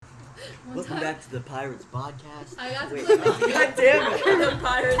Welcome back to the Pirates podcast. I got to Wait, play no. God damn it! the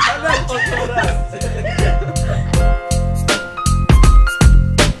Pirates. I'm not fucking it up.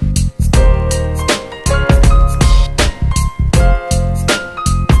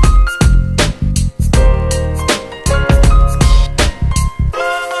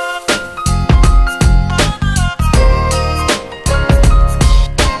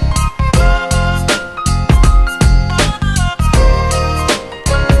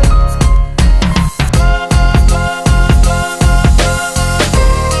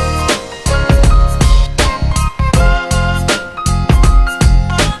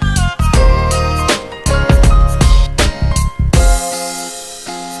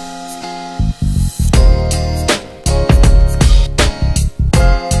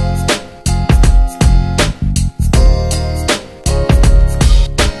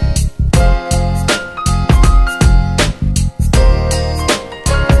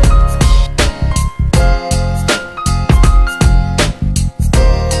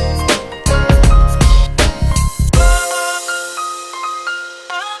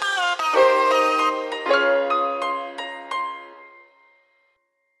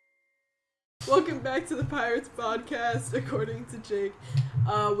 Welcome back to the Pirates podcast, according to Jake.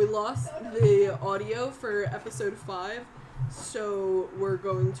 We lost the audio for episode 5, so we're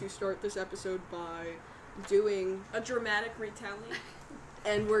going to start this episode by doing A dramatic retelling.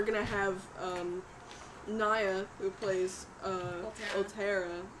 and we're gonna have Naya, who plays Altera,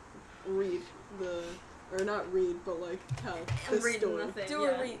 read the, or not read, but like tell this Read story. nothing.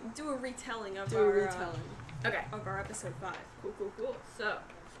 Do a retelling of Do our a retelling. okay, of our episode 5. Cool. So,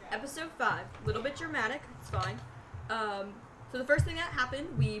 episode 5, a little bit dramatic. It's fine. So the first thing that happened,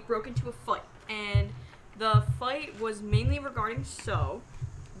 we broke into a fight, and the fight was mainly regarding So.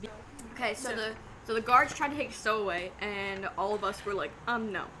 Okay, so the guards tried to take So away, and all of us were like,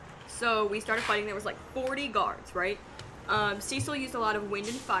 no. So we started fighting. There was like 40 guards, right? Cecil used a lot of wind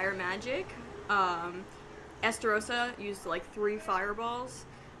and fire magic. Esterosa used like 3 fireballs.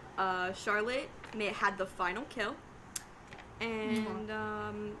 Charlotte had the final kill. And,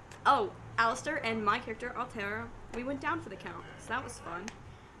 Alistair and my character, Altera, we went down for the count, so that was fun.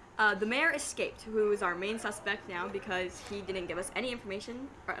 The mayor escaped, who is our main suspect now because he didn't give us any information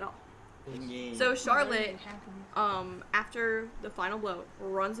at all. So Charlotte, after the final blow,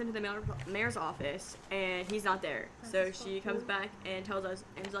 runs into the mayor's office, and he's not there. So she comes back and tells us,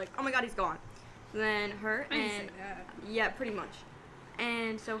 and is like, oh my god, he's gone. Then her and... Yeah, pretty much.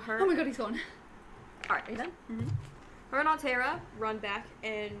 And so her... Oh my god, he's gone. Alright, are you done? Mm-hmm. Her and Altera run back,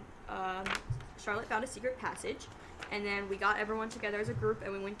 and Charlotte found a secret passage, and then we got everyone together as a group,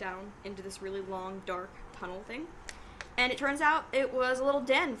 and we went down into this really long, dark tunnel thing. And it turns out it was a little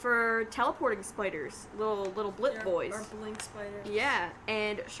den for teleporting spiders, little blip boys. Or blink spiders. Yeah,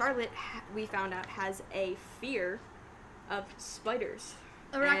 and Charlotte, we found out, has a fear of spiders.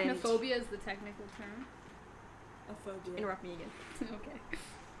 Arachnophobia is the technical term. A phobia. Interrupt me again. Okay.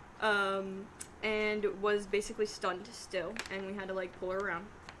 And was basically stunned still, and we had to like pull her around.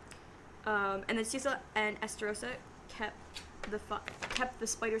 And then Cecil and Esterosa kept the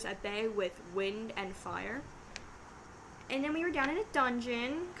spiders at bay with wind and fire. And then we were down in a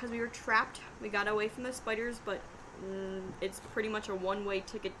dungeon because we were trapped. We got away from the spiders, but it's pretty much a one-way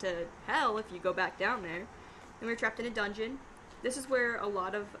ticket to hell if you go back down there. And we were trapped in a dungeon. This is where a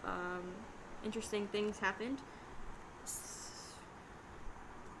lot of interesting things happened.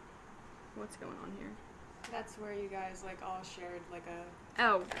 What's going on here? That's where you guys like all shared like a...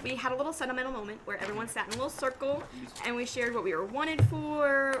 Oh, we had a little sentimental moment where everyone sat in a little circle and we shared what we were wanted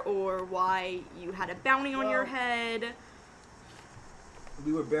for or why you had a bounty on your head.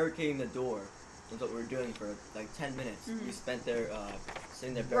 We were barricading the door. That's what we were doing for like 10 minutes. We spent there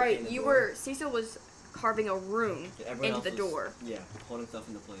sitting there barricading the door. Cecil was carving a rune into the door. Yeah, holding stuff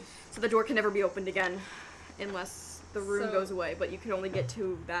into place. So the door can never be opened again unless the rune goes away, but you can only get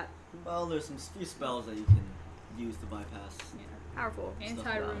to that. Well, there's some few spells that you can use to bypass. Powerful.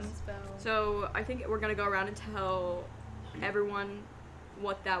 Anti-rune spell. So I think we're gonna go around and tell everyone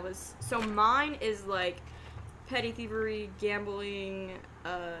what that was. So mine is like petty thievery, gambling,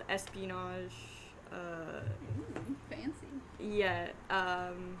 espionage, Fancy. yeah,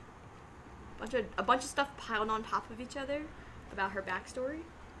 a bunch of stuff piled on top of each other about her backstory.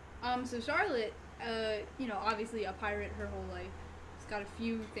 So Charlotte, obviously a pirate her whole life. She's got a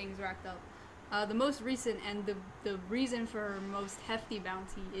few things racked up. The most recent and the reason for her most hefty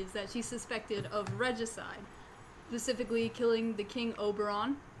bounty is that she's suspected of regicide, specifically killing the King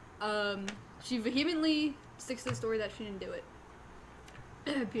Oberon. She vehemently sticks to the story that she didn't do it.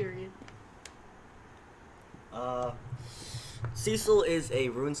 Period. Cecil is a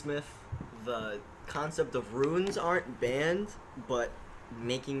runesmith. The concept of runes aren't banned, but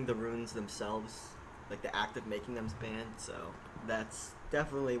making the runes themselves, like the act of making them, is banned. So that's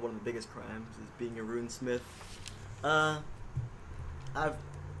definitely one of the biggest crimes, is being a runesmith. I've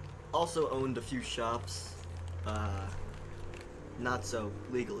also owned a few shops, not so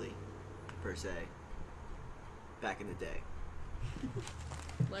legally, per se, back in the day.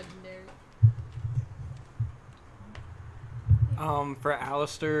 Legendary. For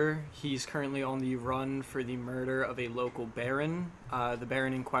Alistair, he's currently on the run for the murder of a local baron. The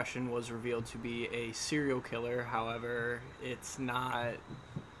baron in question was revealed to be a serial killer. However, it's not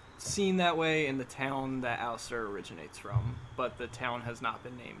seen that way in the town that Alistair originates from, but the town has not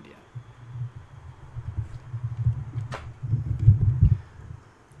been named yet.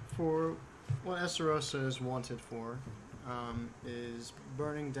 For what Esterosa is wanted for, is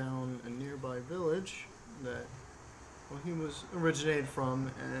burning down a nearby village that he was originated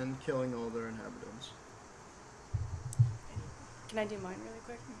from and killing all their inhabitants. Can I do mine really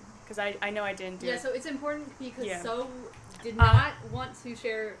quick? Because I know I didn't do Yeah, it. so it's important because Yeah. So did not want to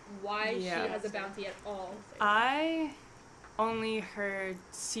share why Yeah. she has a bounty at all. I only heard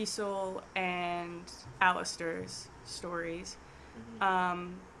Cecil and Alistair's stories.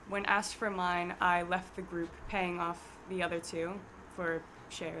 When asked for mine, I left the group paying off the other two for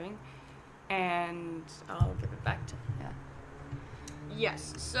sharing, and I'll give it back to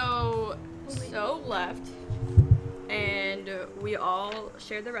Yes, so left, and we all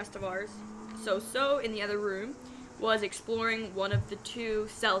shared the rest of ours. So in the other room was exploring one of the two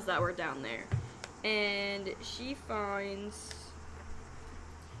cells that were down there, and she finds.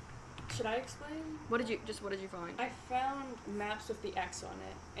 Should I explain? What did you find? I found maps with the X on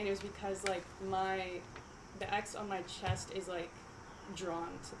it, and it was because like the X on my chest is like drawn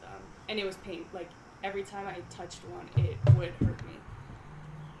to them, and it was pain. Like every time I touched one, it would hurt me.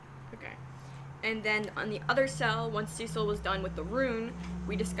 Okay. And then on the other cell, once Cecil was done with the rune,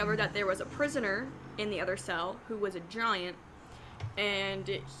 we discovered that there was a prisoner in the other cell who was a giant, and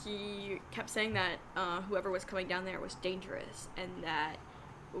he kept saying that whoever was coming down there was dangerous and that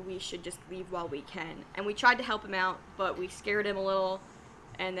we should just leave while we can. And we tried to help him out, but we scared him a little,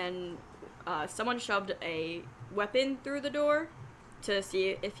 and then someone shoved a weapon through the door to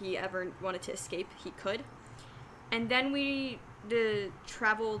see if he ever wanted to escape, he could. And then we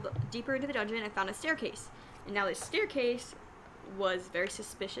traveled deeper into the dungeon and found a staircase. And now this staircase was very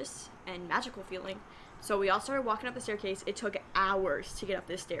suspicious and magical feeling. So we all started walking up the staircase. It took hours to get up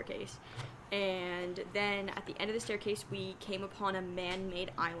this staircase. And then at the end of the staircase, we came upon a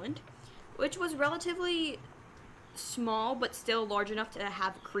man-made island, which was relatively small, but still large enough to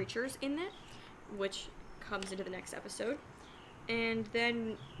have creatures in it, which comes into the next episode. And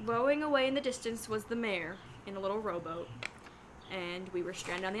then rowing away in the distance was the mayor in a little rowboat, and we were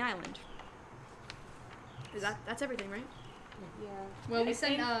stranded on the island. That's everything, right? Yeah. Well, we I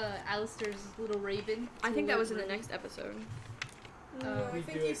sent think- Alistair's little raven. I to think that work was in the with- next episode. No, I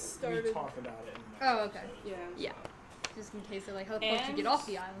think he started. We talk about it in the next Oh, okay. episode. Yeah. Yeah. Just in case they're like, how the fuck did you get off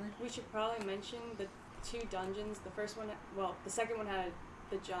the island? We should probably mention the two dungeons. The first one, well, the second one had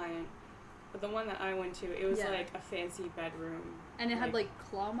the giant, but the one that I went to, it was Yeah. like a fancy bedroom. And it had like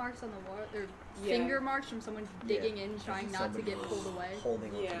claw marks on the wall, or Yeah. finger marks from someone digging in, trying not to get pulled away.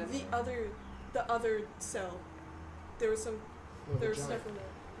 Holding on Yeah. to The other cell. There was some. Well, There the was giant. stuff in there.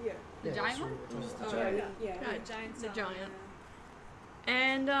 Yeah. The Yeah, giant so one? it was the Oh, giant. yeah. Yeah. Giant. cell, giant.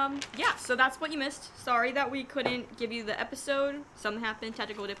 And, yeah, so that's what you missed. Sorry that we couldn't give you the episode. Something happened,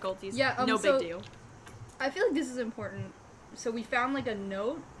 technical difficulties. Yeah, no so- big deal. I feel like this is important. So we found like a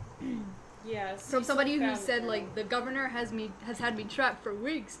note Yeah. from Cecil somebody who found said the like the governor has had me trapped for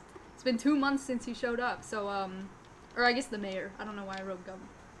weeks. It's been 2 months since he showed up. So or I guess the mayor. I don't know why I wrote governor.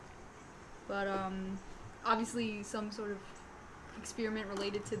 But obviously some sort of experiment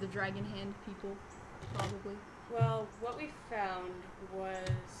related to the dragon hand people, probably. Well, what we found was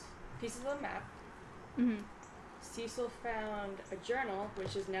pieces of a map. Mhm. Cecil found a journal,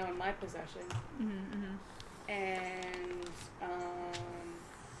 which is now in my possession, Mhm. Mhm. and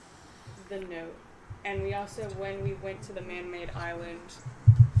the note. And we also, when we went to the man-made island,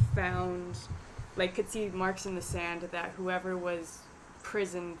 found, like, could see marks in the sand that whoever was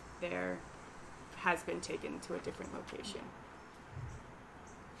prisoned there has been taken to a different location.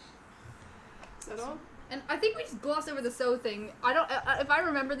 Is that all? And I think we just glossed over the So thing. I don't. If I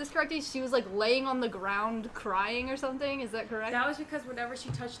remember this correctly, she was like laying on the ground crying or something. Is that correct? That was because whenever she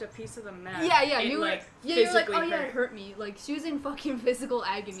touched a piece of the map, Yeah, it, you were. like, Yeah, you're like, physically oh yeah, hurt. it hurt me. Like she was in fucking physical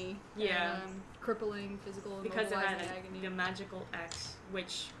agony. Yeah. And, crippling physical and Because it had immobilizing agony. the magical X,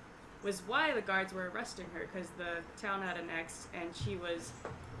 which was why the guards were arresting her, because the town had an X and she was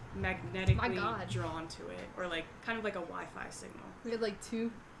magnetically God. drawn to it, or like kind of like a Wi-Fi signal. We had like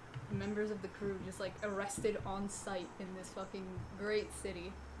 2 members of the crew just like arrested on site in this fucking great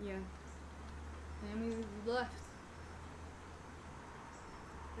city, Yeah. and we left.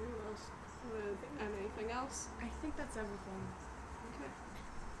 Anyone else? Anything else? I think that's everything. Okay.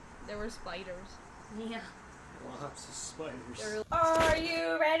 There were spiders. Yeah. Lots of spiders. There were Are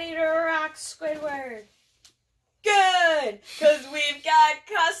you ready to rock, Squidward? Good, because we've got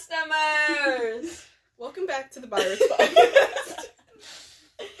customers. Welcome back to the Pirates Podcast.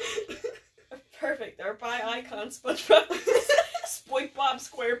 Perfect. Our pie icon, SpongeBob,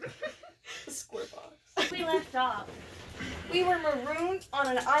 SpongeBob SquarePants. We left off. We were marooned on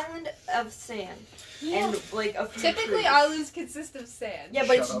an island of sand and like a few typically trees. islands consist of sand. Yeah,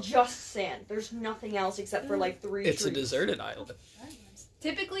 but Shut it's up. just sand. There's nothing else except for like 3 It's a trees. deserted island.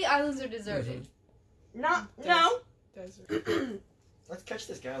 Typically islands are deserted. Not no. Desert. Let's catch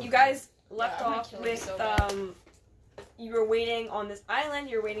this guy. You guys left Yeah, I'm gonna off kill him with so bad. you were waiting on this island.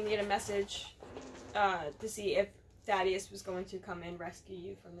 You were waiting to get a message to see if Thaddeus was going to come and rescue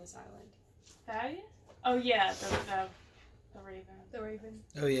you from this island. Thaddeus? Oh yeah, the raven. The raven.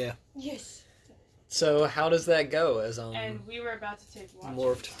 Oh yeah. Yes. So how does that go? As And we were about to take watch.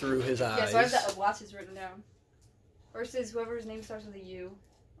 morphed through his eyes. Yeah, so I have the watches written down. First is whoever's name starts with a U.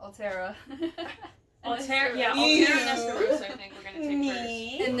 Altera. Altera, yeah, Me. Altera and Esteros, I think we're gonna take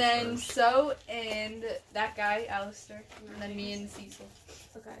first. And then So and that guy, Alistair. And then me and Cecil.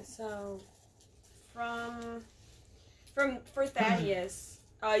 Okay, so for Thaddeus,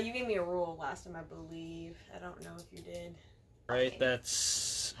 you gave me a rule last time, I believe. I don't know if you did. Right,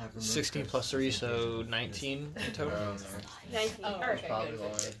 that's 16 plus 3, so 19 in total. 19. Oh, Alright. okay, Probably good,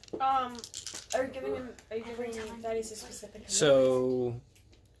 good, good. Are you giving Thaddeus a specific command? So,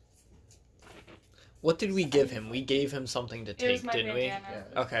 what did we give him? We gave him something to It was take, my didn't we? bandana.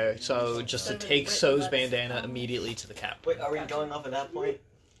 Okay, so just to So take the So's wrist- bandana immediately to the captain. Wait, are we going off at that point?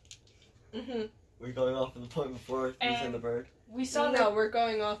 Mm-hmm. We're going off at the point before we send And- the bird. We saw No, we're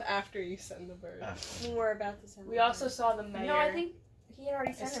going off after you send the bird. We're about to send we also saw the mayor. No, I think he had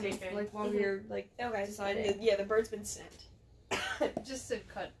already sent him, escaping. like, while we were, like, okay, decided. Yeah, the bird's been sent. Just to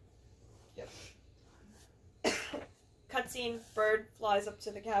cut. Cutscene, bird flies up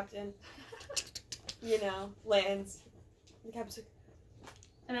to the captain, lands. The captain's like,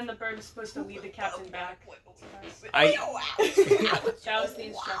 and then the bird is supposed to lead the captain back. That was the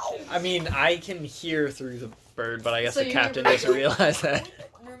instruction. I mean, I can hear through the bird, but I guess So the you captain hear- doesn't realize that.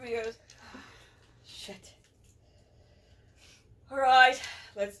 Ruby goes, shit. Alright,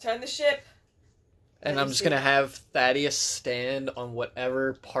 let's turn the ship. And I'm just gonna have Thaddeus stand on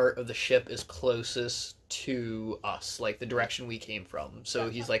whatever part of the ship is closest to us, like the direction we came from. So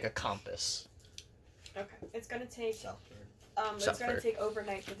he's like a compass. Okay. It's gonna take it's South gonna Bird. take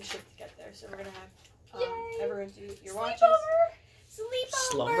overnight for the ship to get there, so we're gonna have Yay. everyone do your watches. Sleepover!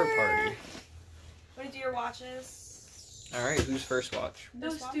 Slumber party. Want to do your watches? All right, who's first watch?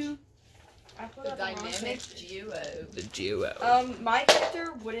 Those watch? two. I put The up a watch. dynamic duo. The duo. My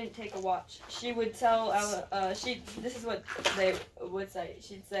character wouldn't take a watch. She would tell this is what they would say.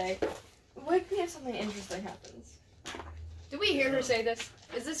 She'd say, wake me if something interesting happens. Did we hear her say this?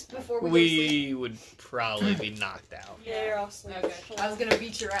 Is this before we go to sleep? We would probably be knocked out. Yeah, you're all asleep. Okay. I was gonna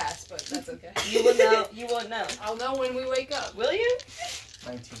beat your ass, but that's okay. You will know. You won't know. I'll know when we wake up. Will you?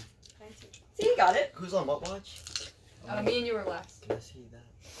 19. See, you got it. Who's on what watch? Me and you were last. Can I see that?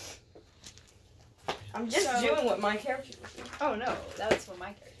 I'm just So- doing what my character would do. Oh no, that's what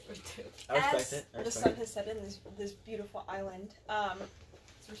my character would do. I respect As it. I the respect sun it. has set in this beautiful island.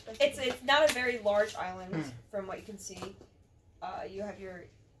 It's not a very large island from what you can see. You have your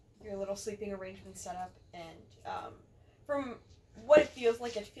little sleeping arrangements set up, and from what it feels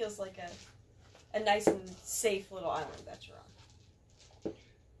like a nice and safe little island that you're on.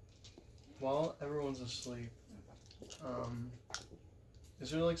 While everyone's asleep,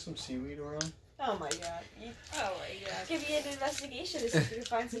 is there like some seaweed around? Oh my god! Oh my god. Give me an investigation to see if you can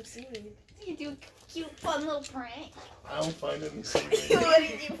find some seaweed. You do a cute, fun little prank. I don't find any seaweed. What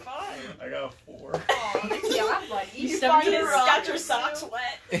did you find? I got a 4. Aw, yeah, buddy. You stepped find in it, the rock. got your socks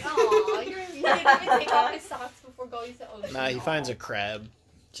wet. Aw, you didn't even take off his socks before going to the ocean. Nah, he finds a crab.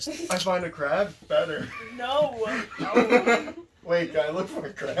 Just I find a crab? Better. No. Wait, can I look for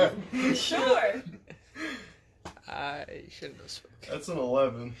a crab? Sure. I shouldn't have spoken. That's an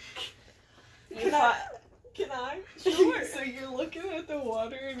 11. You find. Can I? Sure. So you're looking at the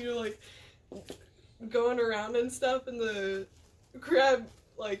water and you're like going around and stuff, and the crab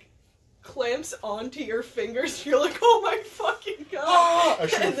like clamps onto your fingers. You're like, oh my fucking god! I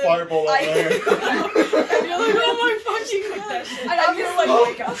shoot a And then fireball at my hand. and you're like, oh my fucking god! And you're like,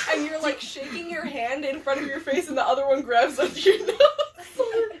 Oh. and you're like shaking your hand in front of your face, and the other one grabs onto your nose.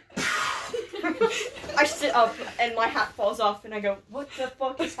 I sit up and my hat falls off and I go, what the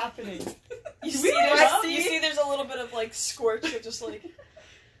fuck is happening? You I see there's a little bit of like scorch that just like.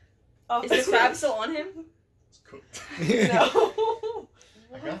 Off Is his the crab face. still on him? It's cooked. No.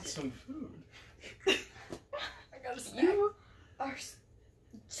 I got some food. I got a snack. You are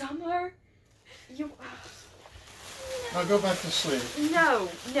Summer. You. Now go back to sleep. No,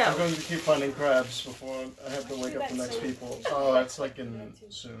 I'm no. going to keep finding crabs before I have to wake up the next people. Oh, that's like in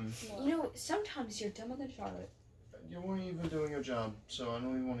soon. You know, sometimes you're dumber than Charlotte. You weren't even doing your job, so I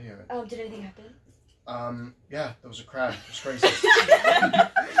don't even want to hear it. Oh, did anything happen? Yeah, there was a crab. It was crazy.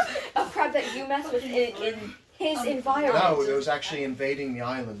 A crab that you messed with in his environment. No, it was actually invading the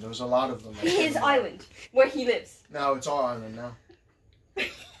island. There was a lot of them. His island, where he lives. No, it's our island now. Yeah,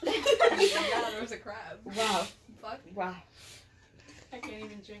 there was a crab. Wow. Fuck. Wow. I can't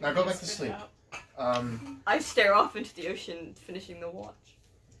even drink. Now go it, back to spit it sleep. out. I stare off into the ocean, finishing the watch.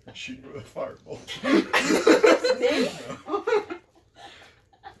 I shoot you with a fireball. Me?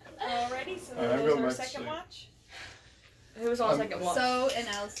 Alrighty, so Alright, I'm those going are our back to second sleep. watch. Who was on second watch? So, and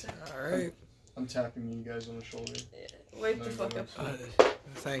Alistair. Alright. I'm tapping you guys on the shoulder. Wake the fuck up.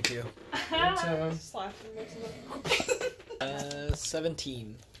 Thank you. Slap him with some-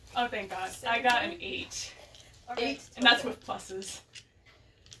 17. Oh, thank God. I got an 8. Okay. And that's with pluses.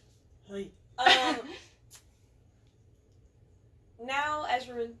 Now,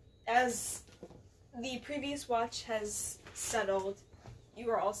 as the previous watch has settled, you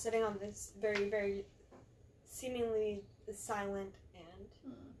are all sitting on this very, very seemingly silent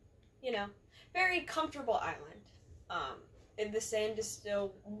and, very comfortable island. And the sand is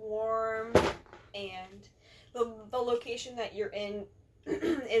still warm, and the location that you're in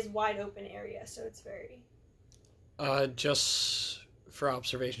is wide open area, so it's very... Just for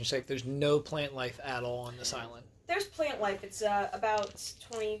observation's sake, there's no plant life at all on this island. There's plant life. It's about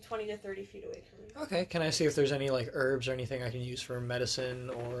 20 to 30 feet away from you. Okay, can I see if there's any like herbs or anything I can use for medicine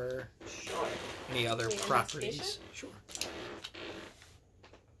or any other Any properties? investigation? Sure.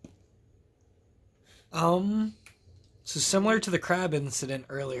 So similar to the crab incident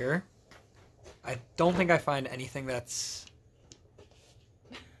earlier, I don't think I find anything that's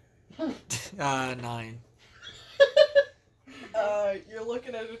 9. You're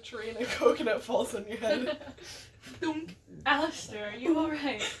looking at a tree and a coconut falls on your head. Alistair, are you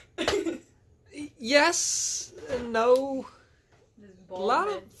alright? Yes, no. This A bald lot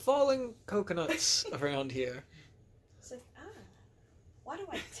head. of falling coconuts around here. It's like, why do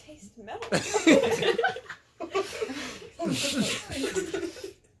I taste metal?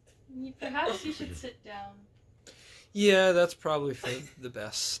 Perhaps you should sit down. Yeah, that's probably for the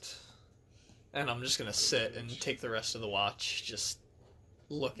best. And I'm just gonna sit and take the rest of the watch, just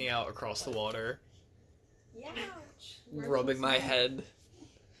looking out across the water, Ouch. rubbing my head.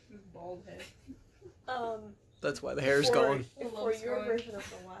 This bald head. That's why the hair's for, going. For Love's your going. version of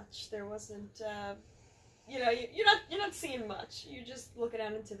the watch, there wasn't, you're not seeing much. You're just looking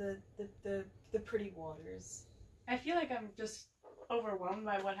out into the pretty waters. I feel like I'm just overwhelmed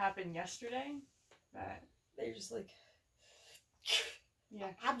by what happened yesterday. But They're just like, yeah.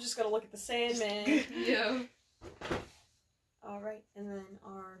 I'm just gonna look at the sand, man. Yeah. All right, and then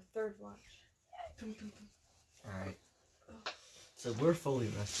our third watch. Alright. So we're fully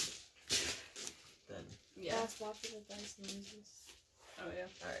rested. Then. Yeah. Last watch with the dice noises. Oh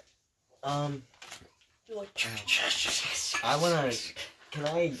yeah. You're like, I wanna. Can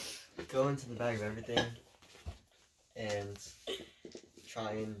I go into the bag of everything and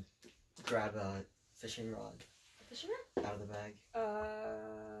try and grab a fishing rod fishing out of the bag?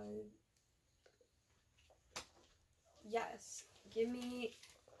 Yes. Give me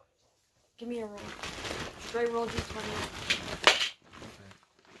a roll. Should I roll d20?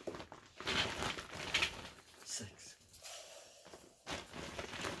 Okay. 6.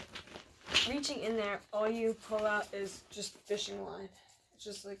 Reaching in there, all you pull out is just fishing line. It's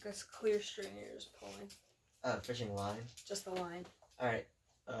just like this clear string you're just pulling. Fishing line. Just the line. Alright.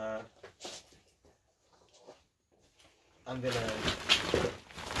 I'm gonna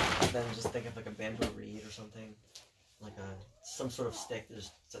then just think of like a bamboo reed or something. Like some sort of stick to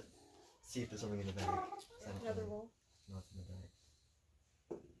just to see if there's something in the bag. Is that Another okay? roll. Not in the bag.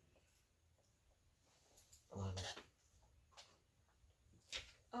 11.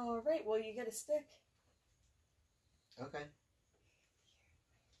 Alright, well you get a stick. Okay.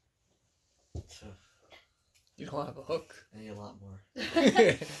 So, You don't have a hook. I need a lot more.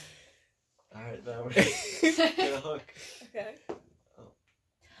 Alright, then I'm gonna get a hook. Okay.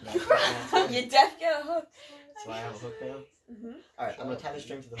 Now it's my turn. You def get a hook. So I have a hook now. Mm-hmm. Alright, I'm gonna tie the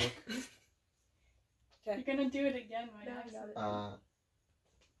string to the hook. You're gonna do it again, my No, I accident. got it.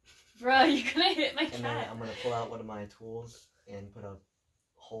 Bro, you're gonna hit my And then cat. I'm gonna pull out one of my tools and put a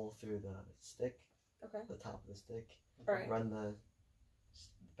hole through the stick, Okay. the top of the stick. Alright. Run the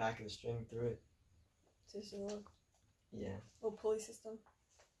back of the string through it. So it's a little Yeah. pulley system.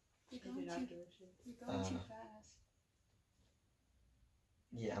 You're going too fast.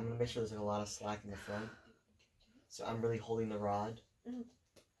 Yeah, I'm gonna make sure there's like a lot of slack in the front. So I'm really holding the rod Mhm.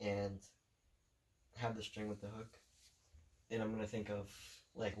 and have the string with the hook. And I'm gonna think of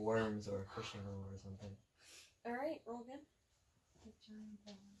like worms or fishing lure or something. Alright, roll again.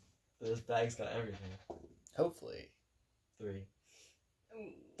 This bag's got everything. Hopefully. 3.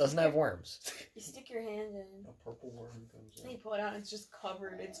 Doesn't have worms. You stick your hand in. A purple worm comes And you out. pull it out and it's just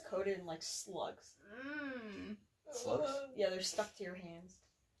covered. It's coated in like slugs. Mmm. Slugs? Yeah, they're stuck to your hands.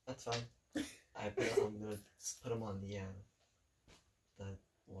 That's fine. I'm gonna put them on the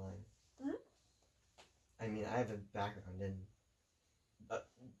line. Mhm. I mean, I have a background in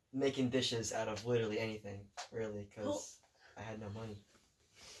making dishes out of literally anything, really, because I had no money.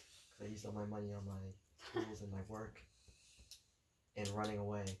 Because I used all my money on my tools and my work and running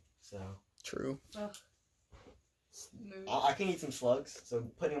away. So True. Smooth. I can eat some slugs. So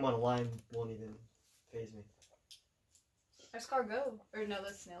putting them on a line won't even phase me. Escargot. Or no,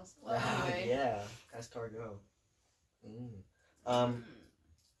 that's snails. Well, anyway. Yeah, escargot.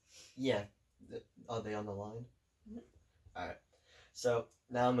 Yeah. Are they on the line? Mhm. Alright. So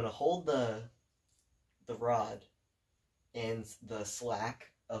now I'm gonna hold the rod and the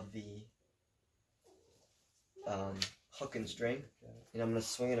slack of the hook and string, and I'm gonna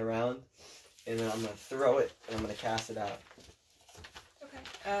swing it around, and then I'm gonna throw it, and I'm gonna cast it out.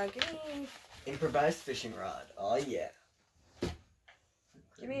 Okay. Give me Improvised fishing rod. Oh yeah.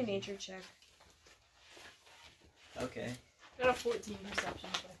 a nature check. Okay. Got a 14 perception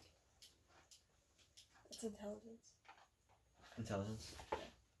check. That's intelligence. Intelligence.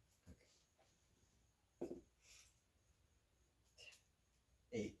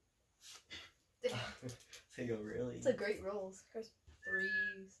 Eight. Damn. They go really. It's a great rolls. Chris. 3,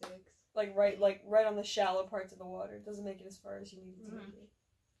 6. Like right on the shallow parts of the water. It doesn't make it as far as you need it to Mhm. be.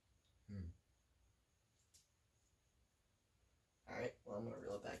 Alright, well, I'm gonna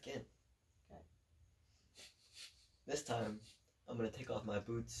reel it back in. Okay. This time, I'm gonna take off my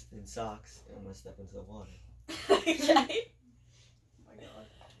boots and socks, and I'm gonna step into the water. Okay. Oh my god.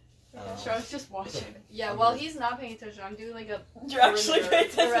 Um, Charlotte's just watching. Yeah, I'm while gonna- he's not paying attention, I'm doing like a You're actually paying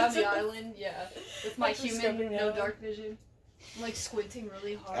perimeter around attention. the island. Yeah, with my Actually human, scoping no out. dark vision. I'm like squinting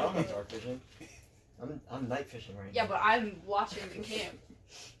really hard. I don't have dark vision. I'm night fishing right Yeah, now. but I'm watching the camp.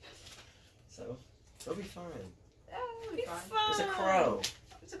 So, it'll be fine. It'll be fine. There's a crow.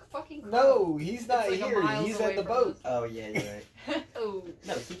 It's a fucking crow. No, he's not It's like a here. miles He's away at the from boat. Oh, yeah, you're right. Oh,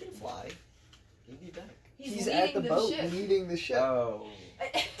 No, he can fly. He'd be back. he's at the leading boat, ship. leading the ship. Oh,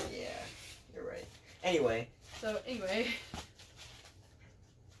 yeah. You're right. Anyway, So anyway,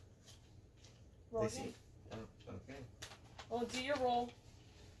 Roll they again. see. Oh, okay. Well, do your roll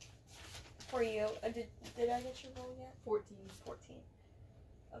for you. Did I get your roll yet? 14. 14.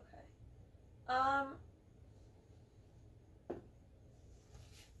 Okay.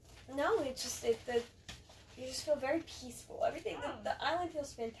 No, it's just you just feel very peaceful. Everything the island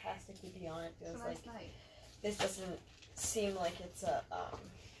feels fantastic to be on. It It's a feels nice like night. this doesn't seem like it's a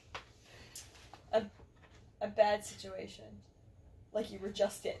bad situation. Like you were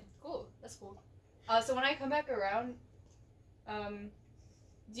just in. Cool. That's cool. So when I come back around,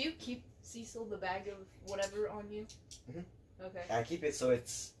 do you keep Cecil the bag of whatever on you? Mhm. Okay. I keep it so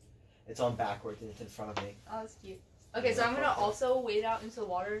it's on backwards and it's in front of me. Oh, that's cute. Okay, so I'm gonna also wade out into the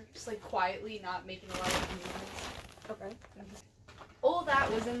water, just like quietly, not making a lot of movements. Okay. All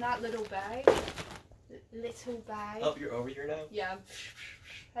that was in that little bag. Little bag. Oh, you're over here now? Yeah.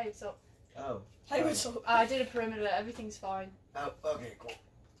 Hey, so Oh. I was so I did a perimeter. Everything's fine. Oh, okay, cool.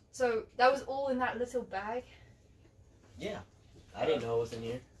 So that was all in that little bag. Yeah. I didn't know it was in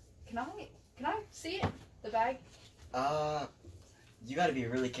here. Can I see it? The bag. You gotta be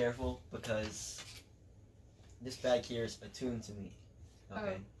really careful because this bag here is attuned to me.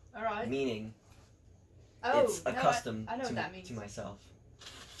 Okay. All right. Meaning Oh, it's no, accustomed I know what to, that means. to myself.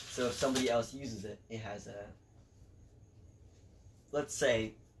 So if somebody else uses it, it has a, let's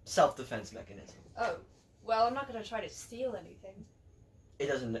say, self-defense mechanism. Oh, well, I'm not gonna try to steal anything. It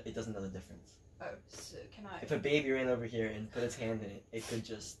doesn't know the difference. Oh, so can I? If a baby ran over here and put its hand in it, it could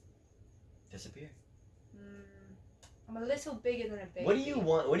just disappear. I'm a little bigger than a baby. What do you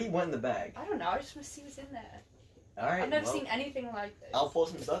want? What do you want in the bag? I don't know. I just want to see what's in there. All right. I've never well, seen anything like this. I'll pull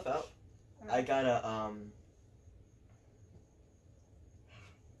some stuff out. I got a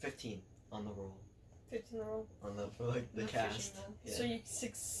 15 on the roll. 15 in a roll. On the for like the The cast. fishing roll. Yeah. So you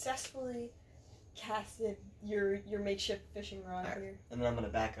successfully casted your makeshift fishing rod Alright. here. And then I'm gonna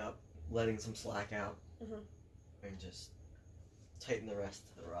back up, letting some slack out, Mhm. and just tighten the rest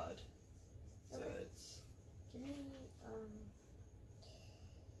of the rod. So Okay. it's Give me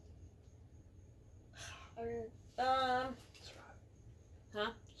alright.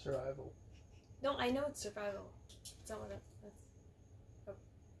 Survival. No, I know it's survival. It's not what that's. Oh.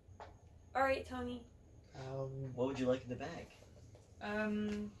 All right, Tony. what would you like in the bag? I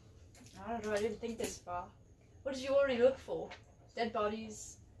don't know. I didn't think this far. What did you already look for? Dead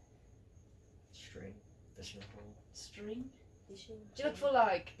bodies, String, fishing pole, string. Fishing. Did you look for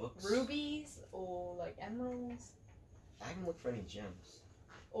like books. rubies or like emeralds I haven't looked for any gems.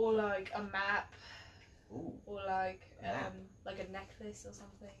 or like a map Ooh, or like Map. like a necklace or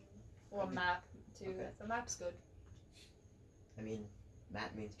something or a Okay. map too. Okay. The map's good. I mean,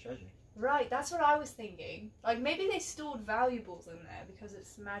 map means treasure. Right, that's what I was thinking. Like maybe they stored valuables in there because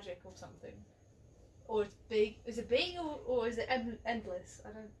it's magic or something. Or it's big. Is it big or is it endless? I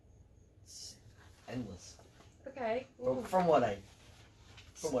don't. It's endless. Okay. From, Ooh. from what I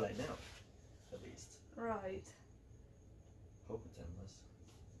know, at least. Right. Hope it's endless.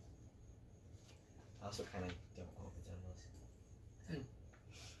 I also kind of don't hope it's endless. In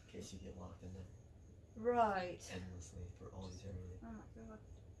case you get locked in there Right. endlessly for all eternity. Oh my god.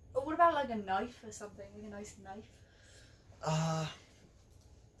 Oh, what about like a knife or something? Like a nice knife?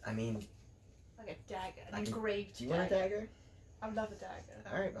 I mean, Like a dagger. An I can- engraved do you want a dagger? I would love a dagger.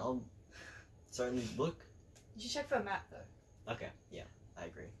 Alright, I'll certainly look. You should check for a map though. Okay, yeah, I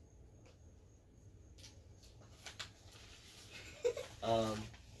agree.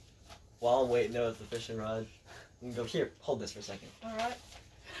 While I'm waiting there with the fishing rod, you can go here, hold this for a second. Alright.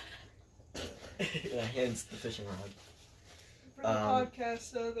 And I hands the fishing rod. For the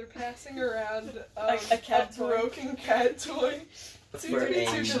podcast, they're passing around A cat toy. broken cat toy. Seems For to be a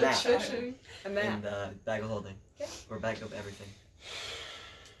too good map. fishing. A map. And bag of holding. Okay. Or bag of everything.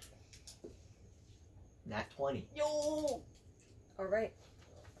 Nat 20. Yo! All right.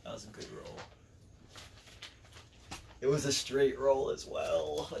 That was a good roll. It was a straight roll as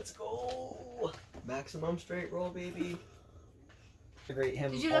well. Let's go. Maximum straight roll, baby. Great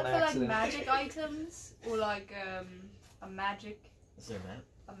him Did you look for like magic items? Or like a magic Is there a map?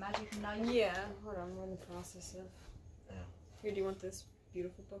 a magic knife? Yeah. Hold on. We're in the process of. Yeah. Here, do you want this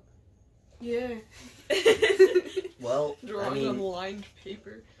beautiful book? Yeah. Well, I Drawing mean, on lined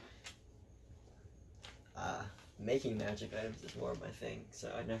paper. making magic items is more of my thing,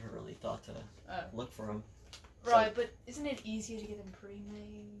 so I never really thought to Oh. look for them. Right, but isn't it easier to get them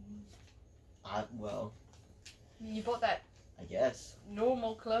pre-made? Well, I mean, you bought that I guess.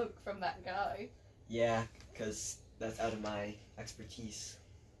 normal cloak from that guy. Yeah, because that's out of my expertise.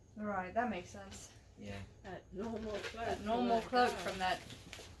 Right, that makes sense. Yeah. That normal cloak. That normal cloak from that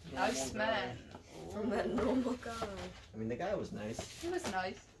nice man. From that normal guy. I mean, the guy was nice. He was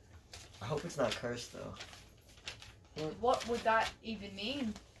nice. I hope it's not cursed, though. What would that even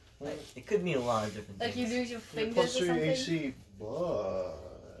mean? Well, it could mean a lot of different Like you things. lose your Yeah, fingers plus or 3 something? AC, but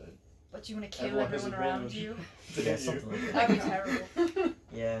But you want to kill Everyone has everyone around advantage. you? Yeah, something like that. That'd be terrible.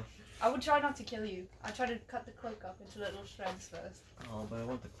 Yeah. I would try not to kill you. I'd try to cut the cloak up into little shreds first. Oh, but I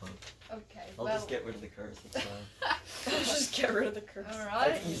want the cloak. Okay, I'll well... just get rid of the curse. It's fine. Just get rid of the curse.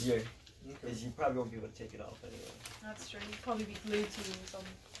 Alright. That's easier. Because you probably won't be able to take it off anyway. That's true. You'd probably be glued to you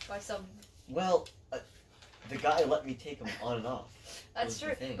by some... Well, the guy let me take them on and off. That's was the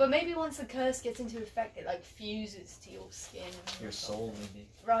true. thing. But maybe once the curse gets into effect, it like fuses to your skin. or Your something. soul, maybe.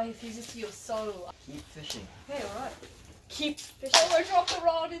 Right, it fuses to your soul. Keep fishing. Okay, alright. Keep fishing. Oh, I dropped the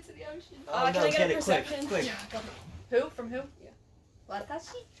rod into the ocean. Oh, can no, I get get a it quick, perception? quick. Yeah, I got it. Who? From who? Yeah.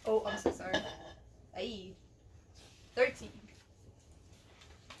 Watashi? Oh, I'm so sorry. Hey. 13.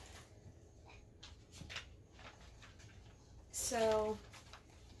 So,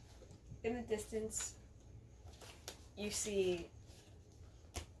 in the distance, you see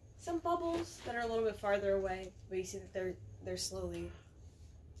some bubbles that are a little bit farther away, but you see that they're slowly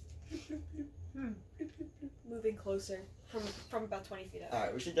moving closer from about 20 feet out.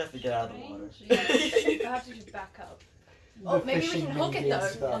 Alright, we should definitely get out of the water. Yeah, perhaps we should back up. Oh, The maybe we fishing can hook it medium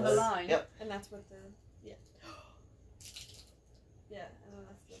though on the spells. line. Yep. And that's what the yeah. Yeah, and then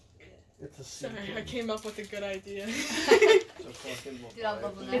that's the It's a seed Sorry, king. I came up with a good idea. It's a fucking Dude, I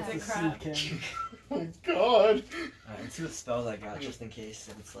love when that It's a It's a happens. crab. seed king. Oh my god! Alright, let's see what spells I got just in case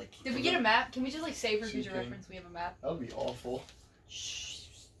if it's like. Did we get a map? Can we just like say for future Seeking. reference we have a map? That would be awful.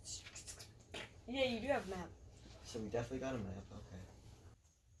 Yeah, you do have a map. So we definitely got a map.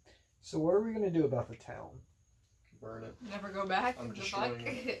 Okay. So what are we gonna do about the town? Burn it. Never go back. I'm the fuck.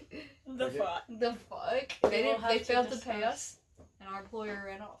 destroying The Okay. fuck. The fuck. We They will didn't. have They to failed to pay discuss. us, and our employer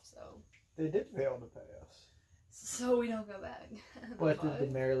ran off. They did fail to pay us. So we don't go back. The But fuck? did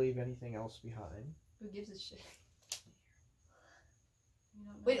the mayor leave anything else behind? Who gives a shit?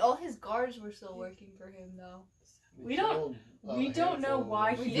 Wait, all his guards were still working for him though. We don't- killed we a don't know handful of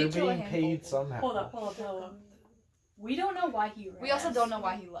why them. he- They're did kill a being handful. paid somehow. Hold up. We don't know why he ran. We also don't know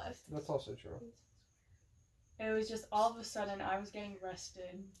why he left. That's also true. It was just all of a sudden I was getting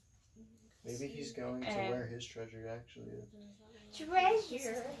arrested. Maybe he's going to And- where his treasure actually is.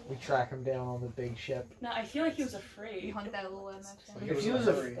 Treasure. We track him down on the big ship. No, I feel like he was We afraid. hunt that little MX. He If was he was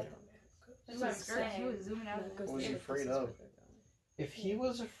afraid. That's what I'm He saying. was zooming out. What was he afraid of? If he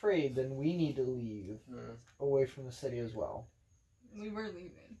was afraid, then we need to leave away from the city as well. We were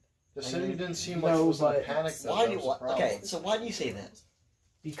leaving. The I city mean, didn't seem no, like it was in a but- panic. That Why that do was the problem. okay? So why do you say that?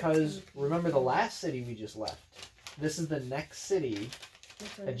 Because remember the last city we just left? This is the next city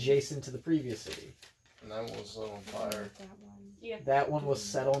adjacent to the previous city. And that was lit on fire. Yeah. That one was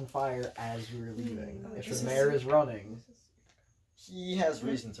set on fire as we were leaving. If the mayor is running, He has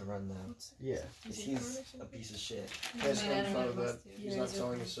reason to run now. yeah. 'Cause he's a piece of shit. He has Man, info anyone that wants to. he's not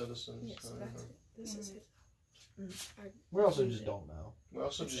telling his citizens. Yes, I don't that's know. it. This is it. We also just don't know. We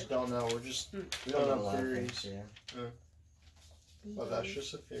also just don't know. We're just we I don't know a have lot of theories. things, yeah. But that's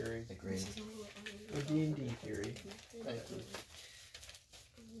just a theory. Agreed. The D&D theory. Thank you.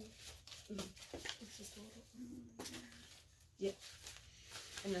 Yep.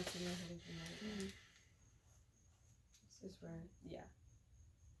 And that's where you're heading from right. This is where, yeah.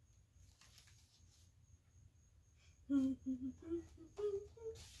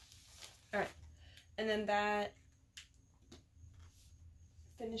 Alright. And then that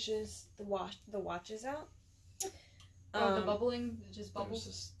finishes the watches out. Oh, the bubbling, just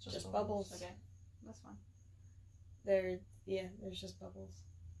bubbles. Just bubbles. Okay, that's fine. There's just bubbles.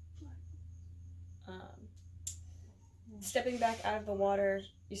 Stepping back out of the water,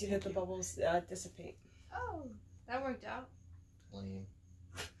 you see that the bubbles dissipate. Oh, that worked out. Lame.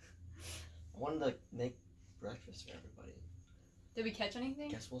 I wanted to make breakfast for everybody. Did we catch anything?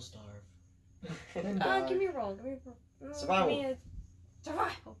 Guess we'll starve. Give me a roll. Give me a roll. Survival. Give me a,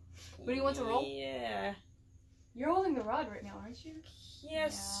 Survival. What do you want to roll? Yeah. You're holding the rod right now, aren't you?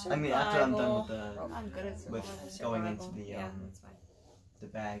 Yes. I mean, after I'm done with the I'm good at with survival. going into the Yeah, that's fine. the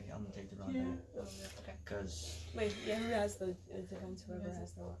bag, I'm gonna take the rod back. Okay. Cause Wait, yeah, who has the? It depends. Whoever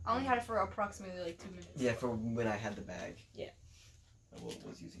has the. I only had it for approximately like 2 minutes. yeah, for when I had the bag. Yeah. I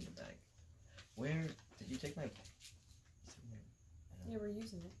was using the bag. Where did you take my? Yeah, we're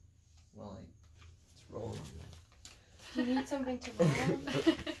using it. Well, it's rolling. You need something to roll on?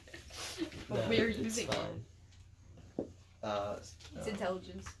 But we're using it. fine. It's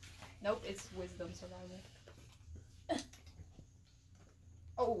intelligence. Nope, it's wisdom survival.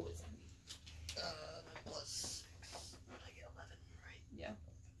 Oh, it's plus 6. I get 11, right? Yeah.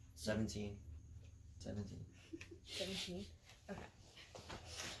 17. 17. Okay.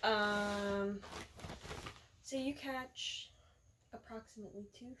 So you catch approximately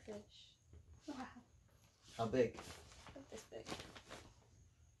 2 fish. wow. How big? About this big.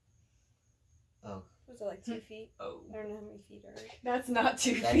 Oh. Was it like 2 feet? Oh. I don't know how many feet are. That's not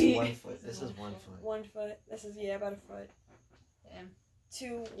 2 That's feet. 1 foot. This is 1 foot. 1 foot. This is about a foot. Damn.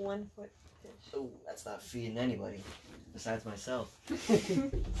 2 1-foot fish. Oh, that's not feeding anybody besides myself. It's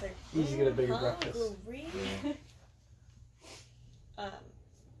like You should get a bigger breakfast. hungry. Yeah.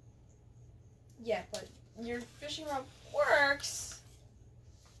 Yeah, but your fishing rod works.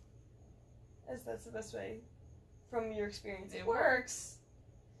 As that's the best way, from your experience, it It works.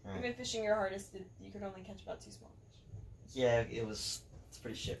 Right. Even fishing your hardest, you could only catch about 2 small fish. Yeah, it's a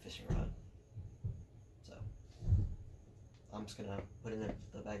pretty shit fishing rod. So I'm just gonna put in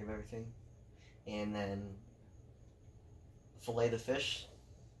the bag of everything, and then fillet the fish,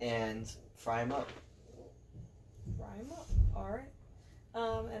 and fry them up. Fry 'em up. All right.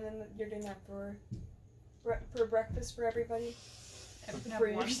 And then you're doing that for breakfast for everybody. Everyone For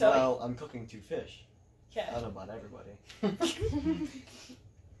have one. yourself. Well, I'm cooking 2 fish. I Yeah. don't know about everybody.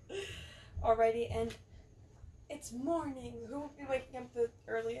 Alrighty, and it's morning. Who will be waking up the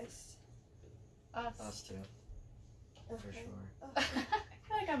earliest? Us. Us too, for Okay. sure. I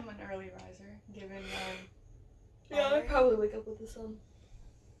feel like I'm an early riser, given Yeah, I Alright. probably wake up with the sun.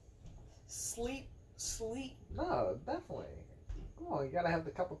 Sleep. No, definitely. Come on, you gotta have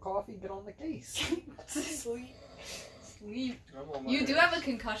the cup of coffee, get on the case. Sleep. Sleep. I'm on my You do ass. have a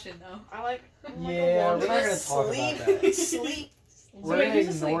concussion though. I like. Yeah, we're not gonna talk Sleep. about that. Sleep. We're wait, gonna who's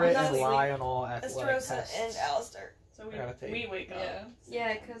asleep? ignore it I'm and not rely on all athletic Esterosa tests. and Alistair. So Gotta take- we wake up. Yeah.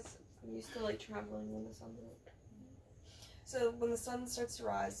 Yeah, because I'm used to like traveling when the sun's up. So when the sun starts to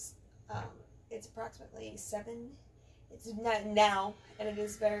rise, it's approximately 7. It's not now, and it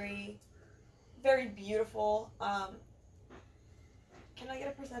is very, very beautiful. Can I get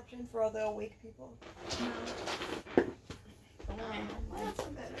a perception for all the awake people? That's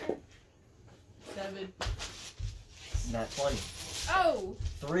better. 7. Nat 20. Oh!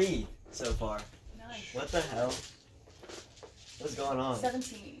 3 so far. Nice. What the hell? What's going on?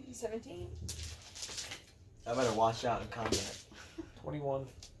 17. 17. I better watch out in combat. 21.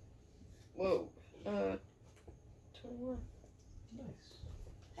 Whoa. 21. Nice.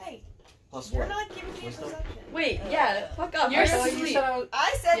 Hey, Plus you're what? not giving me a Wisdom? perception. Wait, yeah, fuck up. You're I said asleep. you said I was-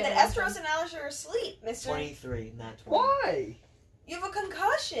 I said Yeah, that that's Esteros and Alistair are asleep, mister. 23, not 20. Why? You have a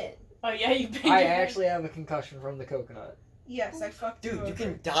concussion. Oh yeah, you banged I your head. actually have a concussion from the coconut. Yes, I fucked Dude, you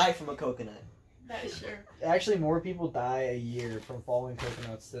can die from a coconut. That is sure. Actually, more people die a year from falling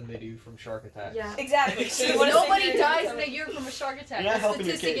coconuts than they do from shark attacks. Yeah. Exactly. So you wanna Nobody sit here dies and in a year from a shark attack. You're not The helping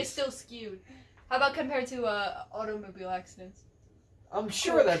your statistic case. is still skewed. How about compared to automobile accidents? I'm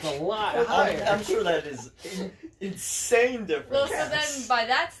sure that's a lot I'm higher. sure that is insane difference. Well, so then by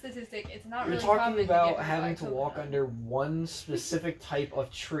that statistic, it's not You're really talking common about to get hit by having a to walk coconut. under one specific type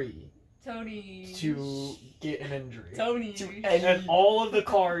of tree Tony. to get an injury. Tony. And all of the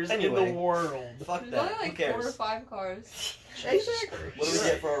cars in Anyway. the world. Fuck There's that. only Who like 4 or cares? 5 cars. Jesus What do we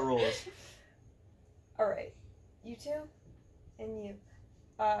get for our rules? Alright. You two? And you.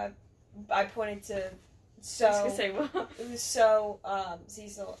 I pointed to I was gonna So say what? it was so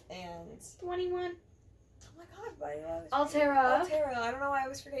Cecil and 21. oh my god, buddy, Altera. Altera. I don't know why I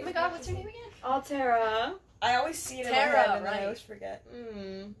always forget. Oh my your god, what's your name name. again? Altera. I always see it in Tara, my head and then I right. always forget.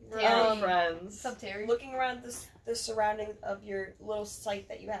 We're Terry. all friends. What's up, Terry? Looking around the surroundings of your little site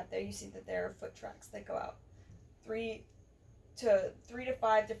that you have there, you see that there are foot tracks that go out. 3 to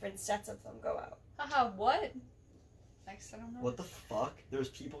 5 different sets of them go out. Haha, what? Next, I don't know. What the fuck? There's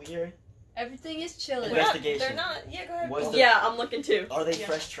people here? Everything is chilling. Investigation. They're not. Yeah, go ahead. What's Roll. the- Yeah, I'm looking too. Are they Yeah.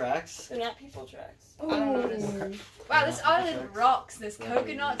 fresh tracks? They're not people tracks. I don't notice. Okay. Wow, this island Tracks. rocks. There's Yeah,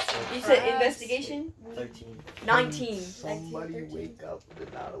 coconuts. we- You said crabs. investigation? 13. 19. Somebody 13. wake up the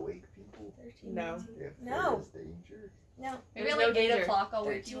not awake people 13, No. 19. if No. there is danger. No. Maybe There's at like no 8 danger. o'clock I'll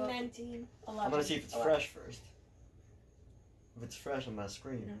wake 13, you up. 19. I'm gonna see if it's fresh first. If it's fresh, I'm gonna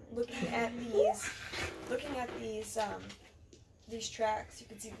scream. Looking at these tracks, you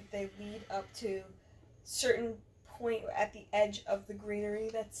can see that they lead up to certain point at the edge of the greenery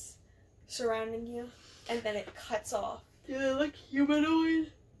that's surrounding you, and then it cuts off. Do they look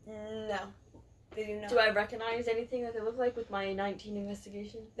humanoid? No, they do not. Do I recognize anything that they look like with my 19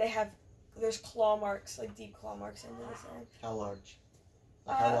 investigation? There's claw marks, like deep claw marks into the sand. How large?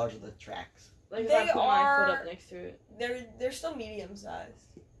 Like, how Uh, large are the tracks? Like if They I put my foot are- up next to it. They're still medium sized.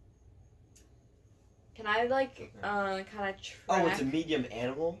 Can I like kind of track? Oh, it's a medium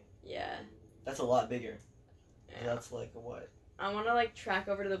animal? Yeah. That's a lot bigger. Yeah. That's like a what? I want to like track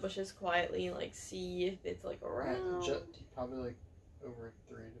over to the bushes quietly and like see if it's like around. Probably like over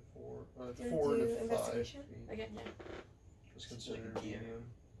 3 to 4. Do you 4 wanna to do 5 investigation? feet. Okay. Yeah. Was Like considered a medium.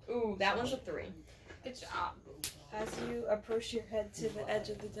 Ooh, that one's a 3. Good job. As you approach your head to the edge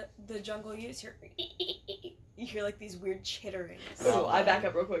of the jungle, you hear like these weird chitterings. Oh, I back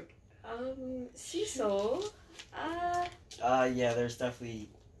up real quick. Cecil. Yeah, there's definitely.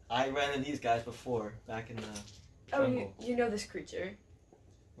 I ran into these guys before, back in the Oh, jungle. you know this creature.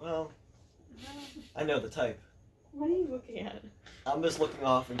 Well, I know the type. What are you looking at? I'm just looking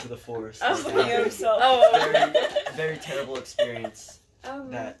off into the forest. Oh, Like, looking at after himself. Oh. very terrible experience Um.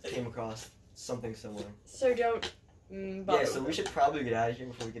 that came across something similar. So don't. Bother Yeah, so with we it. should probably get out of here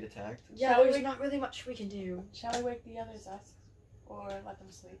before we get attacked. Yeah, Shall there's we- not really much we can do. Shall we wake the others up? Or let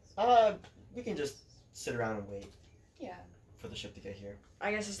them sleep? We can just sit around and wait Yeah. for the ship to get here.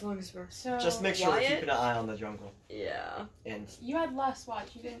 I guess as long as we're. So Just make sure we're Wyatt? keeping an eye on the jungle. Yeah. And you had last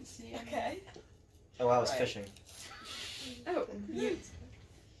watch. You didn't see it. Okay. oh, I was Right. fishing. Oh.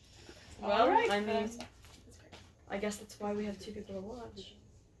 Well, Alright, I mean, then. I guess that's why we have 2 people to watch.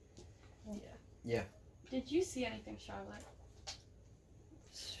 Did you see anything, Charlotte?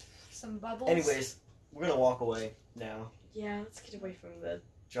 Some bubbles. Anyways, we're gonna walk away now. Yeah, let's get away from the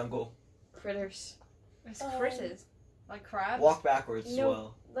Jungle. critters. There's critters. Like crabs. Walk backwards as No.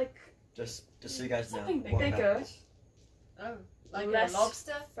 well. Like Just so you guys know. Something Walk bigger. backwards. Oh, like less a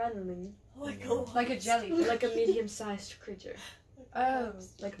lobster. friendly. Like a Like a jelly. Like a medium-sized creature, Oh.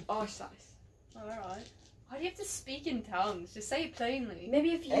 like our size. Alright. Why do you have to speak in tongues? Just say it plainly.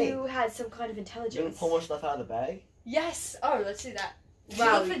 Maybe if you Hey. had some kind of You gonna intelligence. pull more stuff out of the bag? Yes! Oh, let's do that.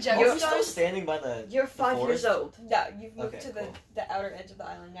 Wow, Look for Are jelly we still stars. standing by the? You're the 5 years forest? old. Yeah, you've moved Okay, to cool. the outer edge of the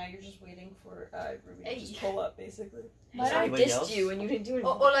island. Now you're just waiting for Ruby to just Hey. pull up, basically. Might I I, Anybody dissed else? you and you didn't do anything.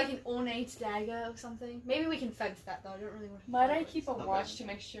 or like an ornate dagger or something? Maybe we can fence that though. I don't really want to. Might I keep a Okay. watch to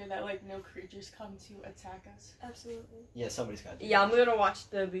make sure that like no creatures come to attack us? Absolutely. Yeah, somebody's got. To. Yeah, I'm gonna watch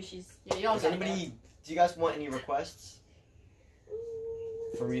the Bushis. Yeah, y'all Does got anybody? Do you guys want any requests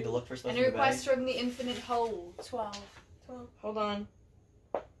for me to look for that. stuff Any in the bag? requests from the infinite hole? 12. Hold on.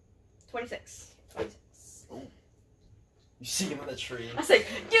 26. 26. You see him in the tree. I say,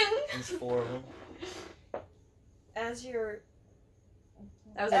 There's 4 of them. As you're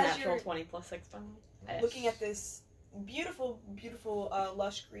that was a As natural you're- 20 plus 6 by the way. looking at this beautiful, beautiful,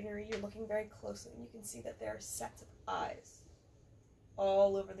 lush greenery, you're looking very closely, and you can see that there are sets of eyes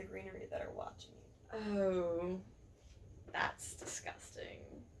all over the greenery that are watching you. Oh, that's disgusting.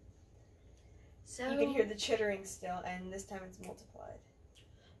 So, You can hear the chittering still, and this time it's multiplied.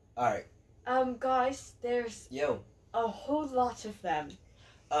 All right, guys, there's yo. a whole lot of them.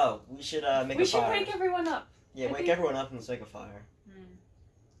 Oh, we should make We a should fire. wake everyone up. Yeah, I wake think- everyone up and let's make a fire.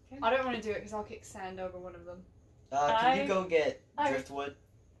 I don't want to do it because I'll kick sand over one of them. Can you I- go get I- driftwood?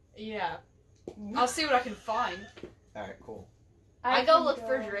 Yeah. I'll see what I can find. All right, cool. I go can look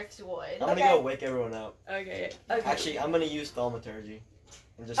for driftwood. I'm gonna Okay. go wake everyone up. Okay. Actually, I'm gonna use thaumaturgy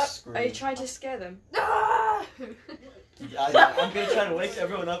and just scream. Are you trying to scare them? Ah! I'm gonna try to wake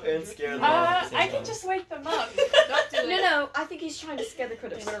everyone up and scare them. all at the same I can time. just wake them up. Don't do No, it. no, I think he's trying to scare the I'm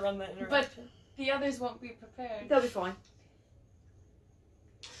critters. gonna run that But interaction. the others won't be prepared. They'll be fine.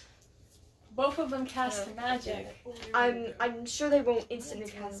 Both of them cast magic. I'm sure they won't instantly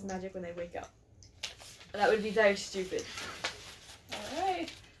cast magic when they wake up. That would be very stupid.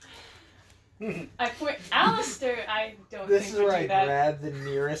 Alright. I quit. Alistair, I don't This think is would where I do that. grab the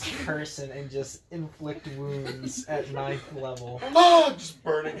nearest person and just inflict wounds at 9th level. Oh, just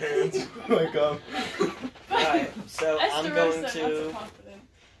burning hands. Wake up. Alright, so I'm Esterosa, going not so to confident.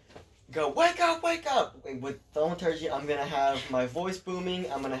 go wake up, wake up. With thaumaturgy, I'm gonna have my voice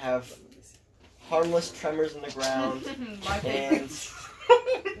booming. I'm gonna have harmless tremors in the ground, My favorite.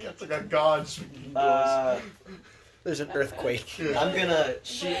 and That's like a god speaking voice. There's an earthquake. I'm gonna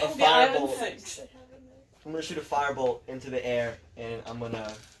shoot a The island firebolt. sinks. I'm gonna shoot a firebolt into the air, and I'm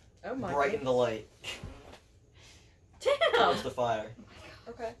gonna Oh my brighten the light Damn! towards the fire.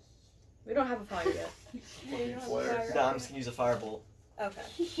 Okay. We don't have a fire yet. Fucking flare. No, I'm just gonna use a firebolt Okay.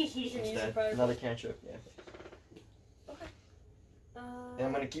 You can use a instead. fire. Another cantrip, yeah. And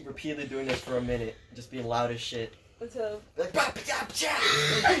I'm gonna keep repeatedly doing this for a minute, just being loud as shit. Until Like, "Ba-ba-da-ba-cha!"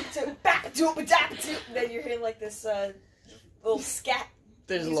 then you're hearing like this little scat.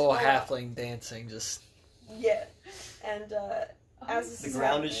 There's a He's little all out. halfling dancing, just Yeah. And as this The is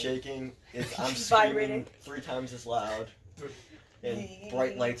ground is happening- shaking. I'm She's screaming vibrating. 3 times as loud. And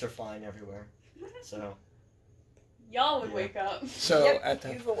bright lights are flying everywhere. So, Y'all would Yeah. wake up. so Yep, at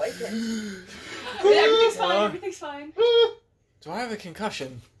the. you've awakened. Everything's fine. Everything's fine. Do I have a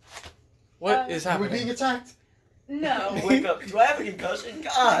concussion? What is Are we happening? being attacked? No. wake up. Do I have a concussion?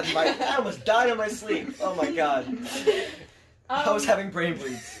 God, I almost died in my sleep. Oh my god. I was having brain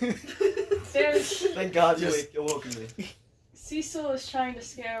bleeds. There's Thank God you Just- awoke me. Cecil is trying to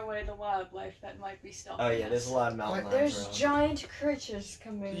scare away the wildlife that might be stalking Oh yeah, there's a us. lot of mountain lions There's around. giant creatures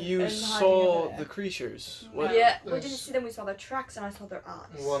coming. You and hiding saw over there. the creatures. Yeah. What? Yeah, we There's- didn't see them. We saw their tracks, and I saw their eyes.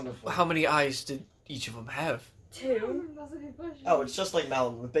 Wonderful. How many eyes did each of them have? 2. Oh, it's just like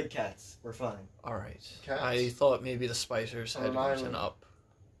mountain with big cats. We're fine. All right. Cats? I thought maybe the spicers On had an risen island. up.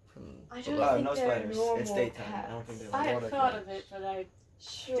 From I the don't low. think no they're spiders. normal It's daytime. cats. I don't think they're I like had Water thought cat. of it, but I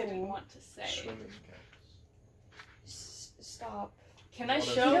Sure. didn't want to say. Swimming cat. Stop. Can I Water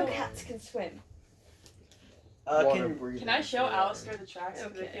You show? know cats can swim. Water Can breathing. Can I show Yeah. Alistair the tracks?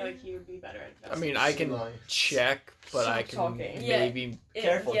 Because I Okay. feel like he would be better at I mean, I can Nice. check, but I Stop can talking. Yeah. maybe.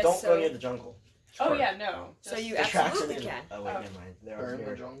 careful. Yes, don't so- go near the jungle. Oh yeah, no. So Just- you The tracks are absolutely near the- can. Oh wait, Oh. never mind. They're Burn up the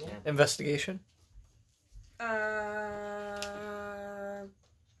here. jungle? Yeah. Investigation?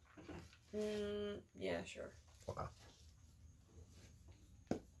 Yeah, sure.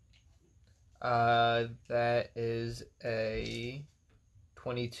 That is a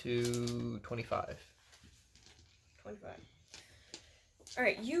 22, 25. 25.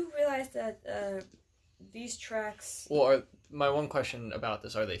 Alright, you realize that these tracks. Well, my one question about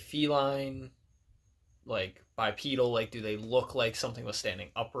this, are they feline? Like, bipedal? Like, do they look like something was standing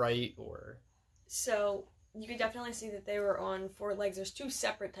upright? Or. So, you can definitely see that they were on 4 legs. There's 2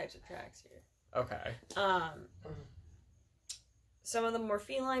 separate types of tracks here. Okay. Some of them were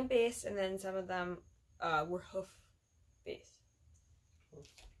feline based, and then some of them were hoof based.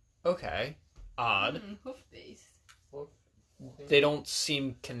 Okay. Odd. Hoof based. They don't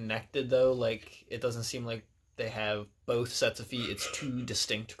seem connected though. Like it doesn't seem like they have both sets of feet. It's 2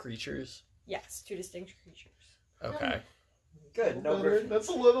 distinct creatures. Yes, 2 distinct creatures. Okay. Good. No Better. griffin. That's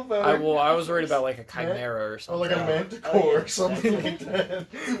a little better. I was worried about like a chimera or Or something. like a Oh, manticore yeah. or something like that.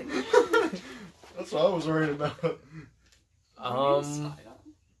 That's what I was worried about.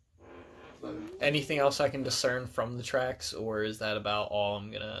 Anything else I can discern from the tracks, or is that about all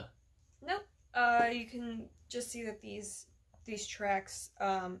I'm gonna? Nope. You can just see that these tracks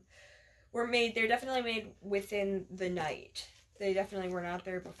were made. They're definitely made within the night. They definitely were not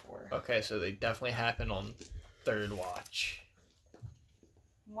there before. Okay, so they definitely happen on 3rd watch.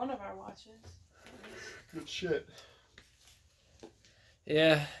 One of our watches. Good shit.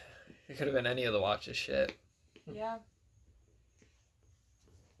 Yeah, it could have been any of the watches. Shit. Yeah.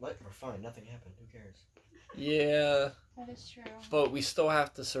 What? We're fine. Nothing happened. Who cares? Yeah, That is true. but we still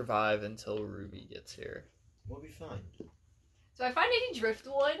have to survive until Ruby gets here. We'll be fine. So I find any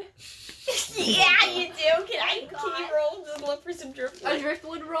driftwood. Yeah, you do. Can God. you roll to look for some A driftwood?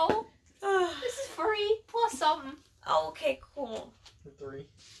 driftwood roll. This is free plus something. Okay, cool. 3.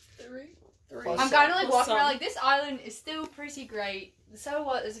 3. I'm kind of like Plus walking some. around like this island is still pretty great. So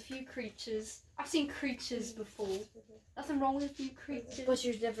what? There's a few creatures. I've seen creatures before. Nothing wrong with a few creatures. But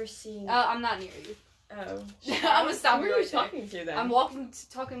you've never seen. I'm not near you. Oh. I'm gonna stop Who you are you right there. talking to then? I'm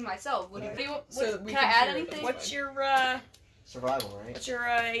talking to myself. What do you want? So we Can I add hear anything? them. What's your Survival, right? What's your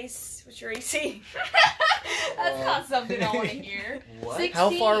AC? What's your AC? That's not something I want to hear. What? 16. How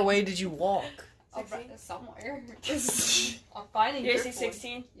far away did you walk? I'll write this somewhere. I'm Your finding AC driftwood.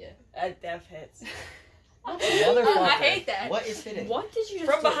 16? Yeah. Def hits. Motherfucker. I hate that. What is hidden? What did you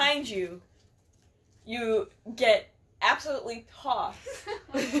just From behind you, you get absolutely tossed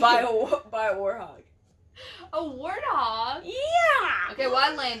by a warhog. A warthog. Yeah. Okay, well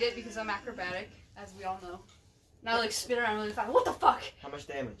I land it because I'm acrobatic, as we all know. Now like spin around really fast. What the fuck? How much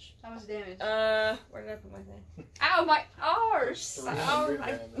damage? How much damage? Where did I put my thing? Ow, my arse. 300 my-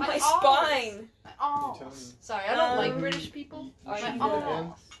 damage. My My arse. spine. My telling me. arse. Sorry, I don't like Um, British people. You My should Alright. do that again.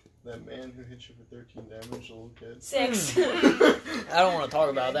 arse. That man who hit you for 13 damage, the little kid. 6. I don't want to talk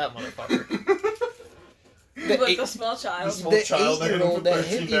about that motherfucker. But the small child. Small child that hit him for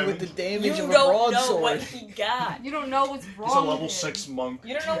 13 damage. damage You don't know what he got. You don't know what's wrong. He's a with level him. 6 monk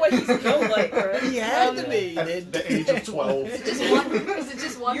You don't know what he's built like, bro. He had to Um, be. at the age of 12. Is it just one? Is it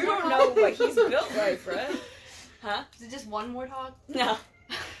just one? You don't warthog? know what he's built like, bro. Huh? Is it just one warthog? No.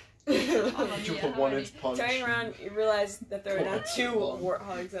 Hit you with a 1-inch punch. Turning around, you realize that there are now 2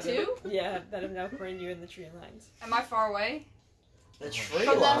 warthogs that Two? that have now cornered you in the tree lines. Am I far away? The tree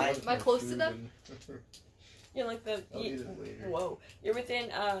From them? line. Am I close to them? You're like the. I'll eat it later. Whoa. You're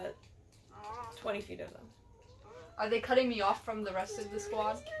within 20 feet of them. Are they cutting me off from the rest of the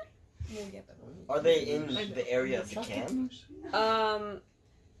squad? We'll get them. Are they in the area of the camp?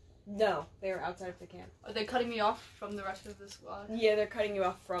 No, they were outside of the camp. Are they cutting me off from the rest of the squad? Yeah, they're cutting you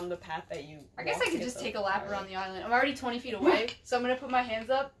off from the path that you. I guess walked I to could get just them. take a lap around the island. I'm already 20 feet away, so I'm gonna put my hands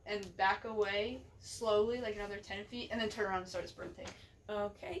up and back away slowly, like another 10 feet, and then turn around and start sprinting.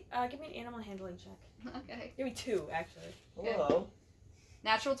 Okay. Give me an animal handling check. Okay. Give me 2, actually. Hello.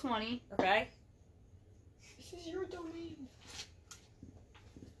 Natural 20. Okay. This is your domain.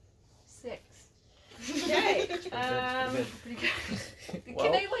 6. Okay. Good. Pretty good. Well-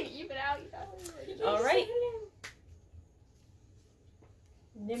 Can they like even out? You know? All right.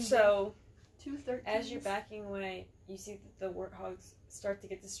 So 213. as you're backing away, you see that the warthogs start to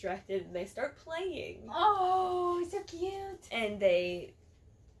get distracted and they start playing, Oh, so cute. and they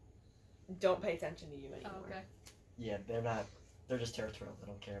don't pay attention to you anymore. Oh, okay. Yeah, they're not. They're just territorial. They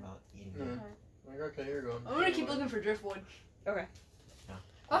don't care about eating. Mm. Like, okay, you're going. I'm gonna keep looking for driftwood. Okay.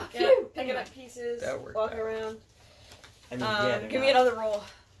 Oh, Yeah, phew. picking up pieces, That worked walking out. around. I mean, yeah, they're Give not, me another roll. What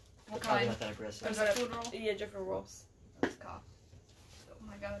they're probably kind? not that aggressive. A driftwood roll? Yeah, different rolls. Let's cop. Oh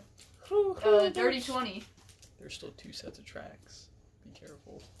my god. Dirty 20. There's still 2 sets of tracks. Be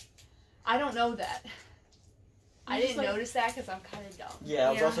careful. I don't know that. I just, didn't like- notice that because I'm kind of dumb. Yeah,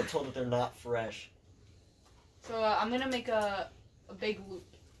 I was Yeah. also told that they're not fresh. So I'm gonna make a big loop.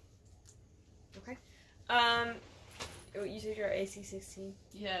 You said you're AC 16.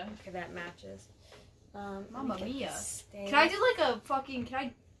 Yeah. Okay, that matches. Let me Mamma get mia. this thing. Can I do like a fucking? Can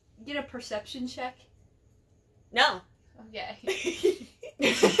I get a perception check? No. Okay.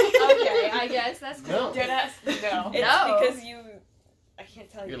 Okay, I guess that's cool. No. Deadass? No. It's No. because you I can't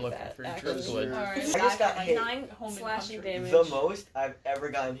tell You're you looking that. for actually. driftwood. Alright. I just got hit. 9 Home and slashing country. damage. The most I've ever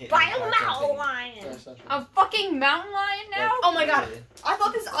gotten hit. By in a entire mountain campaign. lion. A fucking mountain lion now? Like, Oh my god. literally. I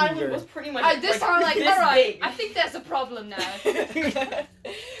thought this island was pretty much This like, are like, this alright, big. I think there's a problem now.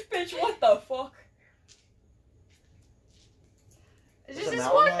 Bitch, what the fuck? Is It's a this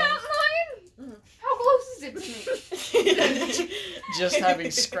mountain one lion? mountain lion? How close is it to me? Just having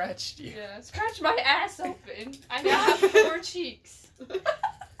scratched you. Yeah, scratch my ass open. I now have 4 cheeks.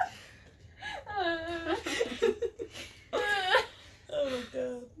 Oh my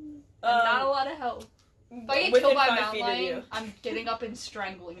god. Not a lot of help. If I get within killed by a 5 mountain feet of lion, you. I'm getting up and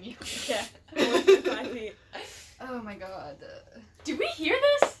strangling you. Yeah. Within 5 feet. Oh my god. Do we hear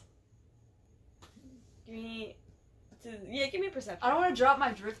this? Give me. Give me a perception. I don't want to drop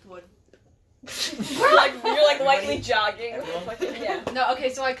my driftwood. you're like lightly jogging. Yeah. No,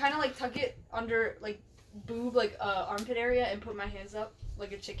 okay, so I kind of like tuck it under like boob, like armpit area, and put my hands up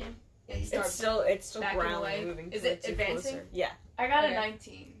like a chicken. And start It's still backing growling, away. moving. Is it towards you advancing? closer. Yeah. I got Okay. a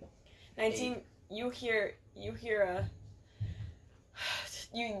 19. 19. You hear a.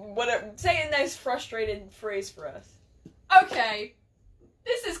 Say a nice frustrated phrase for us. Okay,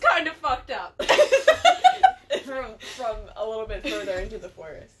 this is kind of fucked up. from a little bit further into the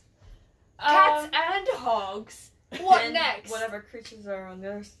forest. Cats and hogs. What And next? Whatever creatures are on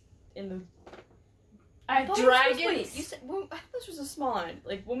there in the. Dragons. Wait, you said I thought this was a small island.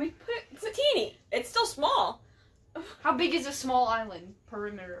 Like when we put it's a teeny. It's still small. How big is a small island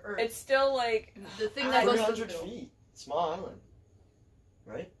perimeter Earth? It's still like the thing that goes to the 300 middle. feet. Small island.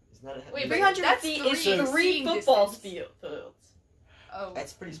 Right? Isn't that a Wait, 300 that's feet is three 3 seeing football distance. fields. Oh,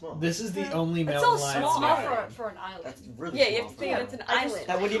 That's pretty small. This is the only It's mountain all lion. small. small there. for an island. That's really Yeah, small. you have to think for it's an I just- island.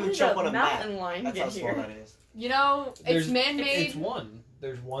 That wouldn't even How jump did on a map. mountain lion That's get how small here? that is. You know, There's- it's man-made. It's one.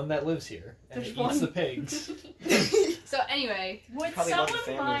 There's one that lives here, and There's it eats one. the pigs. So anyway, Would Probably about the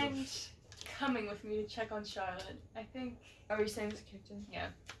someone families mind coming with me to check on Charlotte? I think. Are you saying it's Kirsten? Yeah.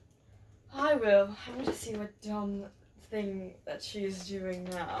 I will. I want to see what dumb thing that she's doing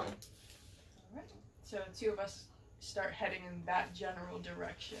now. So the two of us start heading in that general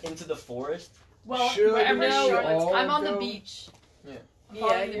direction. Into the forest? Well, Should wherever we Charlotte's. all I'm on the go? beach. Yeah,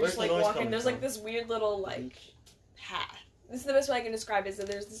 Following you're Where's just the like noise walking. coming There's from? like this weird little like path. This is the best way I can describe it. Is that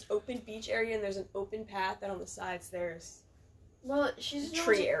there's this open beach area and there's an open path, and on the sides there's Well, she's a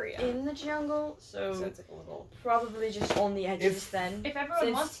tree area. in the jungle, So so it's like a little. probably just on the edges If- then. If everyone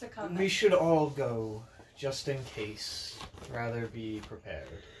Since wants to come, We should all go, just in case. Rather be prepared.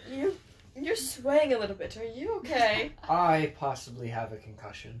 You're swaying a little bit. Are you okay? I possibly have a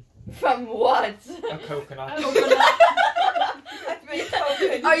concussion. From what? A coconut.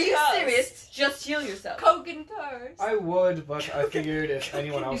 Are you serious? Just heal yourself. Coke and curse. I would, but I figured if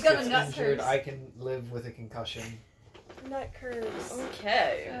anyone else You've got a gets nut injured, curse. I can live with a concussion. Nut curse.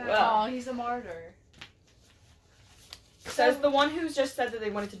 Okay. Oh, Well, he's a martyr. says the one who's just said that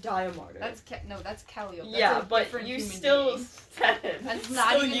they wanted to die a martyr. That's that's Calliope. That's yeah, a but different you human still being. said it. That's not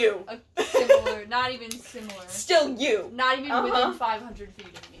still even you. a similar. Not even similar. Still you. Not even Uh-huh. within 500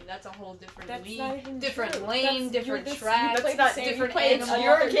 feet of me. That's a whole different That's league, not even different true. lane, That's- different you're track, that's not same. different You play animal, it's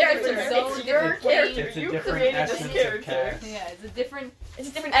your character. different zone, It's your different character. It's a You different created this essence of character. cat. Yeah, it's a different. It's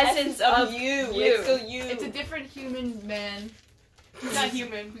a different essence of you. It's still you. It's a different human man. not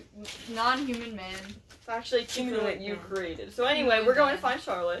human. Non-human man. It's actually human that you Yeah. created. So anyway, we're going to find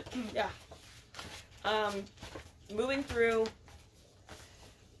Charlotte. Yeah. Moving through,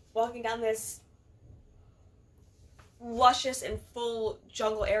 walking down this luscious and full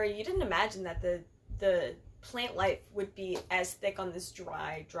jungle area. You didn't imagine that the plant life would be as thick on this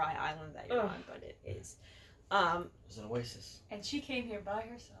dry island that you're on, but it is. It's an oasis. And she came here by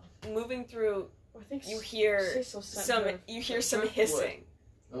herself. Moving through, I think you hear some hissing.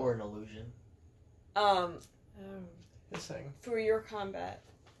 Or an illusion. Hissing. Through your combat.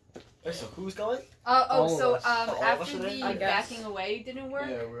 Wait, so who's going? All of So us. All of us after are there? the I guess. backing away didn't work,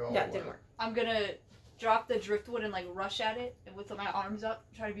 Yeah, we all Yeah, it didn't work. I'm gonna drop the driftwood and like rush at it and with my arms up,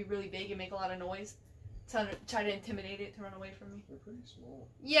 try to be really big and make a lot of noise. Try to intimidate it to run away from me. They're pretty small.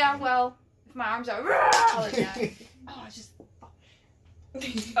 Yeah, well, if my arms are like that. Oh, it's just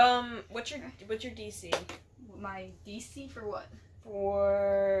What's your DC? my DC for what?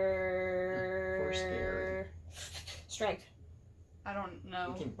 For scary. Strength. I don't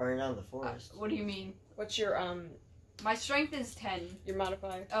know. You can burn down the forest. What do you mean? What's your My strength is 10.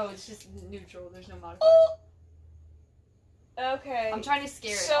 modifier? Oh, it's just neutral. There's no modifier. Okay. I'm trying to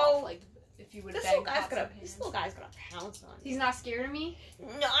scare it So, off. Like, if you would This bang little guy's pots gonna and pans. pounce on you. He's not scared of me?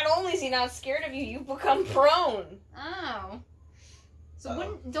 Not only is he not scared of you, you become prone. Oh.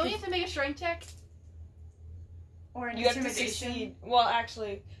 So don't you have to make a strength check? Or an You have to intimidation. succeed. Well,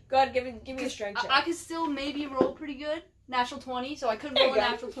 actually, go ahead. Give me a strength check. I could still maybe roll pretty good. Natural 20, so I could There roll you a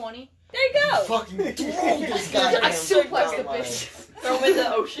go. natural 20. There you go. Fucking throw this I goddamn suplex the mountain lion. bitch. Throw him in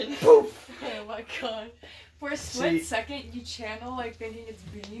the ocean. Oh my god. For a split See- second, you channel like thinking it's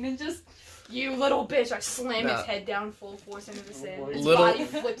Bean and just. You little bitch! I slam Nah. his head down full force into the sand. His Little- body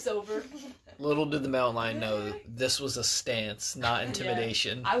flips over. Little did the mountain lion know that this was a stance, not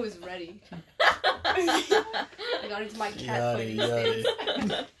intimidation. I was ready. I got into my cat Yada fighting yada.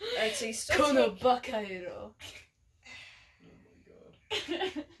 stance. Alright, so you still Kono take... Bakairo.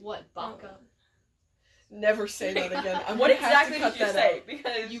 What, Baka? Never say that again. I'm What gonna have exactly to cut did you that say? out.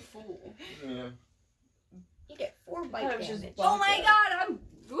 Because You fool. Yeah. you get 4 That bite was just damage. Oh my god, I'm.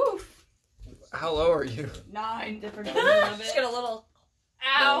 Oof. How low are you? 9. Different version of Just it. get a little...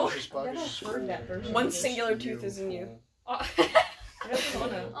 Ow! I've never heard that version. One singular tooth is in you. Aw,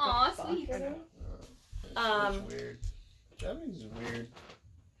 sweet. Um, That's weird. Japanese is weird.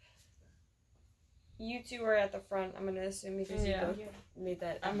 You two are at the front, I'm gonna assume, because Yeah. you both made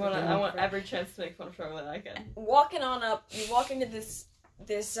that. I effort want to go front. every chance to make fun of Charlotte I can. Walking on up, you walk into this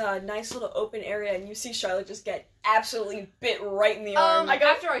nice little open area, and you see Charlotte just get absolutely bit right in the arm.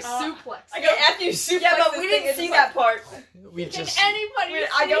 After I suplex. After you suplex Yeah, but this we thing, didn't it's see just that part. We Can just anybody Wait, see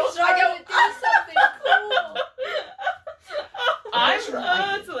I go- Charlotte do something cool?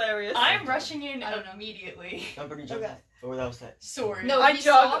 That's hilarious. I'm rushing in I don't know. immediately. I'm pretty sure. Okay. Or that was that. Sword. No, I he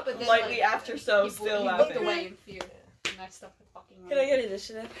saw, jogged but then, lightly like, after, so he still looked laughing. away in fear. And I stuck with fucking Can I get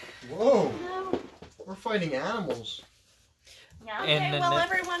initiative? Whoa. We're fighting animals. And then that-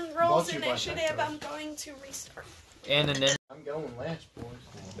 everyone rolls Brought to you by initiative, Sector. I'm going to restart. and then I'm going last, boys.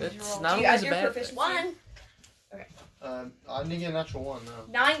 it's Do not you always add a your bad proficiency? thing. 1. I didn't get a natural 1, no.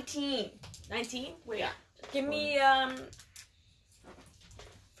 19. 19? Wait. Yeah. Give me,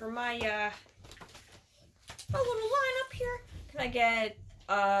 for my, a little line up here. Can I get,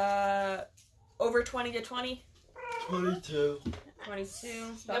 over 20 to 20? 22.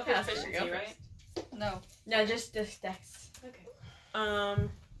 22. No proficiency, right? No. No, just the dex. Okay.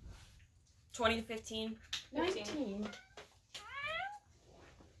 20 to 15. 19.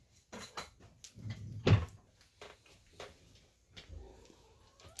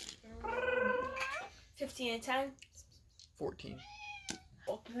 15 and 10. 14.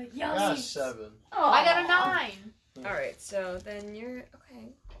 Ah, 7. I got a 9. Alright, so then you're,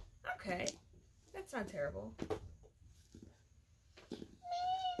 okay. Okay. That's not terrible. You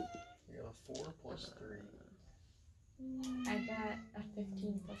got a 4 plus 3. I got a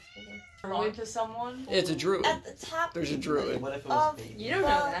 15 plus 4. Related to someone? It's a druid. At the top There's a druid. What if it was of baby? You don't know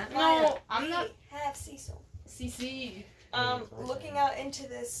that. No, I'm not. have Cecil. CC. Looking out into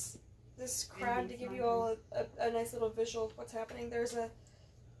this crowd to give you all a nice little visual of what's happening. There's a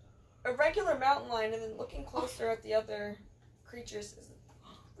regular mountain lion, and then looking closer at the other creatures,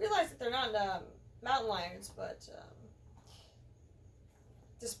 realize that they're not mountain lions, but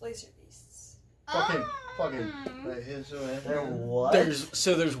displacer beasts. Fucking. Mm. Right, here's who I am. There what? There's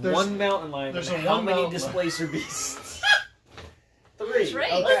one mountain lion. there's and a how one many mountain lion. displacer beasts? 3.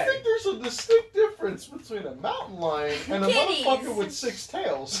 Drake. I Okay. think there's a distinct difference between a mountain lion and a Kitties. motherfucker with 6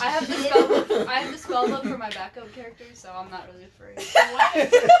 tails. I have the spell. I have the spell book for my backup character, so I'm not really afraid.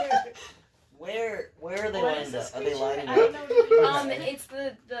 Where are they What lined is this up? Are they creature? lining I don't up? know. It's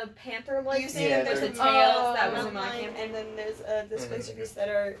the panther-like Yeah, thing. There's the they're- tails that was Oh. in my camp, and then there's displacer beasts that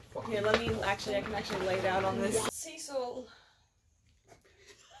are here. Let me I can actually lay it out on this. Cecil,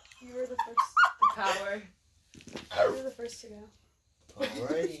 you were the first. Power. You were the first to go.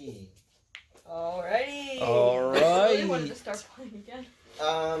 Alrighty. Alrighty. Alright. I really wanted to start playing again.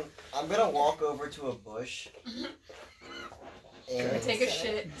 I'm gonna walk over to a bush. And, Take a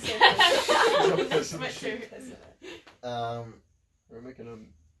shit. We're making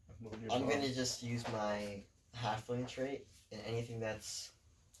a movie. I'm gonna just use my halfling trait, and anything that's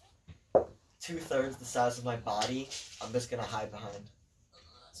 2/3 the size of my body, I'm just gonna hide behind.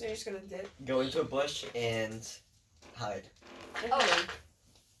 So you're just gonna dip. Go into a bush and hide. Oh.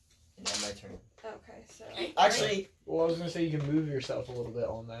 And end my turn. Okay. So. Actually, Well, I was gonna say you can move yourself a little bit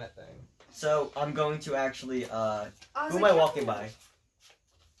on that thing. so I'm going to actually, who am I walking by?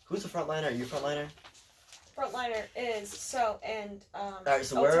 Who's the frontliner? Are you frontliner? Frontliner is so and Alright,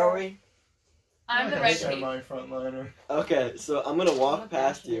 so where are we? I'm the red cape. Semi-frontliner. Okay, so I'm gonna walk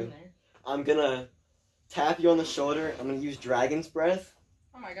past you. I'm gonna tap you on the shoulder. I'm gonna use Dragon's Breath.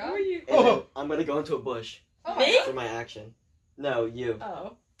 Oh my Who god. are you? And then I'm gonna go into a bush Oh my Me? for my action. No, you.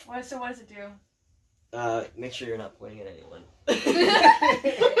 Oh. So what does it do? Make sure you're not pointing at anyone.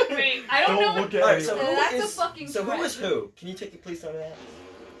 Wait, I don't know. look at Alright, me. so who That's a is- fucking So who threat. is who? Can you please tell me that?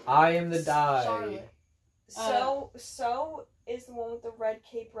 I am the die. Charlotte. So is the one with the red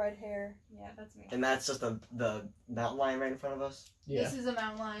cape, red hair. Yeah, that's me. And that's just the mountain lion right in front of us. Yeah. This is a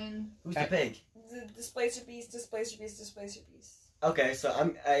mountain lion. Who's the pig? The Displacer Beast, Displacer Beast, Displacer Beast. Okay, so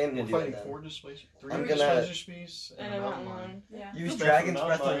I am We're gonna do it fighting then. 4 displacer, 3 I'm gonna- displacer species, And a mountain lion. Yeah. Use Not bad Dragon's for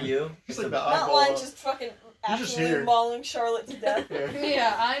Breath mountain on lion. you. He's like the Mountain eyeball. lion just fucking You're just absolutely here. mauling Charlotte to death. Yeah.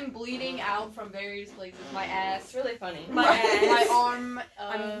 Yeah, I'm bleeding out from various places. My ass, It's really funny. My ass. my arm.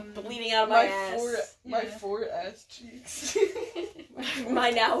 I'm bleeding out of my ass. My Yeah. 4 ass cheeks.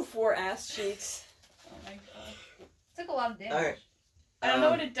 My now 4 ass cheeks. Oh my god. Took a lot of damage. Alright. I don't know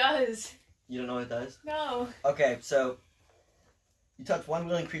what it does. You don't know what it does? No. Okay, so you touch one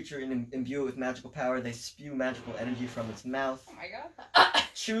willing creature and imbue it with magical power. They spew magical energy from its mouth. Oh my god.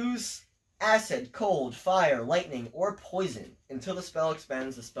 Choose acid, cold, fire, lightning, or poison. Until the spell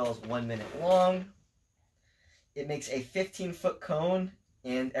expends, the spell is 1 minute long. It makes a 15-foot cone,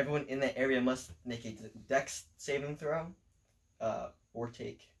 and everyone in that area must make a dex saving throw, or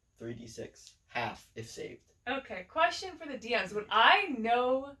take 3d6, half if saved. Okay, question for the DMs.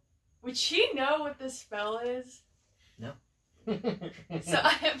 Would she know what this spell is? No. So I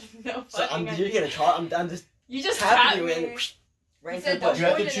have no So fucking you're idea. gonna talk. I'm just You just tapping tapped you me. in. Right You into said the bush. You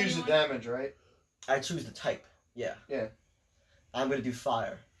have to Poison choose the anyone? damage, right? I choose the type. Yeah. Yeah. I'm gonna do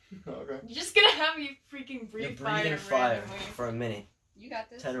fire. Okay. You're just gonna have me freaking You're breathe breathing fire fire randomly. for a minute. You got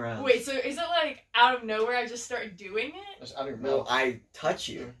this. 10 rounds. Wait, so is it like out of nowhere I just start doing it? That's out of your No, mouth. I touch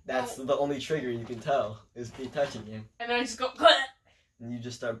you. That's the only trigger you can tell is me touching you, And then I just go and you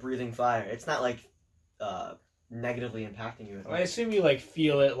just start breathing fire. It's not like negatively impacting you. At all. I assume you like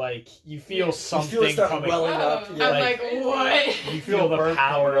feel it, like you feel You something feel it start coming. welling up. I'm Yeah. like, what? You feel the burn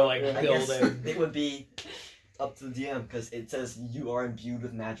power coming up, like yeah. I guess building. it would be up to the DM because it says you are imbued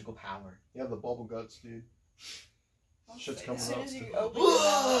with magical power. You have the bubble guts, dude. Shit's coming As soon up. as you open your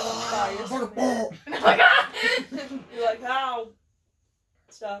mouth, fire's coming out. Oh my god! You're like, how?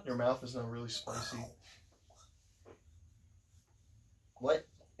 Stop. Your mouth is now really spicy. What?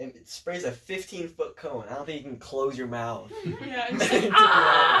 And it sprays a 15-foot cone. I don't think you can close your mouth. Yeah, I'm To just like, be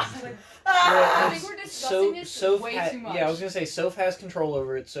ah! honest. I Yeah, think we're discussing this Soph way too much. Yeah, I was gonna say Soph has control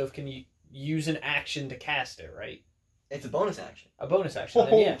over it. Soph can use an action to cast it, right? It's a bonus action. A bonus action.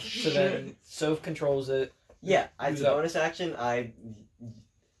 Then, yeah. Oh, So then Soph controls it. Yeah, it's Who's a up? bonus action.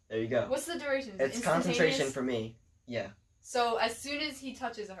 There you go. What's the duration? It's concentration for me. Yeah. So as soon as he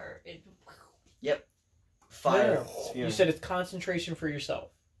touches her, it. Fire. No. spewing. You said it's concentration for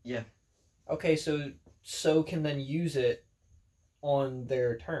yourself. Yeah. Okay, so can then use it on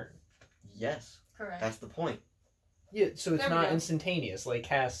their turn. Yes. Correct. That's the point. Yeah, so it's There we not go. instantaneous. Like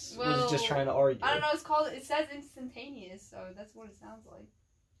Cass Well, was just trying to argue. I don't know. It's called. It says instantaneous, so that's what it sounds like.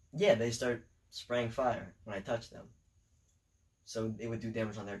 Yeah, they start spraying fire when I touch them. So it would do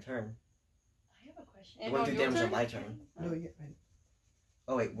damage on their turn. I have a question. It wouldn't do damage on my turn. No, yeah,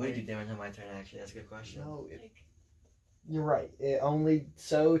 Oh wait, would it do damage on my turn actually? That's a good question. no. You're right. It only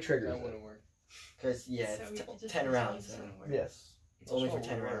so triggers That it. wouldn't work. Because, yeah, So it's we could just 10 use rounds. those So and work. Yes. it's only for That's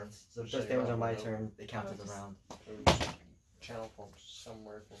 10 what we're- rounds. So if it does damage on my turn, it counts as a round. There would just be channel pumps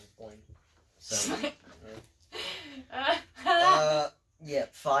somewhere from the point. So, Uh, yeah,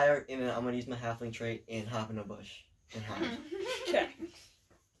 fire, and then I'm going to use my halfling trait and hop in a bush and hide. Okay.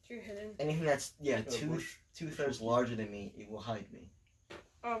 You're hidden. Anything that's, yeah, In a bush. two-thirds larger than me, it will hide me.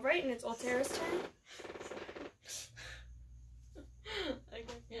 Alright, and it's Altera's turn.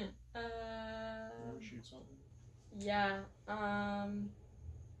 Okay. Or shoot something. Yeah.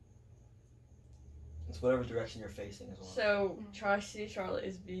 It's whatever direction you're facing as well. So Tri-C Charlotte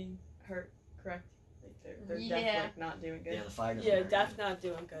is being hurt, correct? Like they're Yeah. definitely like, not doing good. Yeah, the fire doesn't Yeah, hurt Death you. not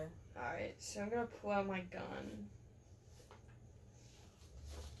doing good. Alright, so I'm gonna pull out my gun.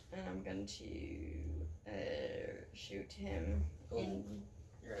 And I'm going to shoot him in.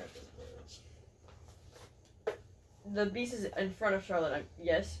 You're gonna have to The beast is in front of Charlotte,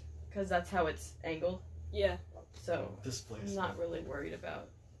 yes, because that's how it's angled. Yeah. So displace. I'm not really worried about.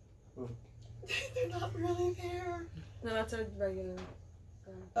 They're not really there. No, that's a regular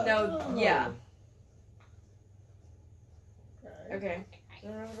gun. No, yeah. Okay. So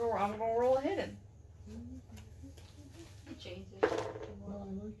I'm gonna roll a hidden. You changed it. Well,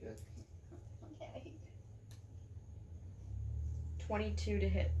 I like it. Okay. 22 to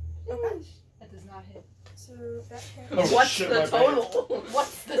hit. Okay. That does not hit. So that hit. Oh, What's shit, the my total?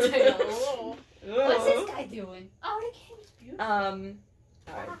 What's the tail? What's this guy doing? Oh, the game is beautiful.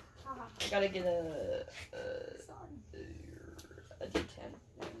 Alright. I gotta get a D10.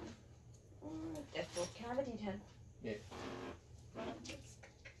 Death roll. Can I have a D10? Yeah,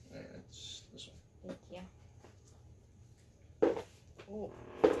 it's this one. Thank you. Oh.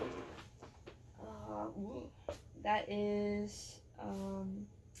 Ooh.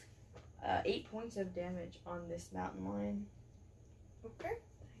 8 points of damage on this mountain lion. Okay.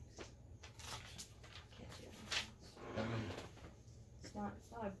 Can't do anything else. It's not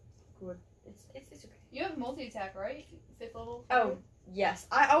a good. It's okay. You have multi-attack, right? 5th level? Oh, yes.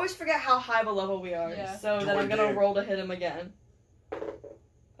 I always forget how high of a level we are. Yeah. So Do then I'm it, gonna dude. roll to hit him again.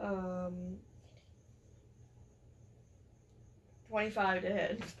 25 to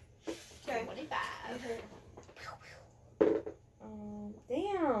hit. Okay. 25.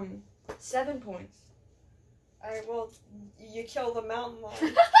 Damn. 7 points. Alright, well, you kill the mountain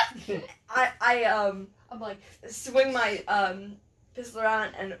lion. I I'm like, swing my pistol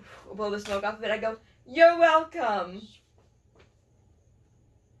around and blow the smoke off of it. I go, "You're welcome."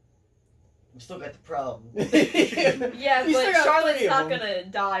 We still got the problem. Yeah, You still but got Charlotte's 3 of not them. gonna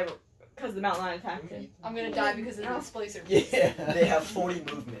die because the mountain lion attacked it. I'm gonna die because of the displacer. Yeah. They have 40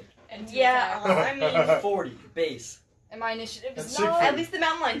 movement. And 2 Yeah, attack. I mean, 40 base. And my initiative is That's not. Siegfried. at least the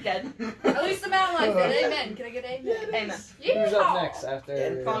mountain lion's dead. At least the mountain lion did. Amen. Can I get amen? Amen. Who's up Yeehaw! next after?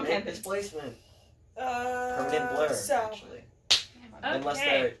 And Phone permanent campus. displacement. Permanent blur, So, actually. Unless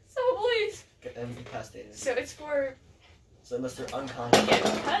Okay. So please. they're incapacitated. So it's for So unless they're unconscious.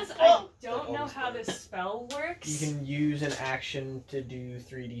 because I don't know how this spell works. You can use an action to do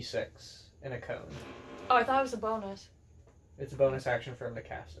 3d6 in a cone. Oh, I thought it was a bonus. It's a bonus action for him to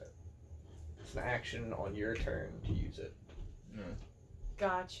cast it. It's an action on your turn to use it.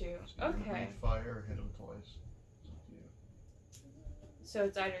 Got you. Okay. Fire or hit him twice. So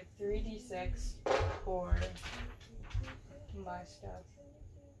it's either 3d6 or my stuff.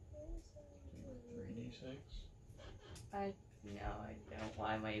 3d6. No, I don't.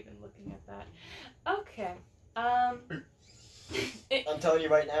 Why am I even looking at that? Okay. I'm telling you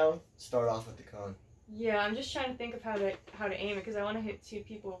right now, start off with the cone. Yeah, I'm just trying to think of how to aim it because I want to hit 2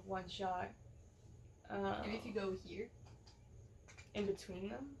 people with 1 shot. Maybe if you go here. In between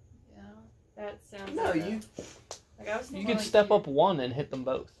them. Yeah. That sounds. No, like you Like I was you thinking. can like step here. up 1 and hit them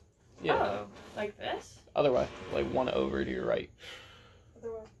both. Yeah. Oh, like this. Other way, like 1 over to your right.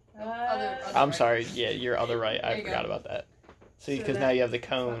 otherwise. Other I'm right. sorry. Yeah, your other right. There I you forgot go. about that. See, So because that- now you have the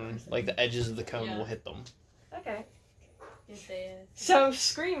cone, like the edges of the cone Yeah. will hit them. Okay. Yes, they So I'm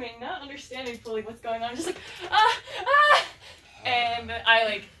screaming, not understanding fully what's going on, just like ah, and I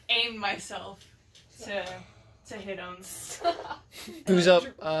like aim myself to hit him. Who's up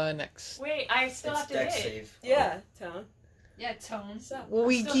next? Wait, I still It's have to dex hit. save. Yeah, Tone. Yeah, tone. Well,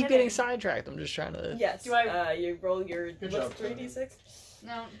 we still keep getting hitting. sidetracked. I'm just trying to. Yes. Do I- You roll your Good what's job, Tone. 3d6?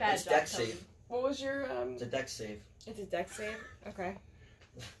 No, bad It's job. dex Tone. save. What was your It's a dex save. It's a dex save. Okay.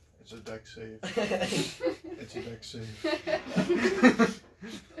 It's a deck save. It's It's a deck save.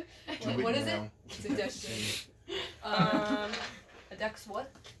 What is it? now. It's a dex save. Um. A dex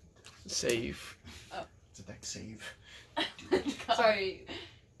what? Save. It's a deck save. Sorry,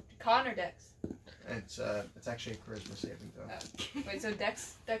 con or dex? It's actually a charisma saving throw. Wait, so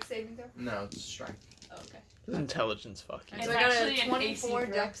dex saving throw? No, it's strength. Oh, okay. Intelligence, fuck you. And It's so I got actually a an 24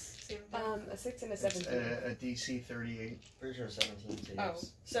 AC dex saving throw. A 6 and a It's 17. a DC 38. Pretty sure 17 saves. Oh,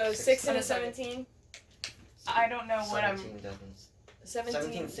 so 6 and a 7. 17. I don't know what I'm. 17 doesn't.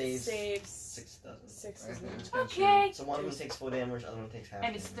 17 saves. 6 doesn't. 6 Right, is then it's not. against you. Okay. So one of them takes full damage, the other one takes half.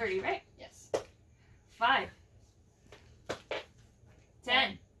 And it's damage. 30, right? Yes. 5.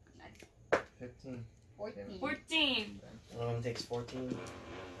 10. 15. 14. 14. One of them takes 14.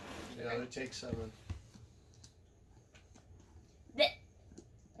 The other takes 7.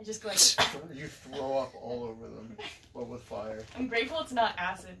 I just go like. You throw up all over them, but with fire. I'm grateful it's not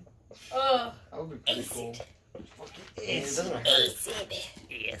acid. Ugh. That would be pretty cool. It doesn't hurt.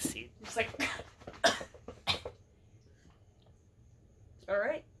 Just like.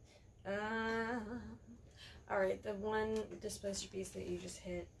 Alright. Alright, the one displacer beast that you just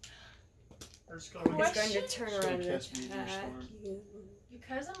hit is going to turn Still around and cast Meteor attack Sword. you.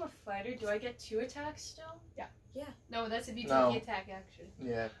 Because I'm a fighter, do I get 2 attacks still? No, that's if you take No. the attack action.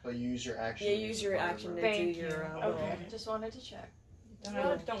 Yeah, but you use your action. Yeah, to use your fire action to burn. do Thank your you. roll. Okay, just wanted to check. Don't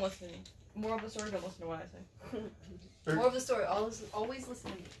listen to me. More of the story, don't listen to what I say. More of the story. Always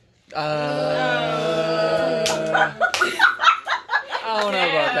listen to me. I don't know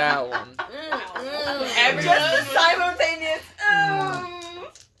about that one. Just simultaneous. I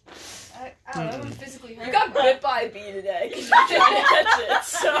don't know. It physically hurt. You got bit by a bee today because you're trying to catch it.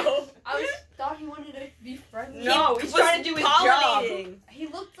 So thought he wanted to be friendly. no, he's trying to do his job. He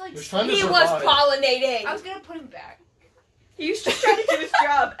looked like He's trying to He was survive. pollinating. I was gonna put him back. He was just trying to do his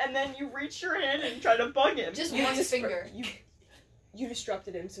job, and then you reach your hand and try to bug him. Just You one dis- finger. You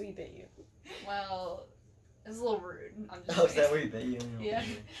disrupted him, so he bit you. Well, it was a little rude. I'm just Oh, is saying. that where you bet you? Yeah.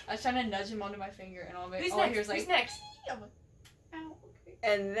 I was trying to nudge him onto my finger, and all I Who's hear next? is like, Who's next? I'm like, ow, okay.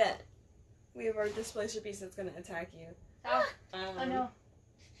 And then we have our displacer beast that's gonna attack you. Oh no.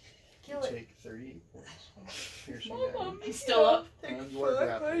 Kill You it. take 38 points. Piercing Mama, damage. I'm still up. You are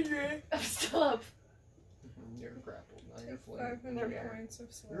grappled. I'm still up. You're grappled. Now you're floating in 500 the air. points of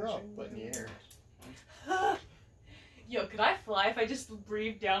You're up, slashing but in the air. damage. Yo, could I fly if I just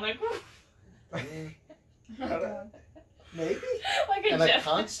breathed down like Maybe. like a And a jet?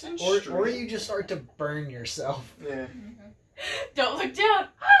 constant Or stream. you just start to burn yourself. Yeah. Don't look down.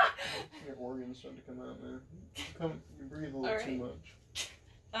 Ah! Your organs start to come out, man. You breathe a little Alright. too much.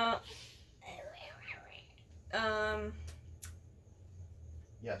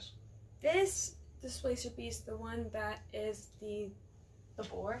 Yes. This displacer beast, the one that is the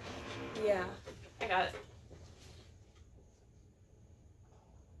boar. yeah. I got it.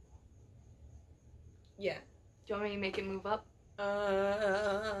 Yeah. Do you want me to make it move up? He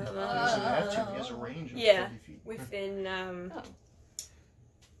doesn't have to. He has a range of Yeah. 30 feet. Within Oh.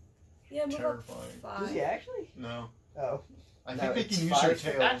 yeah, move Terrifying. up Does 5. he actually? No. Oh. I No, think they it's can use their 5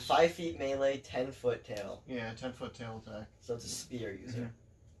 tails. 5 feet melee, 10-foot tail. Yeah, 10-foot tail attack. So it's a spear user.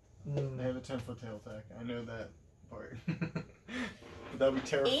 They have a 10-foot tail attack. I know that part. But that would be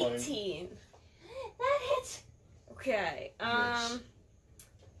terrifying. 18. That hits. Okay. Yes.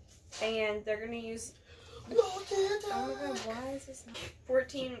 And they're gonna use. Oh my god! Why is this?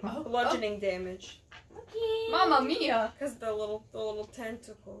 14 bludgeoning damage. Mamma mia! Because the little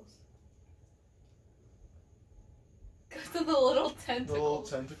tentacles. Go to the little The tentacles. little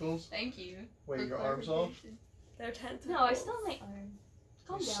tentacles. Thank you. Wait, for your arms off? clarification. They're tentacles. No, I still have my arm.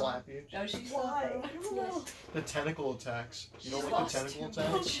 Calm They down. slap you. No, she's Why? still. I don't know. The tentacle attacks. You don't She's like lost the tentacle too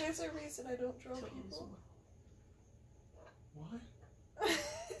attacks? There's a reason I don't draw people. What?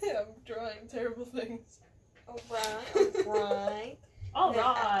 I'm drawing terrible things. Alright.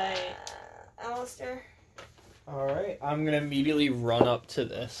 Alright. Alistair. Alright, I'm gonna immediately run up to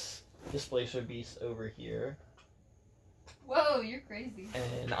this displacer beast over here. Whoa, you're crazy.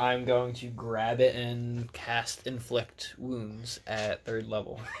 And I'm going to grab it and cast Inflict Wounds at 3rd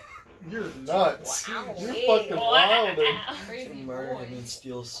level. You're nuts. Wow. You're Hey. fucking wild. Crazy Murder boy. him and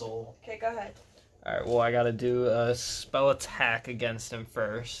steal soul. Okay, go ahead. Alright, well, I gotta do a spell attack against him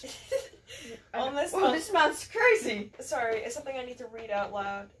first. On this. Whoa, this man's crazy! Sorry, it's something I need to read out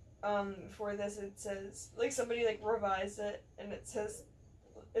loud. For this, it says like somebody like revised it, and it says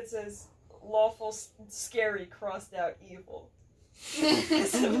lawful scary crossed out evil.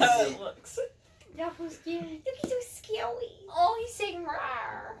 That's how it looks. That was scary. Look, he's so scary. Oh, he's saying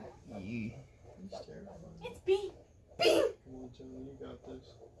rawr. It's B. Bing. Come on, Johnny, you got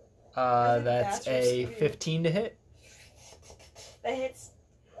this. That's a 15 to hit. That hits.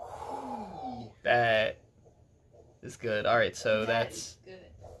 That is good. Alright, so that's Good.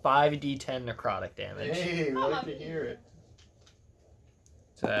 5d10 necrotic damage. Hey, we like to hear it.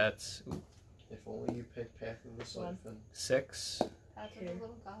 So that's If only you picked Path of the Siphon. 6, That's a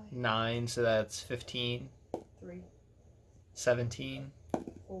little guy. 9, so that's 15, 3, 17,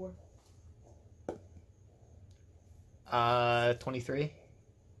 4, 23.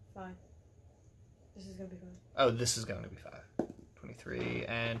 5. This is gonna be fun. Oh, this is going to be 5. 23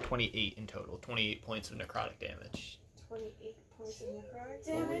 and 28 in total. 28 points of necrotic damage. 28 points of necrotic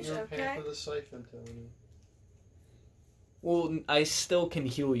Only damage. your Okay. Path of the Siphon, Tony. Well, I still can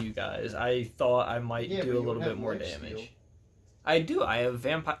heal you guys. I thought I might Yeah, do but a you little don't bit have more life damage. steal. I do. I have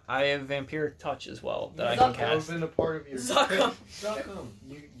vampiric touch as well that I That can would have cast. been a part of your Zuckum.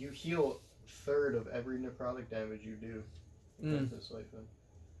 You heal 1/3 of every necrotic damage you do. Mm. Path of the Siphon.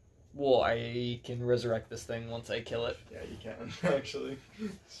 Well, I can resurrect this thing once I kill it. Yeah, you can actually.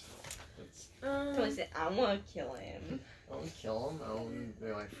 It's, Said, I want to kill him. I won't kill him. I won't be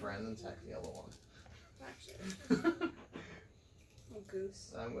my friend and attack the other one.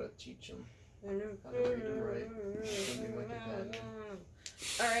 Goose. I'm gonna teach him. How to read and write. It's gonna be my companion.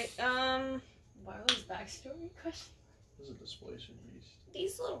 Alright, Barlow's backstory question? This is a displacer beast.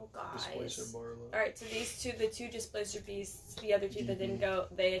 these little guys. Displacer Barlow. Alright, so the two displacer beasts, the other two that didn't go,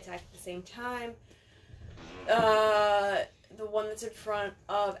 they attacked at the same time. The one that's in front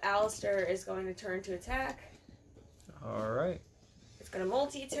of Alistair is going to turn to attack. Alright. It's going to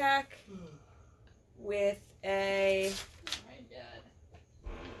multi-attack with a Oh my god.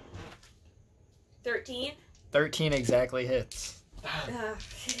 13. 13 exactly hits.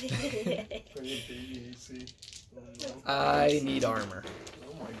 Pretty big AC. Oh, no. I need armor.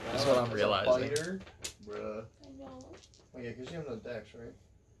 Oh my god. That's what I'm That's a realizing. Biter? Bruh. I know. Oh yeah, because you have no dex, right?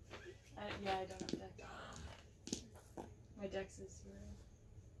 Yeah, I don't have dex. My dex is 0.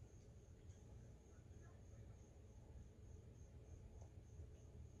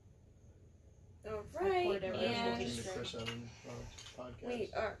 Alright, Record every Watching and the Chris Evans podcast. we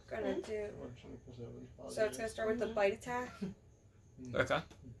are gonna do. Watching the Chris Evans podcast. So it's gonna start with the bite attack. Okay.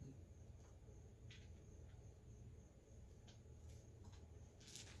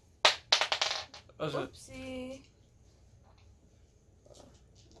 Was it? Oopsie.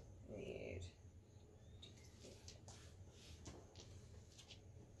 Need.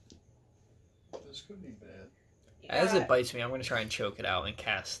 This could be bad. As it bites me, I'm gonna try and choke it out and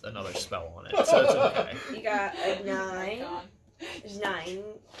cast another spell on it, so it's okay. You got a Oh 9. God. There's 9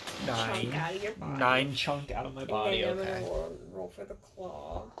 chunk out of your body. 9 chunk out of my body. And then Okay. I'm gonna roll for the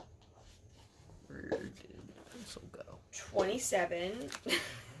claw. Where did this will go? 27.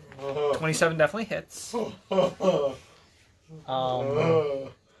 27 definitely hits. I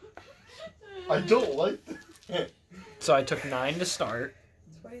don't like that. So I took 9 to start.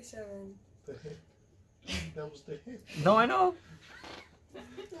 27. The hit. That was the hit. No, I know.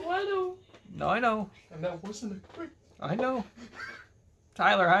 What? No, I know. And that wasn't a quick. I know.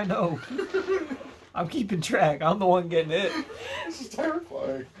 Tyler, I know. I'm keeping track. I'm the one getting hit. This is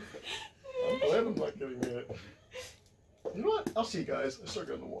terrifying. I'm glad I'm not getting hit. You know what? I'll see you guys. I start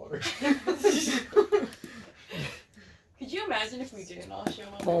getting in the water. Could you imagine if we didn't all show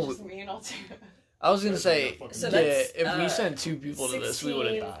up? Well, Just me and Altera. I was gonna say, So yeah, that's, if we sent 2 people to this, we would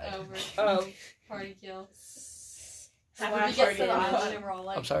have 16 died. Over. Oh. Party kill. After Slash we get to the damage. island and we're all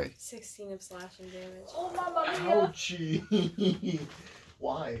like, I'm sorry. 16 of slashing damage. oh, Mamma Mia! Ouchie.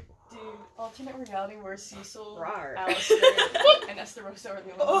 Why? Dude, alternate reality where Cecil, Rawr. Alistair, and Esterosa are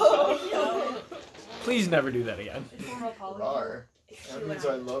the only Oh, ones. Please never do that again. It's more apology. Rar. That means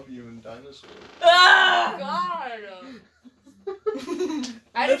I love you in dinosaurs. Ah! God. I The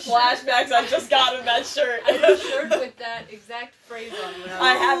had a shirt. flashbacks I just got in that shirt. I had a shirt with that exact phrase on it.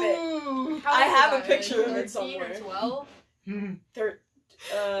 I have it. How I old have was a picture of 13 it somewhere. or 12?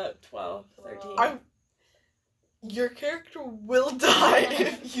 12, 13. I'm. Your character will die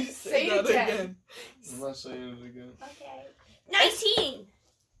if you say Say that it again. again. I'm not saying it again. Okay. 19!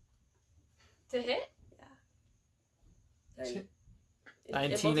 To hit? 30.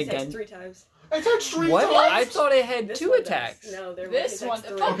 19 it again? 3 times. I touched 3 What? times! I thought it had This 2 one does. attacks. No, there This one-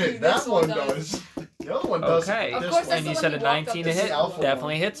 three. fuck Okay, you, that this one one does. The other one does. Okay. Of This course, one. that's And you the said one a you walked 19 up to to hit? the alpha one.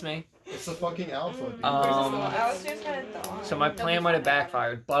 Definitely hits me. It's the fucking alpha. dude. Alistair's got a thorn. So my plan might have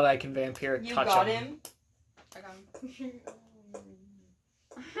backfired, but I can vampiric You touch got him. him? I got him.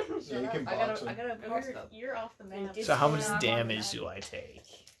 Yeah, you can I box got him. a crossbow. You're off the map. It's So how much fine. damage do I take?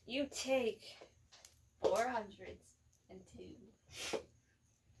 You take 402.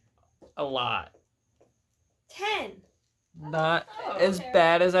 A lot. 10. Not Oh, as okay.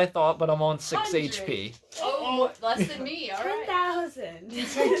 bad as I thought, but I'm on 6 100. HP. Oh, less than me, alright. 10,000. You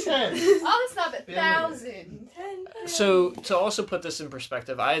take 10. Oh, it's not bad. Damn it. 1,000. 10,000. So to also put this in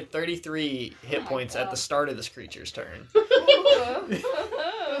perspective, I had 33 hit Oh my points at God. the start of this creature's turn.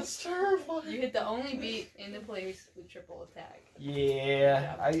 That's terrifying. You hit the only beat in the place with triple attack.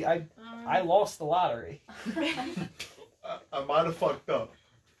 Yeah, I lost the lottery. I might have fucked up.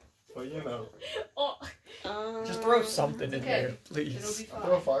 But you know. Just throw something in okay. there, It'll please. be I'll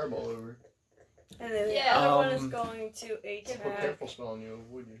throw a fine. fireball over. And then the Yeah. other one is Um, going to Put attack careful spell on you,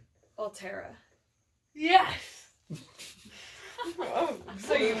 would you? Altera. Yes!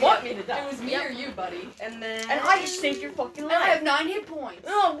 So you want me to It die? was me or you, buddy. And then. And I just saved your fucking And I life. have 9 hit points.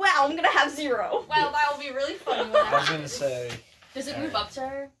 Oh wow, I'm gonna have 0. Well, that will be really funny when I was that gonna say. Does it move up to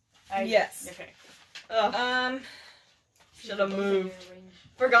her? Yes. Okay. Should have moved.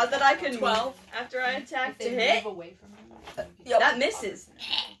 Forgot that I could 12 after I attack If to they hit. move away from her. That misses.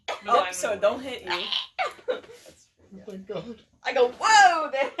 Oh, so it don't hit you. Oh my god. I go,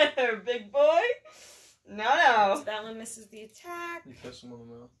 whoa there, big boy. So No, that one misses the attack. You kiss him on the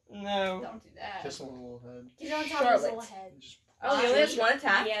mouth. no. Don't do that. Kiss him on the little head. Get on top of his Charlotte. little head. Just Oh, he only has 1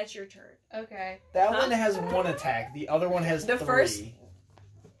 attack. Yeah, it's your turn. Okay. That Huh? one has 1 attack. The other one has The 3. first-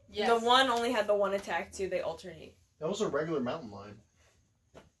 Yes. The one only had the 1 attack too. They alternate. that was a regular mountain lion.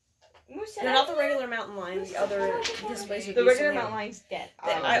 They're not the regular mountain lion. The other displacer. The beast, regular and they- mountain lion's dead.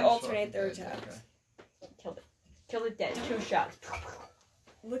 They- Oh, I he's alternate fucking their dead. attacks. Okay. Kill it dead. 2 shots.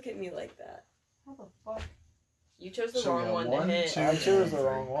 Look at me like that. How the fuck? You chose the So we wrong got one 1, to hit. 2, I chose the 3.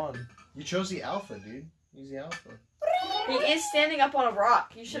 wrong one. You chose the alpha, dude. He's the alpha. He is standing up on a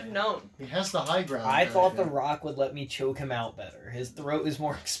rock. You should have known. He has the high ground. I and thought the everything. rock would let me choke him out better. His throat is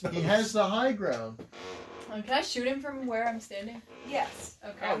more exposed. He has the high ground. Can I shoot him from where I'm standing? Yes.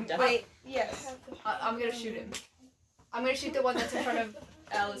 Okay. Oh, definitely. Wait. Yes. I'm gonna shoot him. I'm gonna shoot the one that's in front of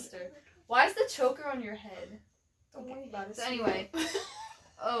Alistair. Why is the choker on your head? Don't worry about it. So anyway.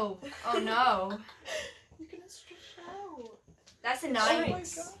 Oh no. You're gonna stretch out. That's a Oh 9. my god.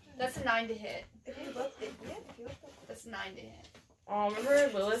 That's a 9 to hit. If you left it, yeah, if you left it. That's a 9 to hit. Oh, remember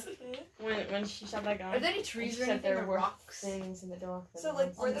Lilith when she shot that guy? Are there any trees or She said anything there or were rocks? things in the dark. that So no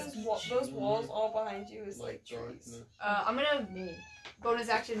like one where sees. those walls all behind you is like trees. darkness. I'm gonna bonus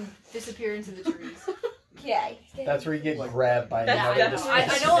action disappear into the trees. Yeah. That's where you get Like- grabbed by That's- another.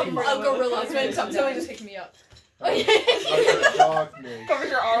 that's- I know I'm a gorilla. Someone just picked me up. Darkness. Covers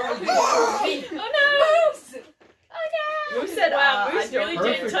your arm. Me. Oh no! Moose said, Wow, I Moose really don't-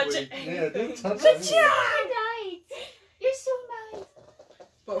 did touch it. Yeah, it did touch Good it. job! You're so nice.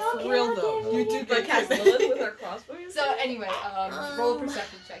 But for real though, you do Like get cast kidnapped. Lilith with her crossbow. So anyway, roll a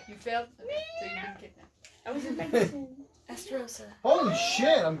perception check. You failed, okay, so you've been kidnapped. I was infected. Esterosa. Holy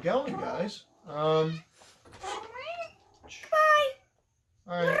shit, I'm going, guys. Alright.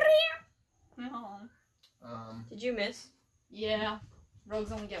 Did you miss? Yeah.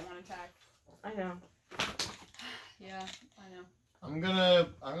 Rogues only get 1 attack. I know. Yeah, I know. I'm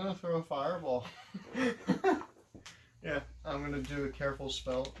gonna throw a fireball. Yeah, I'm gonna do a careful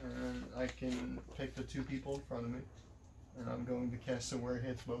spell, and I can pick the 2 people in front of me, and I'm going to cast it where it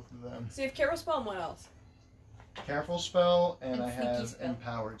hits both of them. So you have Carol spell and what else? Careful spell, and And I sneaky have spell.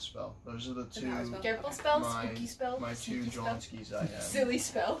 empowered spell. Those are the 2. Empowered spell. Careful spell, My- spooky spell, My 2 sneaky spell, Johnskis I have. silly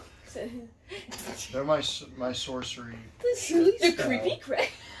spell. They're my sorcery. The creepy cray.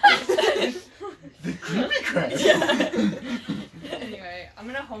 The creepy crap. Anyway, I'm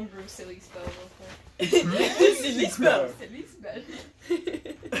gonna homebrew silly spell real quick. Silly spell. Silly spell.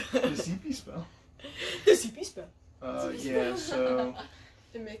 The CP spell. The CP spell. Yeah, so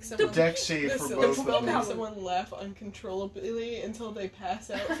It makes someone dex save for the both spell of makes them. someone laugh uncontrollably until they pass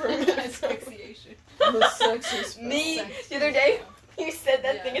out from Asphyxiation. the sexy spell. Me the other day, you said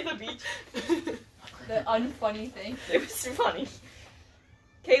that Yeah. thing at the beach. The unfunny thing. It was funny.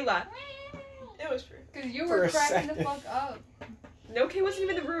 Kayla. It was true. Because you For were a cracking the second. fuck up. No, Kay wasn't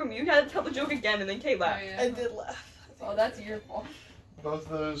even in the room. You had to tell the joke again, and then Kay Oh, laughed. yeah. I did laugh. Oh, that's your fault. Both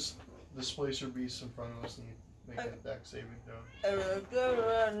those displacer beasts in front of us need to make a dex saving throw.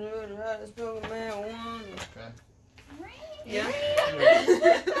 Okay. Yeah.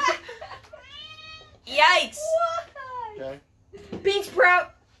 Yeah. Yikes! Okay. Bean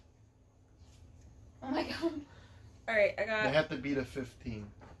sprout! Oh my god. Alright, I They got. have to beat a 15.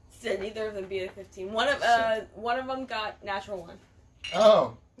 Said neither of them beat a 15. One of them got natural 1.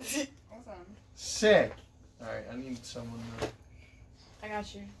 Oh, Awesome. sick. Alright, I need someone to... I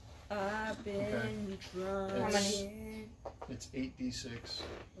got you. I've been Okay. drunk. How many? It's 8d6.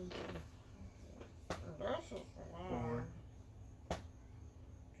 4.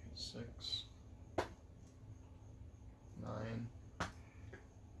 6. 9.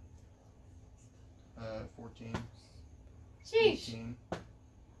 14. Sheesh. 18.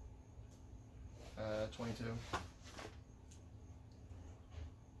 22.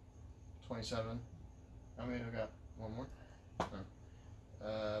 27. How many have I got? One more?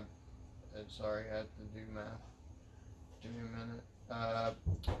 No. Sorry, I had to do math. Give me a minute.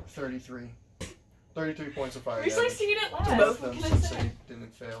 33. 33 points of fire Who's damage. like singing it To last? both of them since they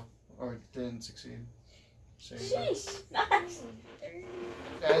didn't fail. Or didn't succeed. Same thing. Sheesh. Nice.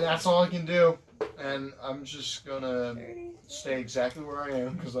 And that's all I can do. And I'm just gonna stay exactly where I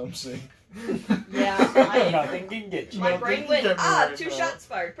am because I'm sick. Yeah, Nothing can get you. My No, brain they went, get me right 2 now. shots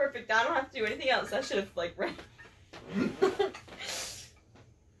fired. Perfect. I don't have to do anything else. I should have, like, ran.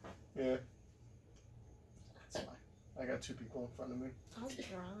 Yeah. That's fine. I got 2 people in front of me. I'm You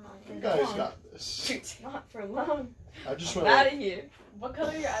drunk. guys got this. It's not for long. I just I'm went out like of here. What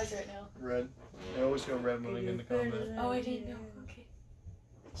color are your eyes right now? red. I always go red when I get into combat. Oh, I didn't know. Okay.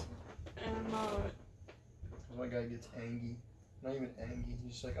 Because my guy gets angry. Not even angry.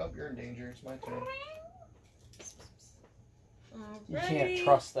 He's just like, oh, you're in danger. It's my turn. You can't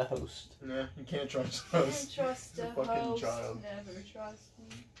trust the host. Nah, you can't trust Can't us. trust You're a a fucking host. child. Never trust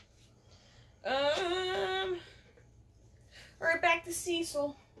me. Alright, back to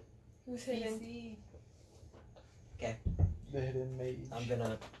Cecil. Who's hitting? PC. The hidden mage. I'm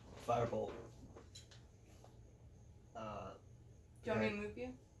gonna firebolt. Do you want me to move you?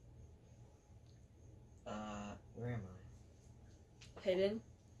 Where am Hidden?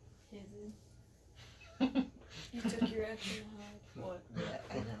 You took your action. What? I? Yeah,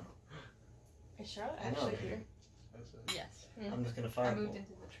 I know. Is Charlotte I know. actually here? That's it. Yes. I'm just gonna I moved firebolt. into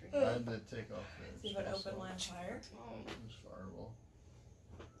the tree. I had to take off the See what spell open slot. line fire? Just fireball.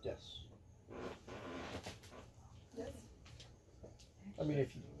 Yes. Yes. I mean,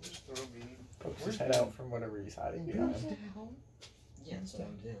 if you Just throw me. pokes his head out from whatever he's hiding behind. Yeah, that's what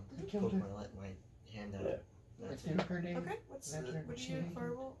I'm doing. killed Poke her. my hand out. Yeah. That's I it. think her name. Okay. What's Imagine what do you machine.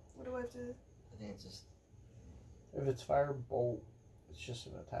 firebolt? What do I have to? I think it's just If it's firebolt, it's just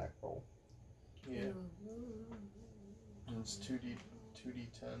an attack roll. Yeah. And it's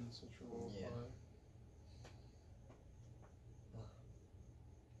 2d10s, which will roll Yeah. 5.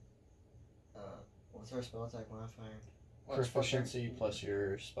 What's our spell attack modifier? Well, it's Proficiency fucking- plus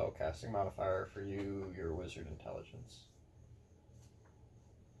your spellcasting modifier for you, your wizard intelligence.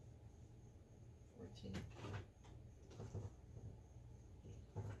 14.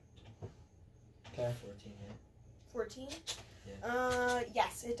 Okay. 14 hit. 14? Yeah.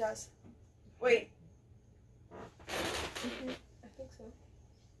 Yes, it does. Wait. I think so.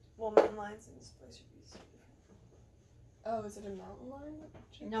 Well, mountain lions and displacer beasts. Oh, is it a mountain lion?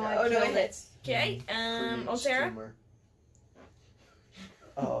 No, Oh, no, it killed hits. Okay, Creates Altera? tumor.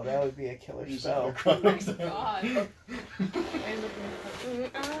 Oh, that would be a killer Use spell. necrotic God. damage.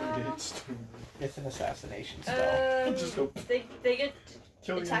 Creates tumor. It's an assassination spell. Just go They get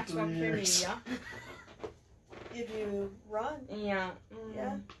kill you in attacks 3 from years. yeah. If you run. Yeah.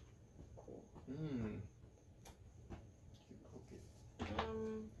 Yeah. Mm.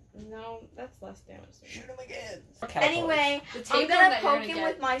 No, that's less damage. Shoot him again. Anyway, The I'm tapeworm gonna that you're poke gonna him get,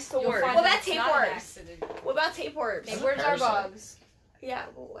 with my you'll sword. find What that about it's not an tapeworms? accident. What about tapeworms? Tapeworms are Parasite. bugs. Yeah.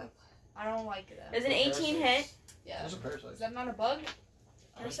 Well, I don't like them. There's an 18 hit. Yeah. There's a parasite. Is that not a bug?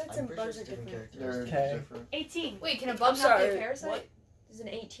 parasites I'm and pretty sure bugs it's are different. characters. They're Okay. different. 18. Wait, can a bug I'm not be sorry, a parasite? what? There's an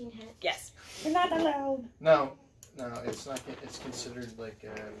 18 hit. Yes. You're not allowed. No, it's not. It's considered like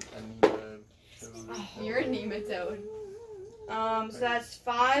a nematode. You're a nematode. So that's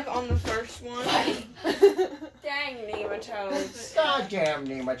 5 on the first one. Dang nematodes. Goddamn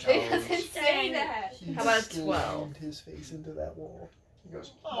It nematode. doesn't say that. How about a 12? Slammed his face into that wall. He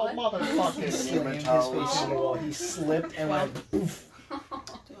goes, oh What? motherfucking He slammed his face nematode. into the wall. He slipped and went poof.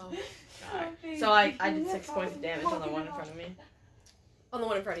 So I did 6 points of damage on the one in front of me. On the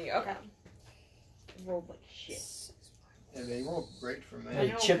one in front of you. Okay. Rolled like shit. Yeah, they rolled great for me. I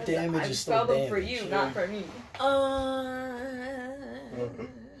know, chip 'cause damage I is still spelled them damage. for you, Yeah. not for me. Welcome.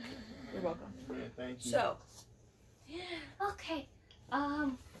 You're welcome. Yeah, thank you. So. Okay.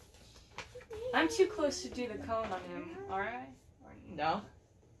 I'm too close to do the cone on him, alright? No.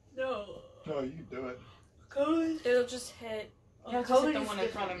 No. No, you can do it. It'll just hit. Yeah, just hit the one in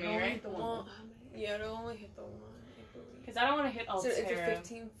front of me, right? Well, yeah, it'll only hit the one. I believe. Because I don't want to hit So if you're Altera.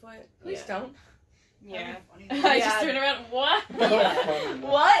 15 foot. Please yeah. don't. Yeah. Funny. I just turned around. What?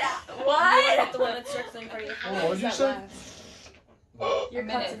 What? You wanna hit the one that's directly in front of you. Oh, what'd you say? Your A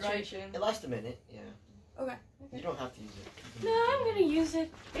minute, concentration. It lasts a minute, yeah. Okay. You don't have to use it. No, I'm gonna use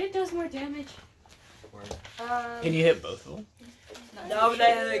it. It does more damage. Or- Can you hit both of them? No,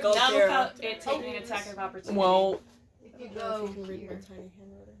 they go Not there. without it taking an attack of opportunity. Well, If you If go you can read my here. tiny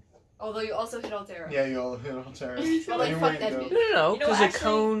handwriting. Although you also hit Altera. Yeah, you all hit Altera. But like, Anywhere fuck you that go. bitch. no, You know, because a actually-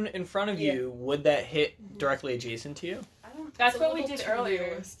 cone in front of Yeah. you, would that hit directly adjacent to you? I don't. That's It's a what we little did too earlier.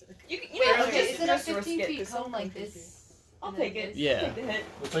 realistic. You Wait, know, okay, just is it a risk 15 it, feet 'cause cone like sometimes this? I'll and then take it. this? Yeah. Take the hit.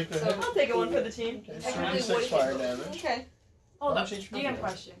 We'll take the So- hit. I'll take it one for the team. Okay, Technically, 76 what fire is it? damage. Okay. Hold How up. much HP DM do you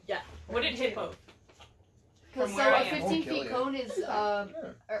question. Yeah. Would it hit both? Because From so where I a am. 15 Won't feet kill you. cone is, Yeah.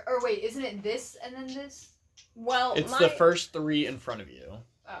 or wait, isn't it this and then this? Well, It's my, the first 3 in front of you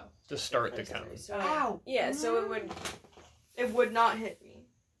Oh. to start the cone. So, Ow. yeah, so it would not hit me.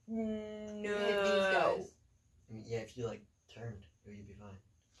 You hit these guys. I mean, yeah, if you like turned, you'd be fine.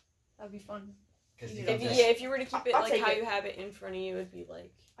 That'd be fun. Because If you you- can If just, you were to keep it I'll like take how it. you have it in front of you, it'd be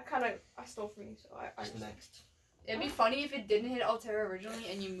like I stole from you, so I just next. It'd be funny if it didn't hit Altera originally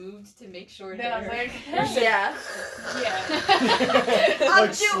and you moved to make sure it hit Then I was her. like, Yeah. yeah.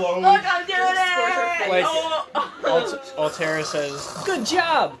 Like slowly. Look, I'm doing Scorch it. Like- Oh. Altera says, "Good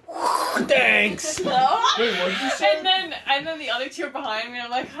job, thanks." Wait, what'd you say? And then the other two are behind me. I'm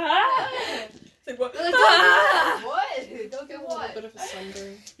like, huh? It's like, what? Like, don't do what? Don't do A little what? bit of a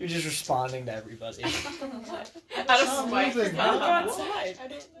sunburn. You're just responding to everybody. Out of Stop spite. moving, I'll go man. outside. I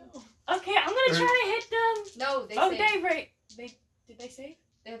don't know. Okay, I'm gonna try to hit them. No, they Oh, save. daybreak. Did they save?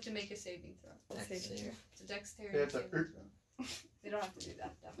 They have to make a saving throw. Dex save. It's a dexterity They have to- saving throw. They don't have to do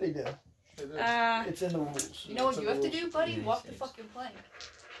that. They Definitely. do. It is. It's in the rules. You know what It's you a have to rules. do, buddy? Yeah, Walk the saves. fucking plank.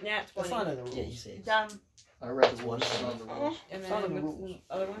 Nat It's 20. not in the Yeah, you rules. saved. Done. I read It's the one rules. It's thing. not the rules. And It's not in then the what's rules.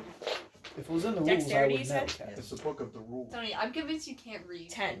 the other one? If it was in the rules, I Dexterity, would you know. said? Kat. It's the book of the rules. Tony, I'm convinced you can't read.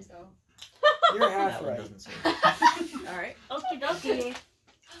 10. So. You're half That one right. doesn't save. Alright. Okie dokie.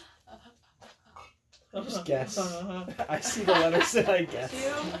 Just guess. I see the letters and I guess.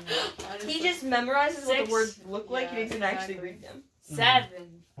 He just memorizes what 6. the words look like. Yeah, He doesn't actually exactly. read them.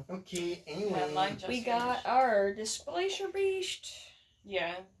 7. Okay, Yeah, anyway. mine just We finished. got our displacer beast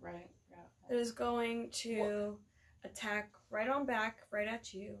Yeah, right. that is going to attack right on back, right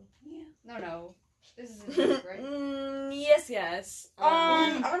at you. No, no. This is a joke, right? Yes.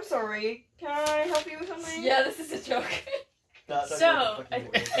 I'm sorry. Can I help you with something? Yeah, this is a joke. So,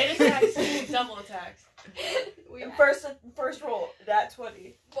 it attacks double attacks. First roll, that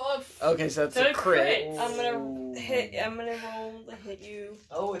 20. Okay, so that's So a crit. I'm gonna roll to hit you.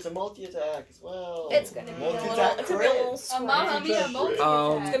 Oh, it's a multi-attack as well. It's gonna be Multi-attack it's gonna be a little crit. scratch.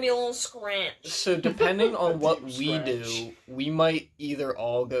 Um, It's gonna be a little scratch. So depending on what we do, we might either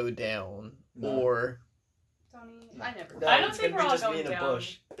all go down or. I never. No, I don't it's think gonna we're be all just me going in a down.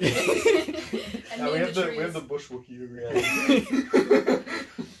 bush. And me in the trees. bush Wookiee.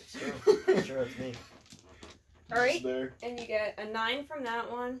 Sure, it's me. Alright, There. and you get a 9 from that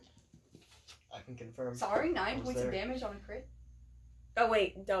one. I can confirm. Sorry, 9 was points of there. damage on a crit. Oh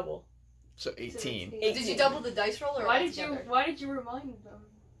wait, double. So 18. Did you double the dice roll or Why all did you together? Why did you remind them?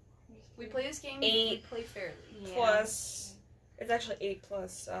 We play this game. 8 We play fairly. Plus, it's actually 8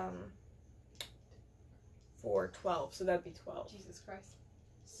 plus 4, 12. So that'd be 12. Jesus Christ.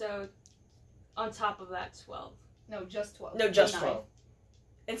 So, on top of that, 12. No, just 12. No, just 9. 12.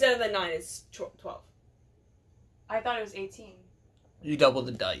 Instead of the 9, it's 12. I thought it was 18. You double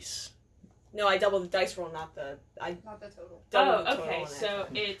the dice. No, I doubled the dice roll, not the Not the total. doubled the Oh, total okay. on that. So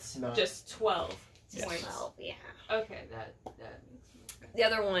it's No. just 12 Yes. points. 12, yeah. Okay, that makes sense. The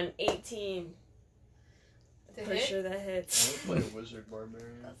other one, 18. To Pretty hit? sure that I hits. would play a wizard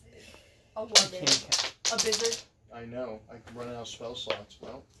barbarian. A what? A blizzard? I know. I can run out of spell slots.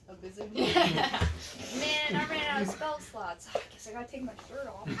 Well, A blizzard? Man, I ran out of spell slots. I guess I gotta take my shirt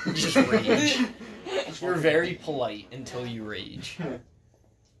off. Just rage. You're very polite until you rage. That'd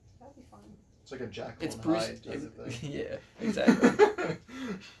be fun. it's like a Jackal It's and Bruce. Hyde type of thing. Yeah, exactly.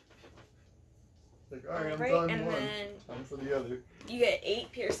 Like, alright, I'm Right, done and one. then Time for the other. you get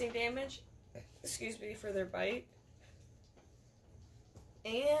 8 piercing damage. Excuse me for their bite.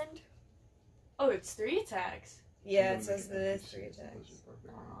 And Oh, it's 3 attacks. yeah, it says that it's 3 attacks.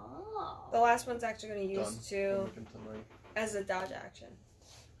 The last one's actually going to use Done. 2 as a dodge action.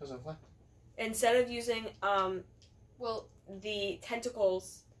 How's that play? Instead of using Well, the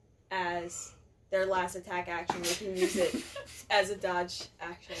tentacles as their last attack action, they can use it as a dodge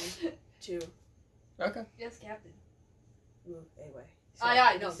action to Okay. yes, Captain. move away. So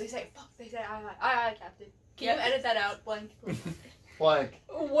Aye, it no, is- they say fuck. They say aye, Captain. Can you edit that out, blank? Blank.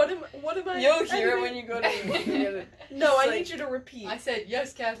 What am I? You'll hear it when you go to. No, I It's need like- you to repeat. I said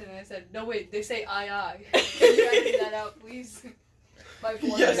yes, Captain, and I said no. Wait, they say aye. Can you edit that out, please? My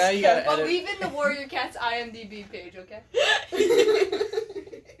voice. Yes, now you gotta But edit. leave in the Warrior Cats IMDb page, okay?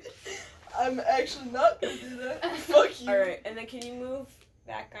 I'm actually not gonna do that. Fuck you. Alright, and then can you move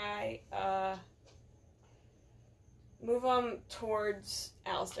that guy? Move him towards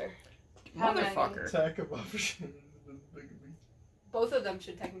Alistair. How many? Motherfucker. Attack of option. Both of them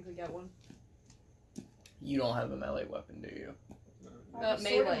should technically get one. You don't have a melee weapon, do you? I have a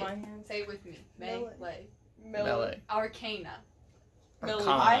sword in Melee. my hand. Say it with me. Melee. Melee. Melee. Arcana. Millie.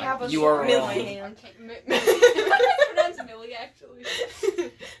 Arcana. I have a You sword are in wrong. my hand. It's pronounced Millie, actually.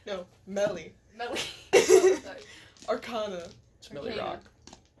 No, Melly. Melly. Oh, sorry. Arcana. It's Millie Arcana. Rock.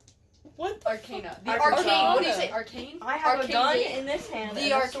 What? Arcana. The Arcana. arcane. What do you say? Arcane? I have Arcane a gun game. in this hand The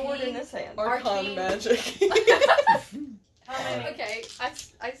and a sword arcane- in this hand. Arcana Arcane. magic. How many? Okay, I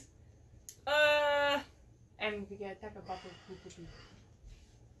And we get attack of bubble.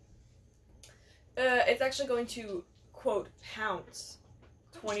 It's actually going to quote pounce.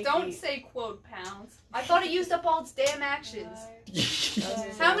 20 don't feet. say quote pounds. I thought it used up all its damn actions.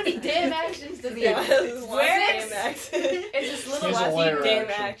 How many damn actions does he Yeah, have? this is one Where damn is- action. It's this little He's a One layer damn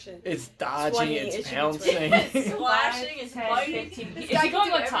action. action. It's dodging, 20, it's it should be pouncing. Slashing is 10, biting. 15. This Is guy he can going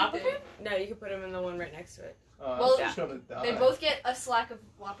do on top of everything. him? No, you can put him in the one right next to it. Well, I'm just gonna die. They both get a slack of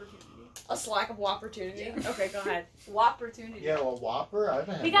opportunity. A slack of opportunity. Yeah. Okay, go ahead. Opportunity. Yeah, well, Whopper? I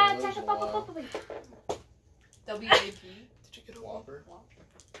haven't had We one got of attack those of in a bubble while. bubble. WAP. Did you get a Whopper?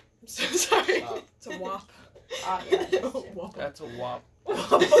 I'm so sorry. Stop. It's a whop. Yeah. Whopper. That's a whop.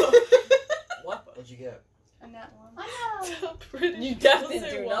 Whop. What'd you get? And that one. Stop, British. You definitely Don't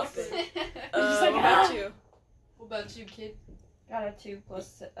say do Whopper. nothing. Just like, What about you? What about you, kid? Got a 2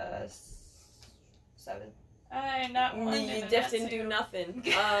 plus 7. Not one. You and Diff a didn't do two. nothing.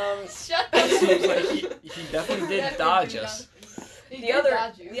 Shut Seems up. like he definitely did dodge us. The other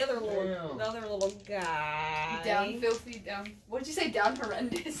Damn. little guy. Down filthy, down. What did you say? Down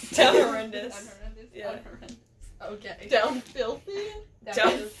horrendous. Down horrendous. Down horrendous. Yeah. Down horrendous. Okay. Down filthy?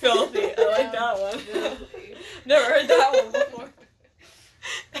 Down filthy. I like that one. Filthy. Never heard that one before.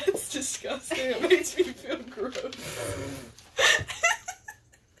 That's disgusting. It makes me feel gross.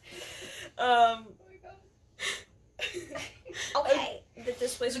 Oh my god. Okay.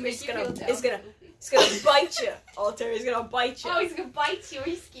 This place Does it is make you gonna feel down is gonna filthy? He's gonna bite you. Altair's gonna bite you. Oh, he's gonna bite you. Are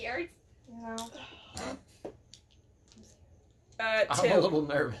you scared? No. I'm a 2. little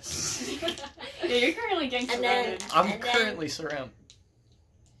nervous. Yeah, you're currently getting And then- surrounded. I'm And then- currently surrounded.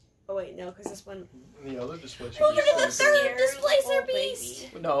 Oh wait, no, because this one. And the other display should Look be at the square. third displacer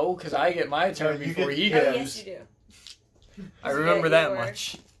beast. No, because I get my turn No, you before get- he Oh, goes. yes, you do. I remember Yeah, that you were.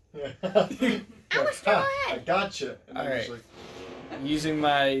 much. Yeah. Alistair, go I ahead. gotcha. And then Alright. he's like, Using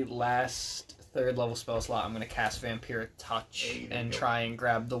my last 3rd level spell slot, I'm going to cast Vampiric Touch There you and go. try and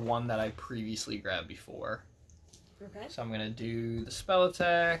grab the one that I previously grabbed before. Okay. So I'm going to do the spell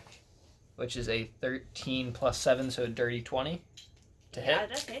attack, which is a 13 plus 7, so a dirty 20 to hit. Yeah,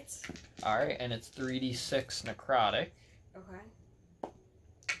 that hits. Alright, and it's 3d6 necrotic. Okay.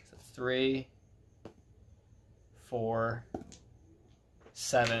 So 3, 4,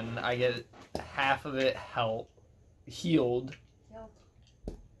 7. I get half of it healed.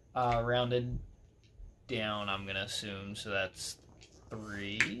 Rounded down, I'm gonna assume. So that's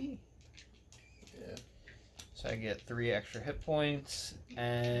 3. yeah. So I get 3 extra hit points,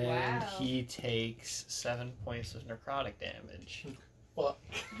 and Wow. he takes 7 points of necrotic damage. Fuck.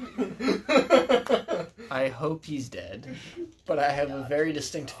 I hope he's dead, but I have a very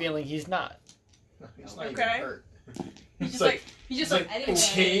distinct feeling he's not. He's not even Okay. hurt. He's just like, He's just It's like,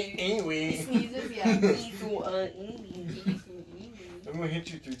 okay, anyway. He anyway. sneezes, yeah. I'm gonna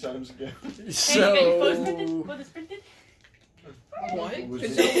hit you 3 times again. So photo sprinted? What? Was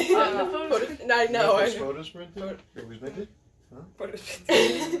Could it- you, The photo no, I know. I know. Photo sprinting? It was minted? Huh?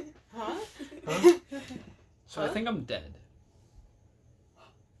 Huh? So I think I'm dead.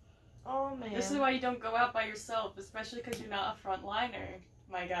 Oh man. This is why you don't go out by yourself, especially because you're not a frontliner,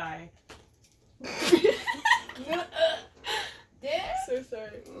 my guy. Yeah. So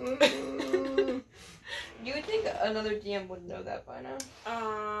sorry. You would think another DM would know that by now.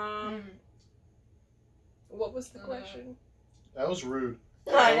 What was the question? That was rude.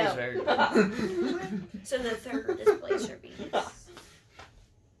 I That know. was very good. So the third displacer beast.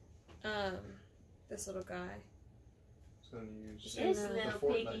 This little guy. He's gonna use This the little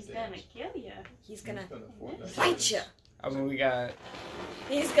Fortnite piggy's dance. gonna kill ya. He's gonna Fortnite bite dance. you. I mean, we got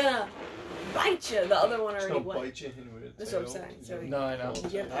He's gonna bite you. The other one He's already gonna went. bite you in with That's what I'm tail. saying, He's so gonna No, I know. pull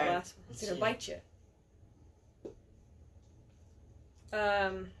You have the it. last one. He's gonna bite you.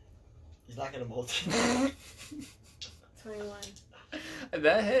 He's not gonna molt. 21.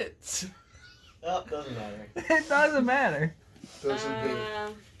 that hits. Oh, doesn't matter. It doesn't matter Doesn't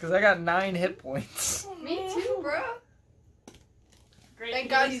matter. because I got 9 hit points. Me too, bro. Great. Thank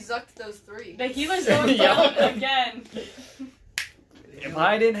God he zucked those 3. The healer's going Yeah. down again. If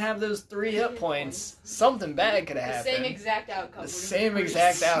I didn't have those 3 hit points, something bad could The have same happened. exact outcome. The same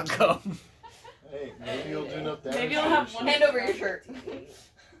exact outcome. Hey, maybe you'll do enough damage. Maybe you'll to have your one shit. Hand over your shirt.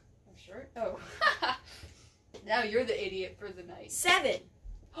 Shirt? Oh. Now you're the idiot for the night. 7.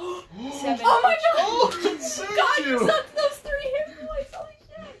 7. Oh my god! Oh, it saved God, you you! sucked those 3 hit points. Holy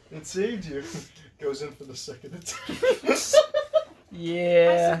shit. It saved you. Goes in for the second attack.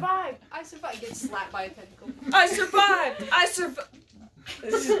 Yeah. I survived. Get slapped by a tentacle. I survived! I survived!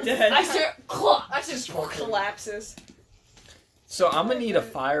 This is dead. I just collapses. So I'm gonna need a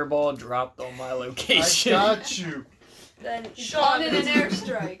fireball dropped on my I location. got you. Then Sean in an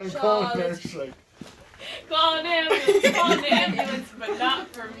airstrike. I'm Sean, calling let's- airstrike. Call an ambulance, call an ambulance, but not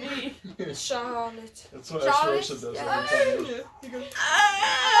for me. Charlotte. That's what Charlotte, Esterosa does yeah. every time. He goes,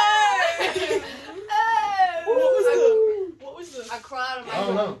 I, what was the? I crawl out of my I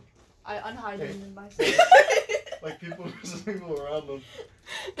don't know. I unhide Hey. him in myself. Like people around them.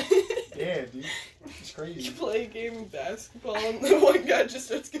 Yeah, dude. It's You crazy. play a game of basketball and the one guy just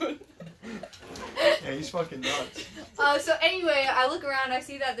starts going. Yeah, he's fucking nuts. So anyway, I look around, I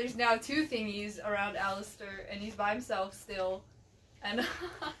see that there's now 2 thingies around Alistair, and he's by himself still. And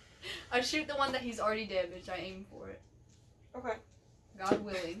I shoot the one that he's already damaged, I aim for it. Okay. God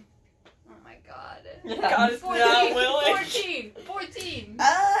willing. Oh my god. God is 14! not willing. 14!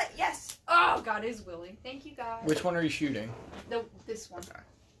 Yes. Oh, God is willing. Thank you, God. Which one are you shooting? This one.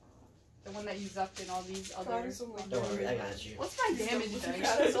 The one that you zucked in all these other God is only Don't worry, I got you. What's my damage dice?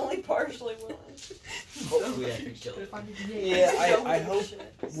 God is only partially willing. Hopefully I can kill it. Yeah, I Don't hope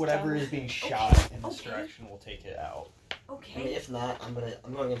shit. whatever is being shot in this Okay. direction will take it out. I mean, Okay. if not, I'm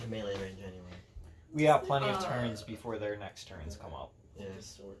going into melee range anyway. We got plenty of turns before their next turns come up. Yeah. The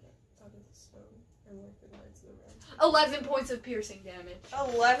sword out of the stone and like the knights of the round. 11 points of piercing damage.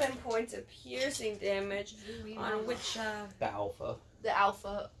 11 points of piercing damage on which, The alpha. The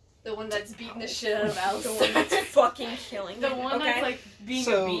alpha. The one that's beating the shit out of the Alistair. one that's fucking killing The him. one okay? that's like being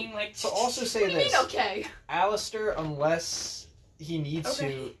So- a being, like. So also What say do you mean this. okay? Alistair, unless he needs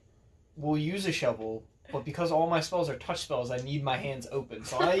Okay. to, will use a shovel, but because all my spells are touch spells, I need my hands open.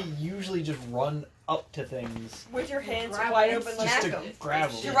 So I usually just run up to things With your hands Grab wide them. open, just like to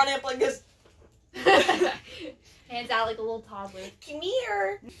grab you're them. running up like this. Hands out like a little toddler. Come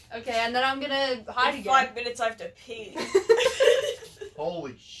here. Okay, and then I'm gonna hide In again. 5 minutes, I have to pee.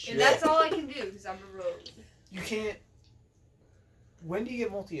 Holy shit. And that's all I can do because I'm a rogue. You can't. When do you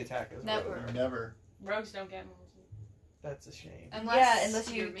get multi-attack as a Never. rogue? Never. Rogues don't get multi. That's a shame.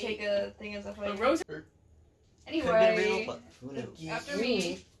 Unless you're me. take a thing as a But rogues Anyway, Who knew? after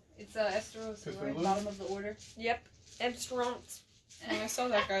me, it's Esteros, Cthulhu? right? Bottom of the order. Yep. Emstront. I saw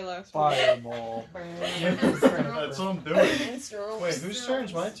that guy last week. Fireball. That's what I'm doing. Wait, whose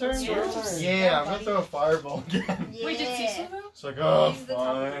turn's my turn? Yours. Yeah, I'm gonna throw a fireball again. Wait, did Cecil go? It's like, oh, He's the top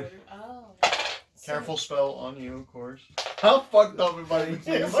of the fine. order. Oh. Careful spell on you, of course. How fucked up am I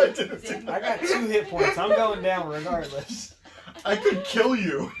if I did it? I got 2 hit points. I'm going down regardless. I could kill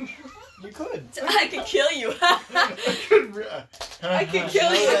you. You could. I could kill you. I could. I could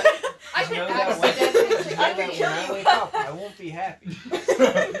kill you. I You could know that when, accidentally. you know I that could when kill I you. wake up, I won't be happy.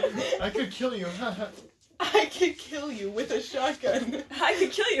 I could kill you. I could kill you with a shotgun. I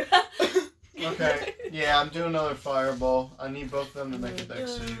could kill you. Okay. Yeah, I'm doing another fireball. I need both of them to make a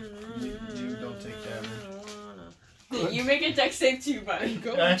dex save. You don't take damage. You make a dex save too, buddy.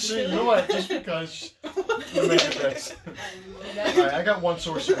 Actually, you know what? Just because you make a dex. Alright, I got 1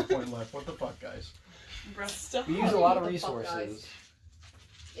 sorcery point left. What the fuck, guys? We use a lot of What the fuck, resources.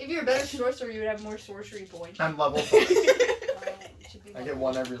 If you're a better sorcerer, you would have more sorcery points. I'm level 5. It should be I get level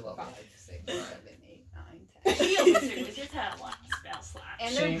 1 every level. 5, 6, 7, 8, 9, 10. Wizards have a lot of spell slots.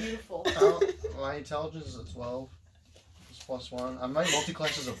 And they're See? beautiful. My intelligence is a 12. It's +1. I might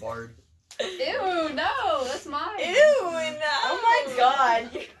multi-class as a bard. Ew, no, that's mine. Ew, no. Oh my god.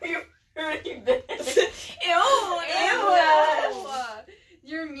 You're really bad. Ew.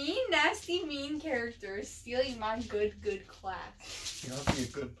 Your mean, nasty, mean character is stealing my good class. You have to be a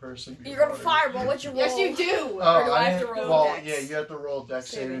good person. to be You're gonna bard. fireball. What's your roll? Yes, you do. Oh, Or do I have to roll well, dex? yeah, you have to roll dex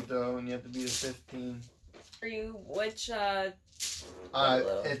saving Saving. throw, and you have to be a 15. Are you which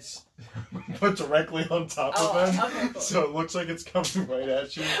It's put directly on top Oh, of him, okay, cool. so it looks like it's coming right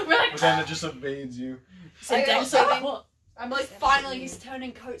at you, We're like, but then it just evades you. So I dex got saving? I'm like, finally, he's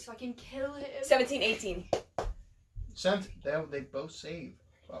turning coat so I can kill him. 17, 18. They both save.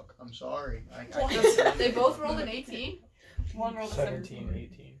 Fuck, I'm sorry. I What? can't say They anything both about rolled that. an 18. One roll 17,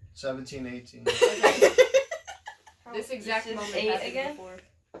 18. 17, 18. This exact Is it moment 8 happened again? before.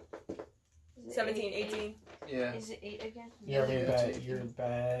 17, 18. Yeah. Is it 8 again? You're Yeah, bad. it's- You're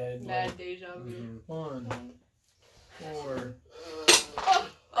bad. Bad deja vu. Mhm. 1, 4. Oh,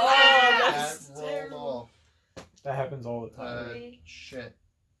 That that's rolled terrible. off. That happens all the time. Shit.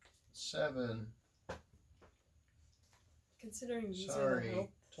 7. Considering using Sorry.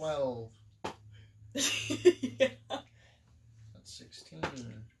 12. yeah. That's 16.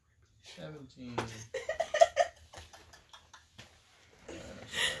 17.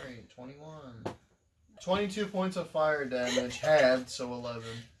 Sorry, 21. 22 points of fire damage, halved, so 11.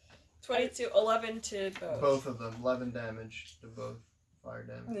 22, 11 to both. Both of them, 11 damage to both fire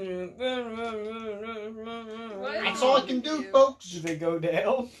damage. That's all I can do, folks! Do they go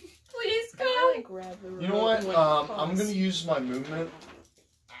down? Please go. You know what? I'm gonna use my movement.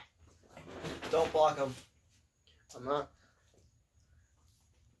 Don't block them. I'm not.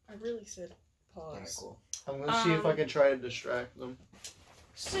 I really said pause. Alright, cool. I'm gonna see if I can try to distract them.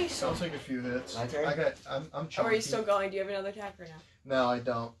 Cecil. I'll take a few hits. My turn? I'm Oh, are chunky. you still going? Do you have another attack or no? No, I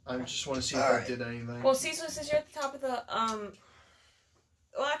don't. I just want to see if I Alright. did anything. Well, Cecil, since you're at the top of the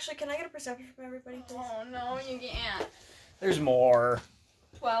well, actually, can I get a perception from everybody, please? Oh no, you can't. There's more.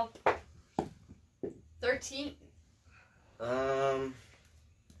 12. 13.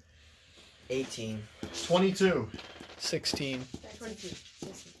 18. 22. 16. 22.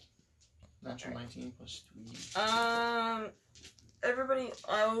 Natural 19 plus 3. Everybody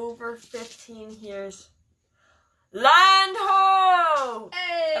over 15 here's Land Ho!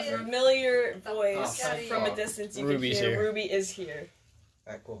 A Hey. familiar voice Oh, from a fuck. distance. You Ruby's can hear here. Ruby is here.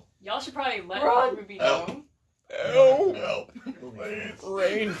 Alright, cool. Y'all should probably let Run. Ruby Oh. know. Help!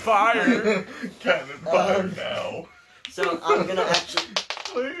 Rain fire. Cannon fire now. So I'm gonna actually.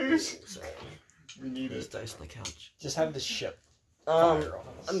 Please. Sorry. We need This it. dice on the couch. Just have the ship Um, fire on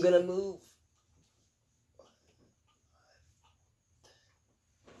us. I'm gonna move.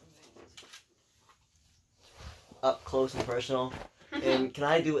 Up close and personal. And can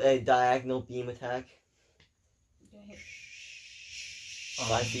I do a diagonal beam attack?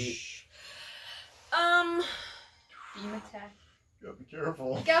 5 feet. Beam attack. Gotta be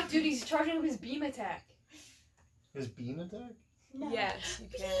careful. Look out, dude, he's charging up his beam attack. His beam attack? Yes, you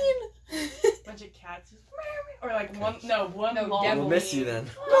can. Bunch of cats. Or like one long. devil. We'll miss you then.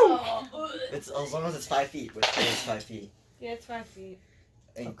 Oh. It's as long as it's 5 feet, which is 5 feet. Yeah, it's 5 feet.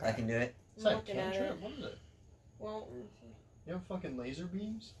 I can do it. Is that I'm looking at cantrip? it. What is it? Well, You have fucking laser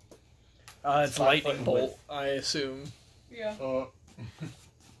beams? It's 5 lightning foot bolt, width. I assume. Yeah. Oh.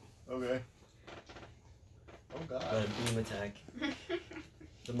 Okay. Oh god. The beam attack.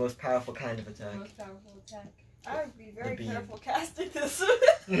 The most powerful kind of attack. Most powerful attack. I would be very beam. careful casting this.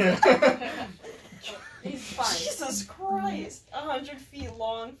 Yeah. He's fine. Jesus Christ! 100 feet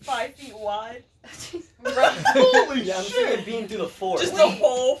long, 5 feet wide. Holy Yeah, I'm shit! thinking beam through the forest. Just the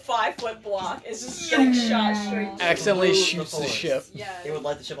whole 5-foot block is just getting shot straight. Accidentally Blew the shoots the forest. ship. Yeah. It would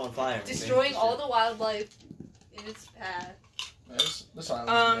light the ship on fire. Destroying all the wildlife in its path. This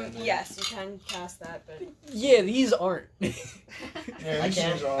island's man, Yes, you can cast that, but Yeah, these aren't. Yeah, I these can.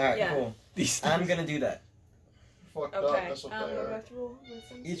 things are Alright, Yeah. cool. These I'm gonna do that. fucked up. okay. That's what they What do I are. have to roll?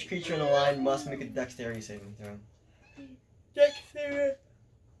 Wisdom? Each creature in the line must make a dexterity saving throw. Dexterity.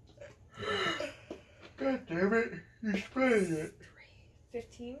 God damn it! You're spreading it.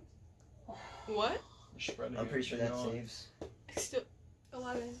 15. What? You're spreading I'm pretty it sure that beyond. saves. Still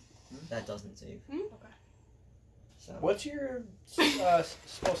 11. That doesn't save. Hmm? So. What's your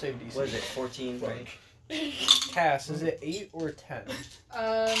spell save DC? What is it? 14, right? Cass, is it 8 or 10?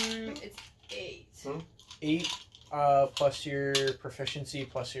 It's 8. 8 plus your proficiency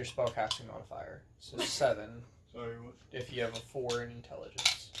plus your spellcasting modifier. So 7 Sorry, what? if you have a 4 in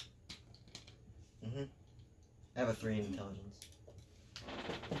intelligence. Mm-hmm. I have a 3 in intelligence.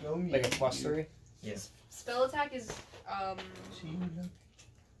 No, Like a plus 3? Spell attack is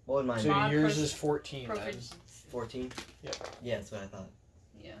What would mine So be? Mod yours prof- is 14 then. proficiency. 14? Yep. Yeah, that's what I thought.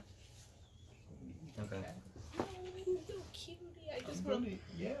 Yeah. Okay. Oh, you little cutie. I I'm just want really,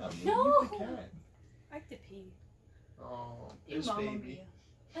 yeah, I'm No. really the cat. I have to pee. Oh, You this Mamma baby.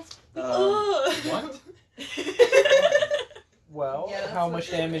 Um, What? Well, Yeah, that's how what much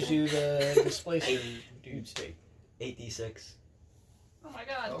they- damage do the displacer dudes take? 8d6. Oh my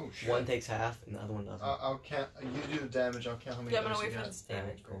god. Oh shit. One takes half, and the other one doesn't. I'll count. You do the damage. I'll count how many. Yeah, I'm gonna dice wait you for got. this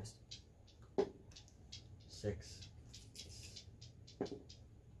damage Cool. first. 6,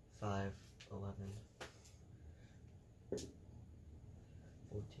 5, 11,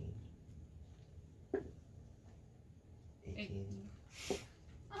 14, 18,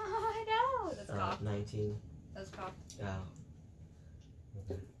 Oh, I know. That's cocked. 19. That's cocked. Oh.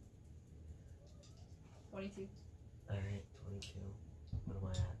 Okay. 22. Alright, 22. What am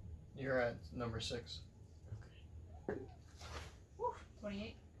I at? You're at number 6.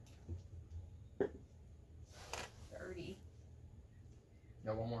 28. 30.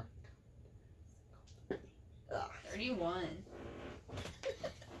 Got one more. 31.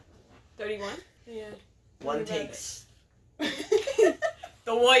 31? Yeah. One about takes.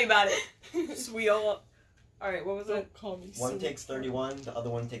 Don't worry about it. Sweet old. Alright, what was it? Don't call me One sweet. takes 31, the other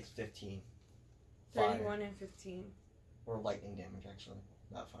one takes 15. Fire. 31 and 15. Or lightning damage, actually,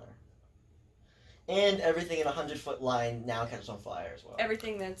 not fire. And everything in a 100-foot line now catches on fire as well.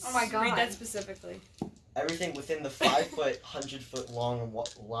 Everything that's. Oh my God. Read that specifically. Everything within the 5-foot, 100-foot long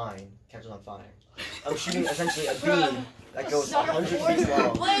line catches on fire. I'm shooting essentially a beam that goes 100 feet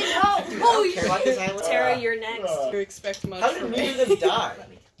long. Wait, oh, Dude, I holy don't care about this island. Tara, you're next. You expect much How did from neither of them die?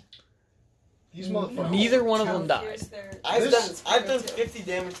 These motherfuckers. Neither one of them count- died. Here's their- I've done 50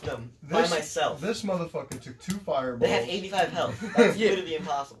 damage to them by myself. This motherfucker took 2 fireballs. They have 85 health. That's Yeah. literally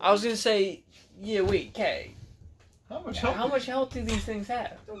impossible. I was gonna say, yeah, wait, Kay. How much health? How much health do these things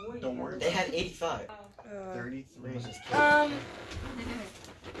have? Don't worry. They had 85. 33.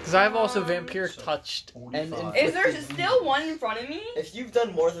 Because I've also So, vampiric touched and 45. Is there inflicted- still one in front of me? If you've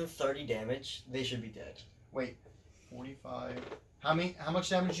done more than 30 damage, they should be dead. Wait, 45. How much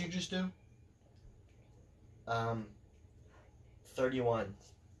damage did you just do? 31.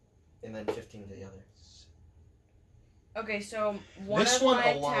 And then 15 to the other. Okay, so one This of one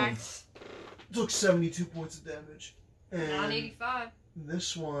my alone. attacks. Took 72 points of damage. Not 85.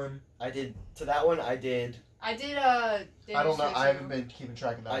 This one, I did, to that one, I did I did, I don't know. damage I haven't too. been keeping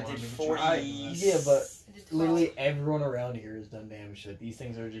track of that I one. did I've been 40. tracking this. Yeah, but I did 12. literally everyone around here has done damage to it. These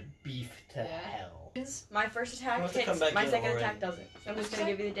things are just beef to Yeah. hell. My first You attack have to hits, come back my in second already. attack doesn't. So I'm just gonna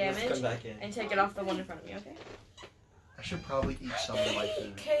give you the Let's damage come back in. and take it off the one in front of me, okay? I should probably eat something like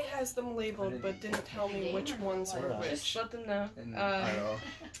food. Kay has them labeled, but didn't tell me which ones were Alright. Just which. let them know. And Uh, I don't know.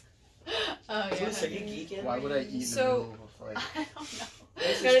 Oh, yeah. So you geeking? Why would I eat in So- the middle of a fight? I don't know.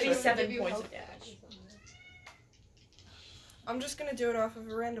 It's gonna be Just 7 give you points health of damage. I'm just gonna do it off of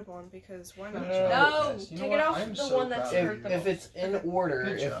a random one because why not? No. No, Yes, you know take what? it off I am the so one that's proud of hurt you. the If most. it's in order,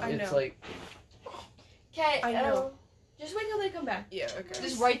 Good if job. I it's know. like Okay, I know. Just wait till they come back. Yeah, okay.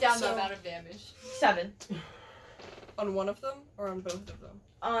 Just write down So- the amount of damage. 7 On one of them or on both of them?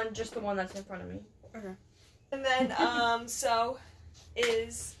 on just the one that's in front of me. Okay. And then, So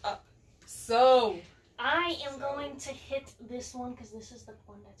is up. So. I am going to hit this one because this is the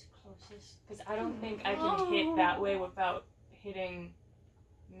one that's closest. Because I don't think I can hit that way without hitting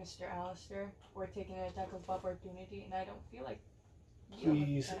Mr. Alistair or taking an attack of opportunity, and I don't feel like dealing with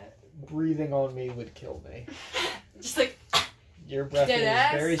Please, that. breathing on me would kill me. Just like Your breath Dead is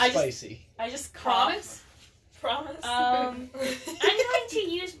ass? very I just- spicy. I just cough. Promise? Promise. I'm going to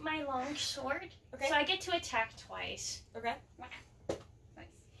use my long sword, Okay. so I get to attack twice. Okay. Nice.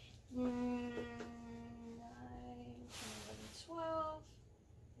 9, 10, 11, 12,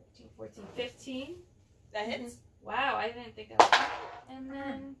 13, 14, 15. That hits. Wow, I didn't think that would hit. And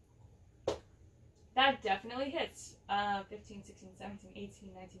then that definitely hits. 15, 16, 17, 18,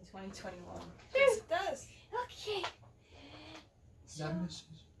 19, 20, 21. Yes, it does. Okay. So, That misses.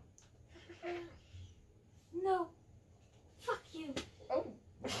 no. Fuck you. Oh.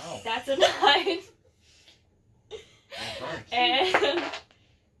 Wow. That's a 9. And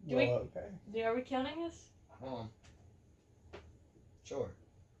do we, Well, okay. are we counting this? Hold on. Sure.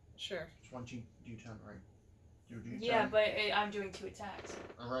 Sure. Just one D10, right? Do D10. Yeah, but I'm doing 2 attacks.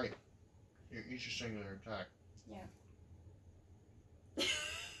 Alright. Each a singular attack.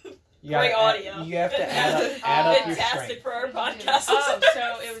 You Great gotta audio. You have to add up your Fantastic strength. for our podcast. Oh,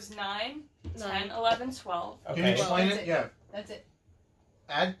 so it was 9, 10, 11, 12. Can you Okay. explain That's it? it. Yeah. That's it.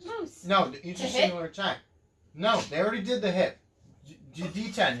 Add. Moose. No, each To a hit? singular attack. No, they already did the hit.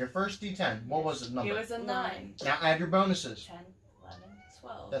 D10, your first D10. What was the number? It was a 9. Now add your bonuses. 10, 11,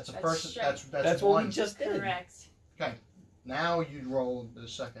 12. That's a person. strength. That's what one. we just did. Correct. Now you roll the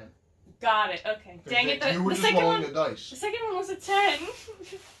second. Got it. Okay. Dang it. You were The just second rolling one. the dice. The second one was a 10.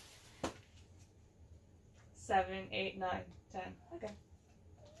 7, 8, 9, 10. Okay.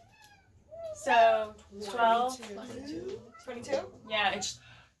 So 12. 22. Yeah, it's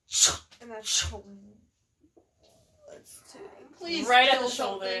And that's Let's see. Please. right at kill the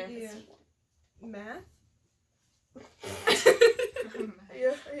shoulder. something. Math?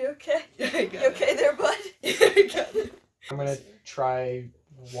 Are you okay? Yeah, I got You okay there, bud? I got it. I'm gonna try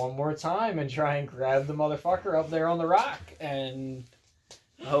one more time and try and grab the motherfucker up there on the rock, and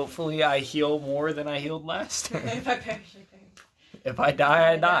hopefully I heal more than I healed last time. If I perish, I perish. If I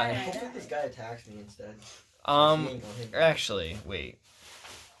die, I die. Hopefully this guy attacks me instead. He Um, ain't gonna hit me. actually, wait.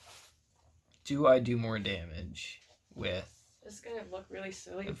 Do I do more damage with It's gonna look really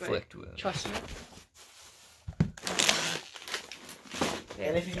silly, inflict but wounds? trust me.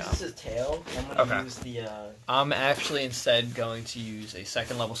 And if he Yeah. uses his tail, I'm gonna Okay. use the I'm actually instead going to use a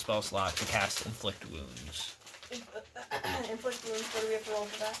second level spell slot to cast inflict wounds. Inflict wounds. What do we have to roll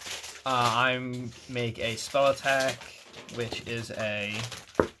for that? I'm make a spell attack, which is a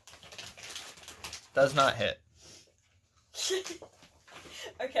does not hit.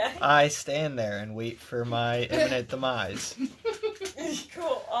 Okay. I stand there and wait for my imminent demise.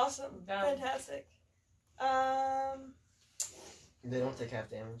 Cool. Awesome. Done. Fantastic. They don't take half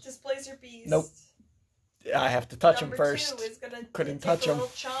damage. Displays your beast. Nope. I have to touch him Number first. 2 is gonna Couldn't take touch a him. little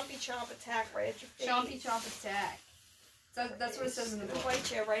chompy chomp attack right at your face. Chompy chomp attack. That's what it says in the book.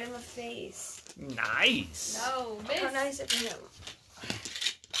 Bite you right in the face. Nice. No, How miss. nice of him.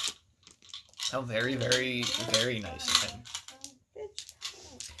 How very, very, very nice of him.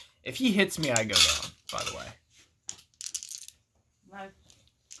 Bitch. If he hits me, I go down, by the way.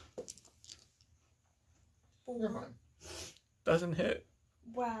 You're fine. Doesn't hit.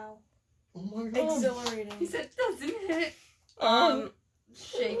 Wow. Oh my god. Exhilarating. He said doesn't hit.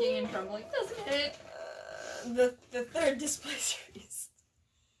 Shaking and trembling. Doesn't hit. The third displays your beast.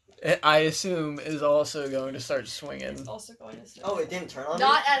 I assume is also going to start swinging. It's also going to swing. Oh, it didn't turn on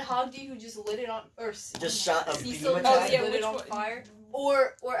Not at Hogdy who just lit it on, or Just shot a beam Cecil who attack? just Oh, yeah, lit which it on one? fire,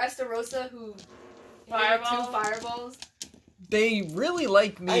 or Estarossa who hit Fireball? with 2 fireballs. They really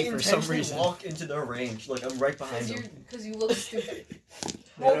like I me for some intentionally reason. walk into their range. Look, I'm right behind Because them. you look stupid.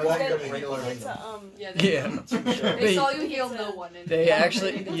 They're Well, like then right behind it's them. a, Yeah, Yeah. they saw you heal no one. And They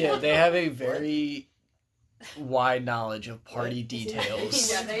actually, they yeah, they have a very wide knowledge of party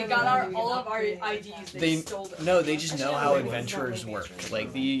details. Yeah, they got all of our IDs. They They stole them. no, they just know how adventurers work.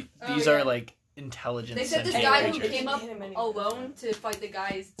 Like these Oh, are yeah. like intelligent. They said this sentient guy who creatures. came up Hit him anyway. alone to fight the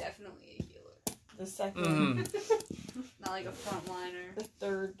guy is definitely a healer, the second, not like a frontliner. the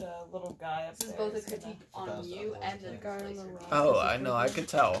third little guy up This is there both a is gonna- critique on you and the guy on the displacer. right. Oh, I know. I could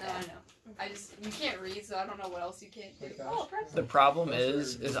tell. No, I know. You can't read, so I don't know what else you can't do. Oh, pretzel. The problem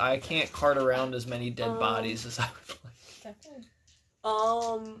is I can't cart around as many dead bodies as I would like.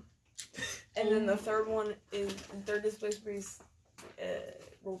 And then the third one is third displace breeze.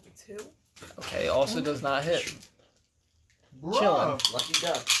 Rolled a 2. Okay, also does not hit. Bruh, Lucky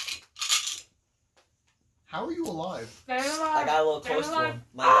duck. how are you alive? I got a little close to him.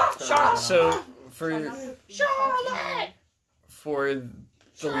 So for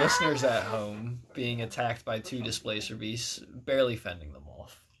the listeners at home, being attacked by 2 displacer beasts, barely fending them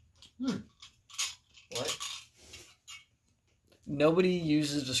off. What? Nobody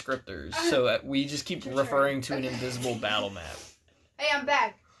uses descriptors, so we just keep referring to an invisible battle map. Hey, I'm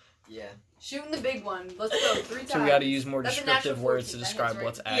back. Yeah. Shooting the big one. Let's go 3 times. So we gotta use more That's a descriptive natural words 14. to That hits, describe right?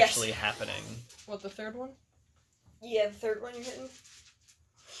 what's Yes. actually happening. What, the third one? Yeah, the third one you're hitting.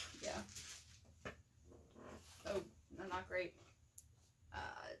 Yeah. Oh, no, not great.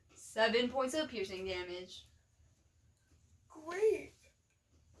 7 points of piercing damage. Great.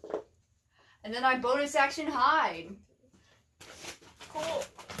 And then I bonus action hide. Cool.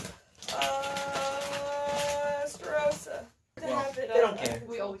 Starosa. Well, They don't care.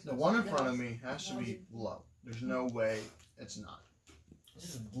 We always The one in front of me has to be low. There's no way it's not.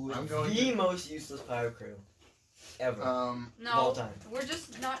 This is I'm going the to- most useless pirate crew ever. Um, of all No, time. we're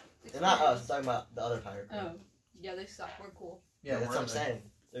just not. They're not us. I'm talking about the other pirate crew. Oh, yeah, they suck. We're cool. Yeah, that's where what are I'm they? saying.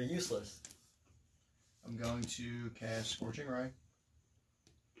 They're useless. I'm going to cast Scorching Ray,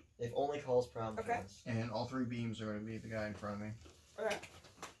 They've only caused problems for Okay. us. and all 3 beams are going to be the guy in front of me. Okay.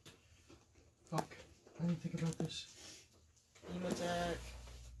 Fuck. I didn't think about this. Beam attack.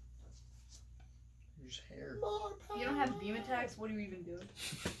 There's hair. You don't have beam attacks. What are you even doing?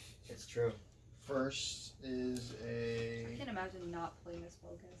 It's true. First is I a can't imagine not playing a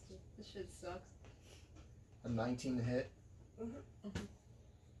spellcaster. This shit sucks. 19 to hit. Mhm.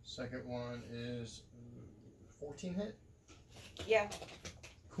 Second one is 14 hit. Yeah.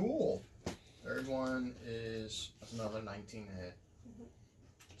 Cool. Third one is that's another 19 to hit.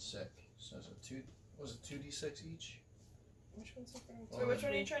 Sick. So it's a 2. Was it 2d6 each? Which one's different? So which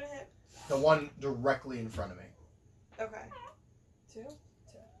one are you trying to hit? The one directly in front of me. Okay. 2?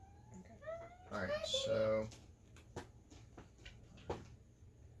 All right. So. 10.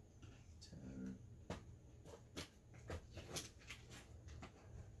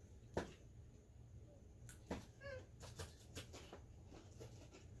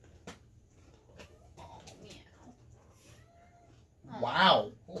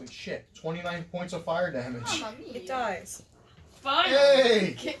 Wow. Holy shit. 29 points of fire damage. Mamma mia. It dies.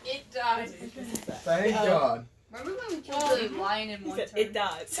 Hey! It dies. Thank God. Remember when we killed the lion in one turn? It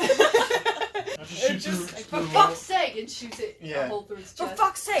dies. I just shoot through For the fuck's sake, and shoots it Yeah. a hole through its For chest.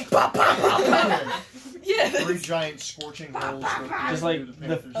 fuck's sake! wall. Yeah. 3 giant scorching holes. Just like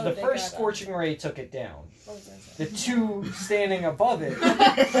the thank first God. scorching ray took it down. What was I The 2 standing above it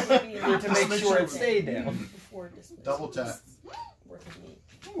saying? were to make sure it stayed down. Before displays. Double tap. Worth of meat.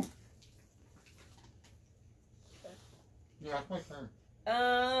 Yeah, it's my turn.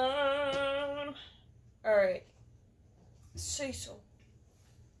 Alright. Cecil.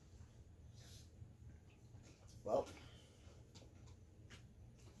 Well.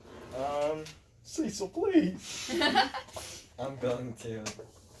 Cecil, please. I'm going to.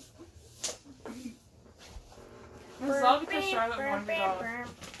 It's all because Charlotte wanted to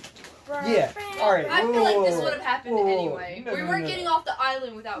go. Yeah. All right. I feel like this would have happened Whoa. anyway. No, we no, weren't no. getting off the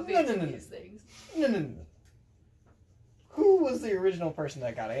island without No, no, fixing no, no. these things. No. Who was the original person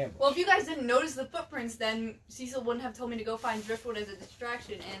that got ambushed? Well, if you guys didn't notice the footprints, then Cecil wouldn't have told me to go find Driftwood as a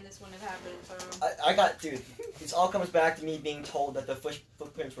distraction, and this wouldn't have happened. So I got, dude. This all comes back to me being told that the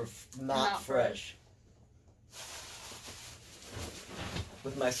footprints were not Not fresh.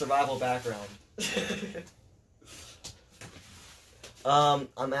 With my survival background. I'm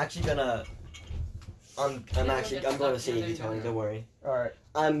actually gonna. I'm going to save you, Tony. Don't worry. All right.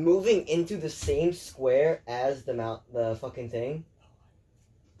 I'm moving into the same square as the fucking thing,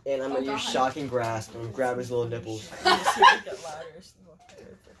 and I'm gonna Oh, use God. shocking grasp and grab his little nipples. Actually,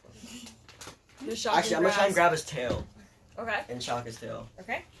 I'm gonna try and grab his tail Okay. and shock his tail.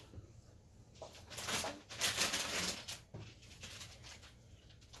 Okay.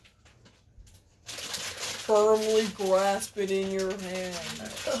 Firmly grasp it in your hand.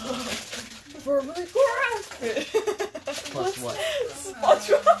 Firmly grasp it. Plus what?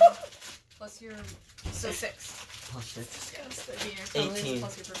 SpongeBob. plus your 6. Plus 6. Being your intelligence 18.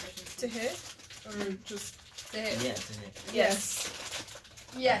 plus your proficiency. To hit? Or just To hit. Yeah, to hit. yes.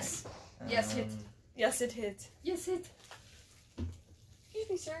 Yes. Yes, hit. Yes, it hit. Yes, hit. Excuse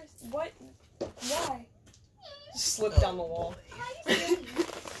me, sir. What? Why? Slip down the wall.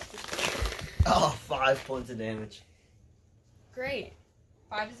 Oh, 5 points of damage. Great.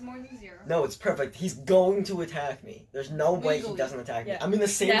 5 is more than 0. No, it's perfect. He's going to attack me. There's no way he Legally. doesn't attack me. Yeah. I'm in the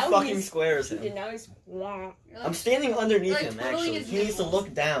same Now fucking he's- square as And him. now he's. You're I'm standing underneath like him, twiddling actually. his He needs to nipples.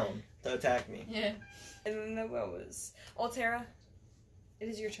 look down to attack me. Yeah. And then the what was Altera? It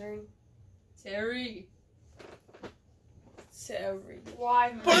is your turn. Terry. Terry.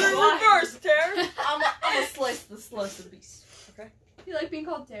 Why? Put it in reverse, Terry. I'm gonna slice the beast. Okay. You like being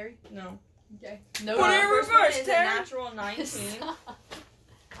called Terry? No. Okay. No. Put it in First one reverse, is a Terry. natural 19.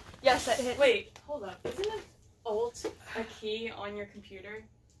 Yes, that hit. Wait, hold up. Isn't it Alt a key on your computer?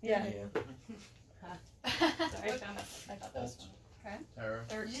 Yeah. Sorry, I found that. I thought that was fun. Terror.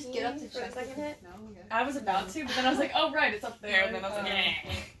 Did you just get up to for the check second hit? No. Okay. I was about to, but then I was like, oh right, it's up there, and then I was like, eh.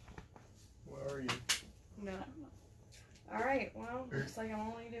 Where are you? No. Alright, well, looks like I'm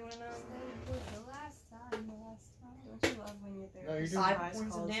only doing The last time. Don't you love when you're there? No, you're doing 5 Surprise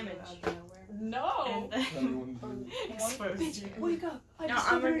points of calls you damage. out of nowhere. No. And then Everyone exposed you. Wake up! I No, I'm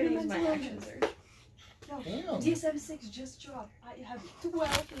discovered gonna a use my mental action illness. surge. Damn. DSM 6 just dropped. I have 12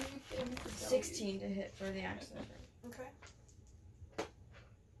 new things to tell 16 to hit for the action surge. Okay.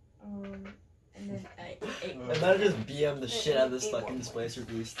 And then 8. I might just BM the shit out of this fucking Displacer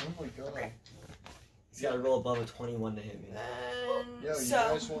Beast. Oh my god. He's gotta roll above a 21 to hit me. Yo, you So,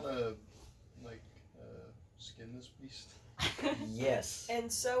 guys wanna, like, skin this beast? Yes.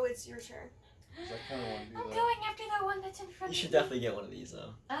 and so it's your turn. 'Cause I kinda wanna do I'm that. going after that one that's in front You of should me. definitely get one of these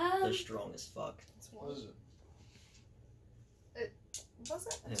though. They're strong as fuck. What is it? Was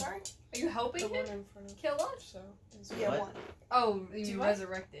it? I'm Yeah. sorry. Are you helping The one him in front of kill us? So, What? yeah, one. Oh, you Do I-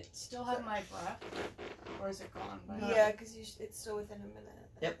 resurrect it. Still have my breath, or is it gone? By now? Yeah, because it's still within a minute.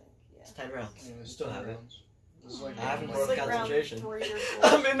 I Yep. think, Yeah. It's 10 rounds. Yeah, it's Still 10 have it. rounds. This is like I haven't It's broke like round concentration. 3 or 4.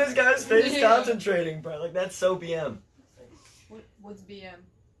 I'm in this guy's face Yeah. concentrating, bro. Like that's so BM. What's BM?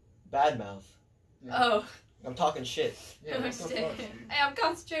 Bad mouth. Yeah. Oh. I'm talking shit. Yeah, what the fuck? Hey, I'm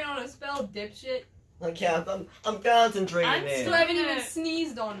concentrating on a spell, dipshit. Like yeah, I'm concentrating I'm there. Still haven't even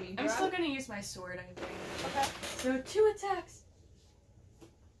sneezed on me. I'm bruh. still gonna use my sword, I think. Okay. So 2 attacks.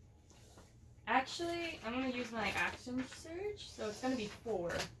 Actually, I'm gonna use my action surge, so it's gonna be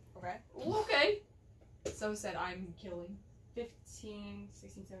 4. Okay. Ooh, okay. So said I'm killing. 15,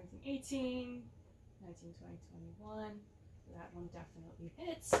 16, 17, 18, 19, 20, 21. That one definitely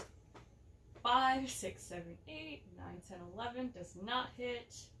hits. 5, 6, 7, 8, 9, 10, 11 does not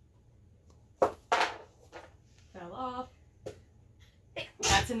hit. Fell off.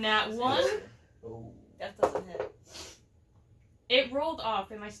 That's a nat 1. Oh. That doesn't hit. It rolled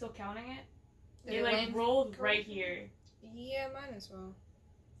off. Am I still counting it? Did It it like land? rolled right here. Yeah, mine as well.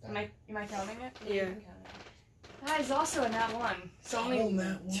 Am I counting it? Yeah. That is also a nat 1. So only Oh,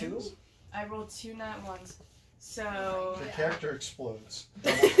 nat ones? 2? I rolled 2 nat 1s. So The character explodes.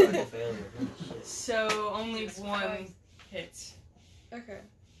 Double critical failure. Shit. so only 1 hit. Okay.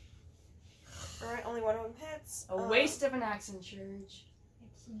 Alright, only one of them hits. A waste of an action surge.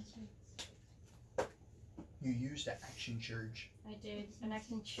 You used the action surge. I did an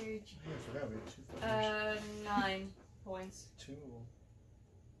action surge. Oh, I forgot we had 2 fighters. 9 points. 2.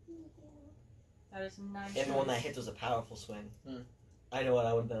 That is 9. And the one that hit was a powerful swing. Hmm. I know what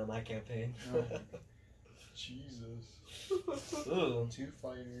I would have done on my campaign. Oh. Jesus. Ooh. 2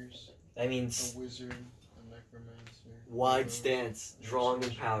 fighters, That means a wizard, a necromancer. wide a- stance, a drawing in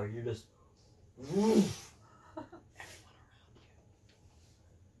sorcerer. power. You're just. Woo.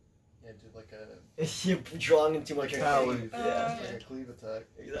 Yeah, dude, like a You're drawing in too much Like a power. cleave. Yeah. like a cleave attack.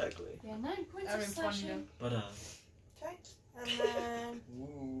 Exactly. Yeah, 9 points That'd of been fun, slashing. But Okay. And then.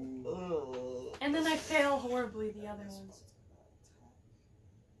 Ooh. Oh. And then I fail horribly the other ones.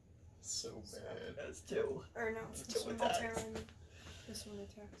 So bad. That's 2. Or no, That's this two one attacks. Altera and this one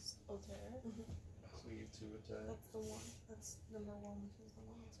attacks Altera. Cleave 2 attack. That's the one. That's number 1, which is the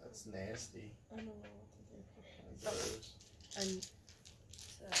one. That's nasty. I don't know what to do. Gross. And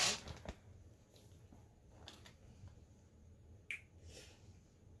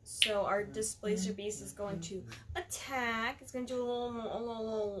so our displacer beast is going to attack. It's going to do a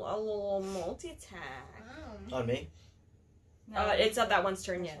little multi attack. On me? It's not that one's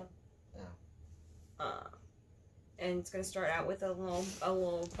turn yet. Oh. And it's going to start out with a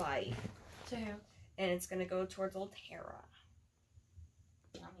little bite, To who? and it's going to go towards Altera.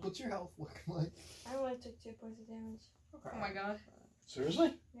 What's your health looking like? I only took 2 points of damage. Oh my god.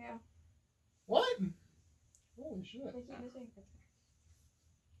 Seriously? Yeah. What? Holy shit. I keep missing.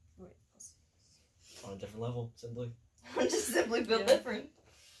 Wait, let's On a different level, simply. I'm just simply built Yeah. different.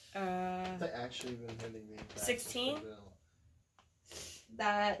 see. They actually been hitting me. back 16? with the bill.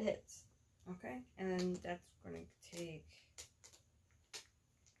 That hits. Okay, and then that's going to take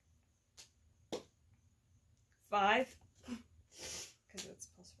 5. because it's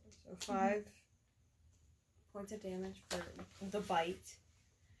 +4. So 5 points of damage for the bite.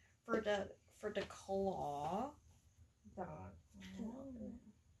 For the claw,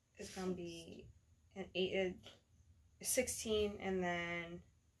 it's gonna be an 8, 16, and then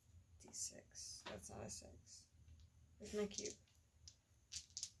d6. That's not a 6. Where's my cube?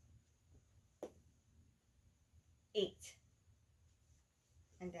 8.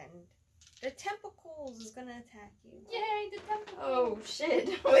 And then the tentacles is gonna attack you. Yay, the tentacles. Oh shit!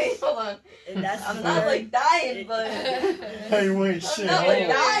 Wait, hold on. And that's I'm not like dying, but Hey, wait, shit. not hold like on.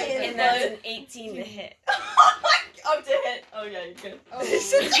 dying. and that's an 18 to hit. Up to hit. Oh yeah, you're good. Oh,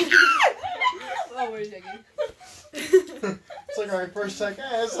 wait a second. It's like, alright, first attack,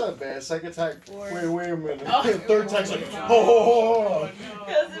 that's not bad. Second attack, wait a minute. Oh. Third attack's like, No. oh.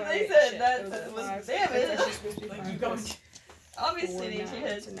 Because if they said that It was five. damage, It's actually supposed to be like five you going plus obviously 4, they 9,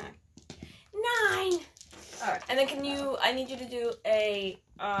 hit. so 9. 9. All right, and then I need you to do a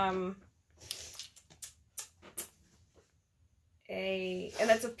and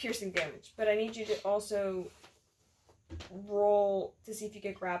that's a piercing damage, but I need you to also roll to see if you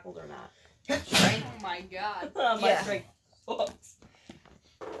get grappled or not. Oh my god. My Yeah. strength sucks.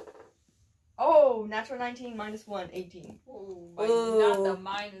 Oh, natural 19 minus 1, 18. Oh, my, Ooh. not the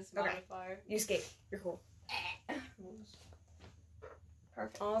minus Okay. modifier. You escape. You're cool.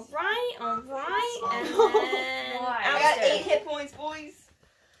 Perfect. All right, and then Why? I got Alistair. 8 hit points, boys.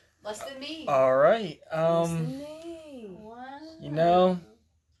 Less than me. All right. What? You know,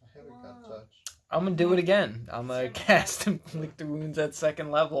 I haven't got touched. I'm gonna do it again. I'm gonna cast Inflict the Wounds at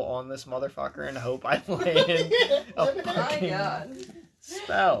 2nd level on this motherfucker and hope I land a Oh my fucking god.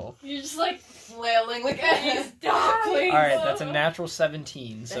 spell. You're just like flailing like Please die. All right, that's a natural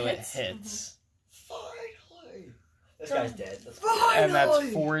 17, so That it hits, Finally. This guy's dead. That's and that's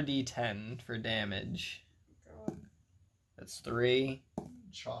 4d10 for damage. That's 3,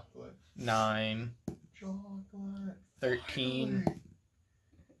 Chocolate. 9, Chocolate. 13,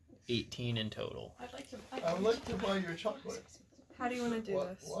 18 in total. I'd like to. I would like to buy your chocolate. How do you want to do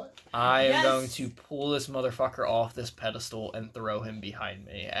What? this? What? I am Yes. going to pull this motherfucker off this pedestal and throw him behind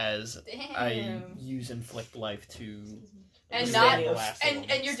me as I Damn. use Inflict Life to. And restore not. the last of And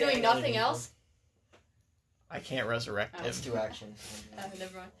them. you're doing nothing else. I can't resurrect him, That's 2 actions.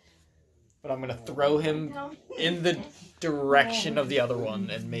 Never mind. but I'm gonna throw him in the direction of the other one,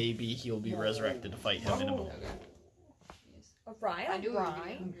 and maybe he'll be resurrected to fight him in a moment. Alright, I knew we were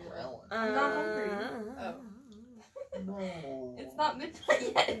alright. I'm not hungry. Oh. No. It's not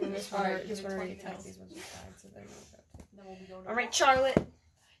midnight yet. And this one, Alright, this give one me already 20 attacks minutes. these ones with five, so they're not Then we'll be going to Alright, Charlotte.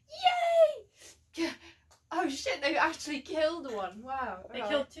 Yay! Oh shit! They actually killed one. Wow. They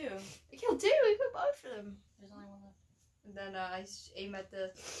alright. killed 2. They killed 2. We killed both of them. There's only one left. And then I aim at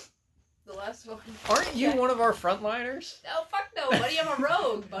the last one. Aren't you one of our frontliners? Oh fuck no, buddy! I'm a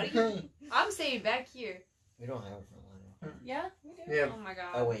rogue, buddy. I'm staying back here. We don't have a frontliner. Yeah, we do. Yeah. Oh my god.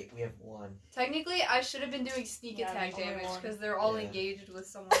 Oh wait, we have 1. Technically, I should have been doing sneak Yeah, attack only damage one. because they're all Yeah. engaged with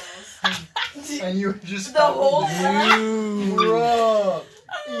someone else. And you just The whole time. You. Bruh.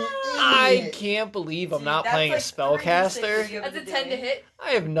 I can't believe I'm Dude, not that's playing a like 3 spellcaster. sixes of That's a the 10 to day. hit. I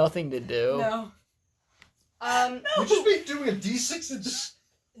have nothing to do. No. Would you be doing a D6 and just...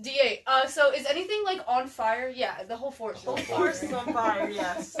 D8. So is anything like on fire? Yeah, the whole forest is Whole on fire. forest is on fire,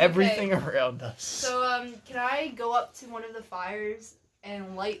 yes. Everything around us. So can I go up to one of the fires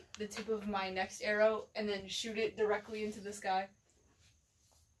and light the tip of my next arrow and then shoot it directly into the sky?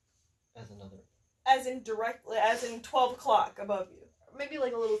 As another. As in directly, as in 12 o'clock above you. Maybe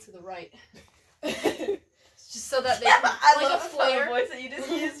like a little to the right. Just so that they can, I like love a the tone of flare. voice that you just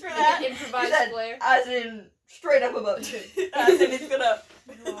used for Like that. an improvised You said, flare. As in straight up above you. As in it's gonna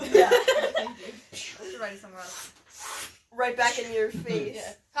yeah. Thank you. I should write it somewhere else. right back in your face.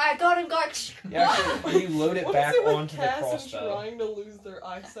 Yeah. I got him, got Yeah, actually, you load it What back is it with onto the Cass and crossbow. trying to lose their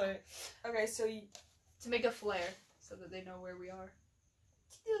eyesight? Okay, so you to make a flare so that they know where we are.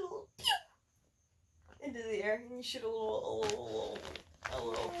 do a little pew into the air, and you shoot a little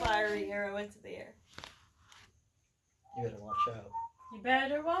fiery arrow into the air. You better watch out. You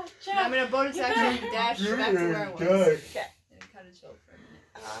better watch Now I'm out. gonna bonus You action better- dash back to where I was. Good. And kind of chill for a minute.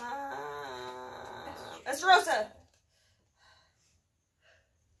 Esterosa!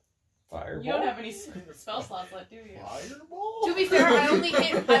 Fireball. You don't have any spell slots left, do you? Fireball? To be fair, I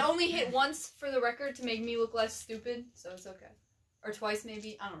only hit once for the record to make me look less stupid, so it's okay. Or twice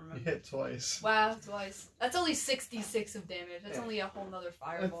maybe, I don't You remember. hit twice. Wow, twice. That's only 66 of damage. That's only a whole nother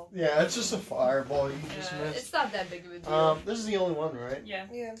fireball. Yeah, it's just a fireball you just Yeah, missed. it's not that big of a deal. This is the only one, right? Yeah.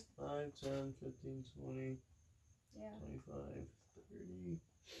 Yeah. 5, 10, 15, 20, Yeah. 25,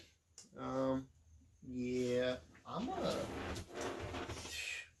 30. Yeah. I'm gonna.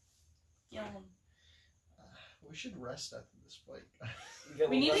 Kill him. We should rest after this fight.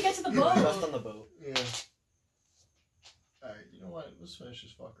 We need to get to the Rest boat. on the boat. Yeah. Alright, you know what? Let's finish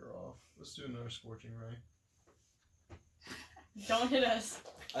this fucker off. Let's do another Scorching Ray. Don't hit us.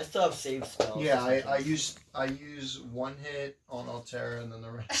 I still have save spells. Yeah, I use one hit on Altera and then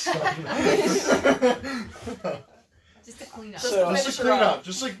the rest. Just to clean up. So, just to clean up,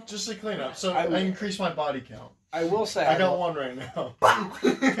 just like clean up. So I increase my body count. I will say I got one right now.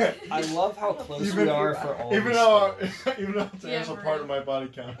 I love how close we are for all. Even these though spells. even though Altera's a part of my body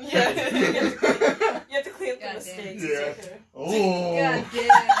count. Yeah. You have to clean up the God mistakes. Yeah. It's okay. Oh. God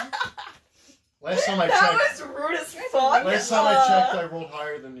damn. Last time I That checked. was rude as fuck. Last time I checked, I rolled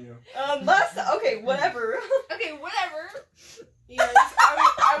higher than you. Okay, whatever. Okay, whatever. Yeah,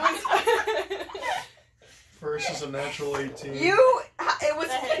 I was. First is a natural 18. It was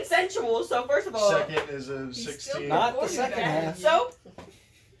consensual. So first of all, Second is a 16. Not the second half. So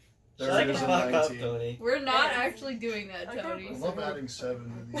Third is a Fuck up, 19. Tony. We're not actually doing that, Okay. Tony. I love adding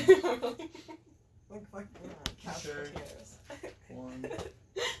 7 to these. Like fuck couch Okay. potatoes. 1.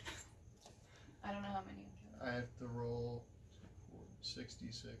 I don't know how many. I have to roll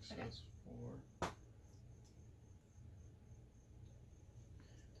 66, so Okay. that's 4.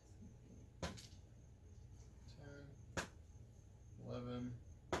 10, 11,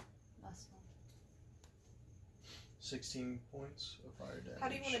 Last one. 16 points of fire damage. How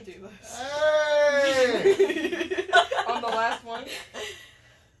do you want to do this? Hey! On the last one?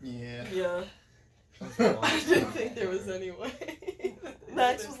 Yeah. Yeah. I didn't think there was any way.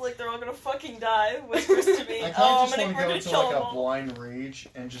 Max was like, they're all gonna fucking die. Whispers to me. I kind Oh, of just want to we're go gonna into kill like them a all. blind rage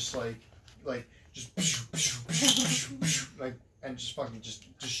and just and just fucking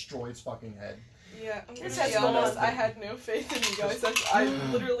just destroy its fucking head. Yeah, I'm gonna It's be just honest, one. I had no faith in you guys. I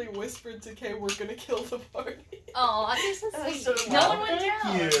literally whispered to Kay, we're gonna kill the party. Oh, I guess That's that's so sweet. well. No one went Thank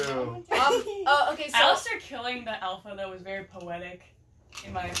down. you. No one went down. Oh, okay, so Alistair killing the alpha though was very poetic,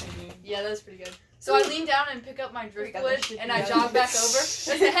 in my opinion. yeah, that was pretty good. So I lean down and pick up my got driftwood that shit and I together. jog back over. I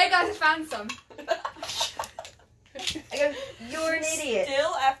say, "Hey guys, I found some." I go, you're an idiot.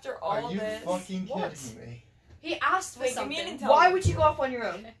 Still, after all Are you this, fucking What? kidding me? He asked for wait, give something. me an intelligence. Why would you go off on your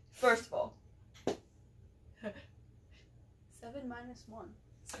own? First of all. 7 minus 1.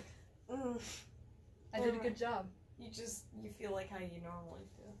 Mm, I did a good job. you feel like how you normally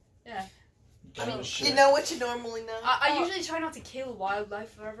feel. Yeah. Dumb mean, as shit. You know what you normally know? I usually try not to kill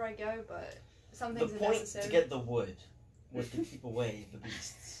wildlife wherever I go, but some The things are point necessary. to get the wood was to keep away the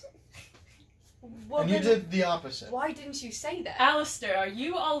beasts. Well, And you then- did the opposite. Why didn't you say that? Alistair, are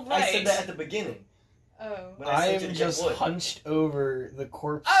you alright? I said that at the beginning. Oh. When I said am to get just wood. hunched over the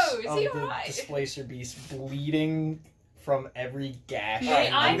corpse Oh, is of he the alright? displacer beast, bleeding from every gash. Hey,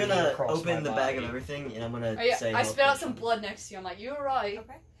 and I'm vein gonna across open my the bag of body. everything and I'm gonna Oh, yeah, say. I health spit out some potion. blood next to you. I'm like, you alright?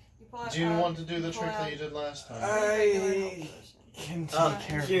 Okay. You pull out, Do you want to do the pull trick out- that you did last time? I can take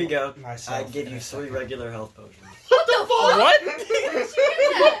care Here you go. of myself. I give in you a 3 second. regular health potions. What the fuck? What? that?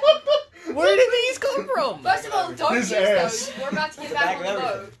 Where did these come from? First of all, don't His use ass. those. We're about to get The back bag on of the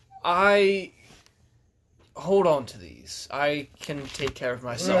boat. everything. I hold on to these. I can take care of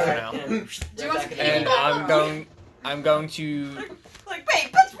myself Right. now. And Do you want back to in pay And the back? I'm going to Like,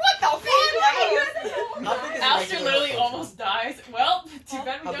 wait, but what the fuck? How big is Alistair regular literally health potion? almost dies. Well, too bad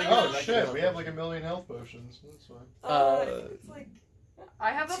we How don't big know. is Oh it? shit, we have like 1,000,000 health potions. That's fine. It's like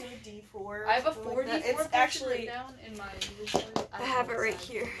I have a 2d4. I have a something 4d4 like that. It's potion actually. written down in my inventory. I have it right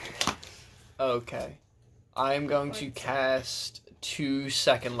here. Okay. I'm going to cast 2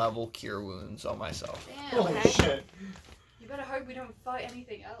 second-level cure wounds on myself. Damn. Holy shit. You better hope we don't fight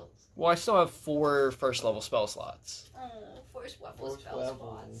anything else. Well, I still have 4 first-level spell slots. Oh, first level First spell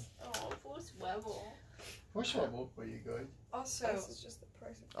level. spots. Oh, first level. First one will put you good. Also, This is just the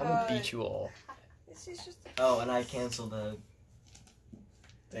price of. I'm gonna beat you all. This is just. Oh, and I canceled the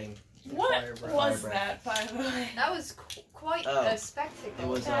thing. What Fire breath. was Fire that, by the way? That was quite Oh, a spectacle. It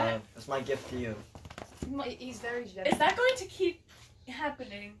was That- that's my gift to you. He's very generous. Is that going to keep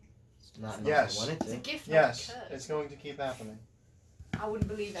happening? Not enough. Yes. I wanted It's a to. gift, not Yes, a curse. it's going to keep happening. I wouldn't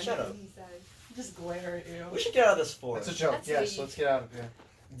believe Shut anything up. he says. Just glare at you. We should get out of this forest. That's a joke. That's Yes, a- let's get out of here.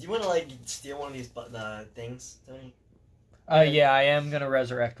 Do you want to like steal one of these things, Tony? Yeah, I am gonna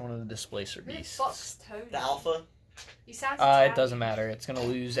resurrect one of the displacer Who the beasts. fuck's Tony? The alpha? He sounds It Italian. doesn't matter. It's gonna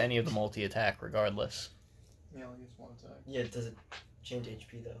lose any of the multi-attack regardless. Yeah, I'll use one attack. Yeah, does it change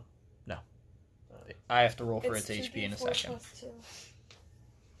HP though? I have to roll for its HP in a 2d4 second. + 2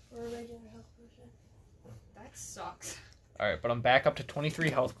 for a regular health potion. That sucks. Alright, but I'm back up to 23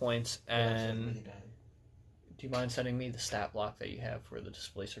 health points, Yeah, so it's and really bad. do you mind sending me the stat block that you have for the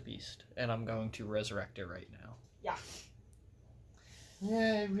displacer beast? And I'm going to resurrect it right now.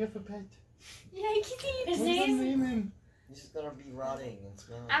 Yay, we have a pet. Yay, kitty! What's the name in? He's just gonna be rotting and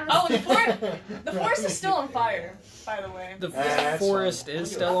smelling. Oh, the forest is still on fire, by the way. The That's forest fine.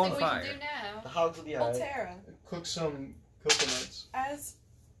 is still on Nothing we fire. can do now. The hogs will be alright. Altera, Cook some coconuts. as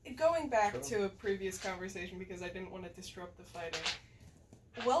going back Sure. to a previous conversation because I didn't want to disrupt the fighting.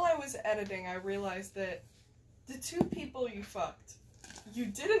 While I was editing, I realized that the two people you fucked, you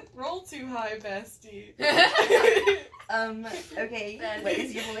didn't roll too high, bestie. Okay. Then- Wait,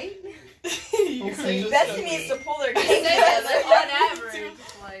 is your weight? You Okay. just- Bestie needs to pull their Say cake. that, like, on average,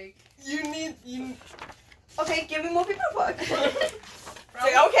 like. You. Okay, give me more people to fuck.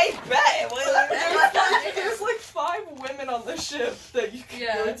 Say, okay, bet. There's like 5 women on the ship that you can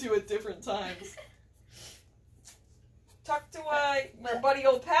Yeah. go to at different times. Talk to your buddy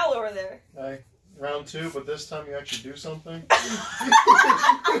old pal over there. Hey, round 2, but this time you actually do something.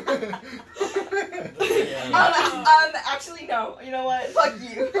 Actually, no. You know what? Fuck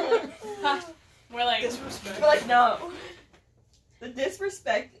you. We're like, Disrespect. But like, no. The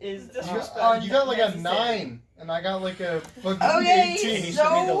disrespect is You got like a 9, and I got like a fucking Okay, 18.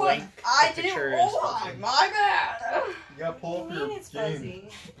 so me the link. I The didn't picture roll is high. fuzzy. My bad. You gotta pull up your game.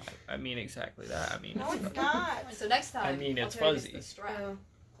 I mean exactly that. I mean, No, it's not. So next time. I mean, it's Altera gets fuzzy. the strap.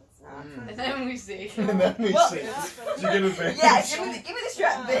 It's not. Mm. And then we see. And then we Well, see. Did you get advantage? Yeah, give me the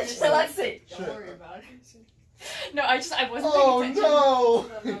strap, bitch. So let's see. Don't Shit. worry about it. no, I wasn't Oh paying attention.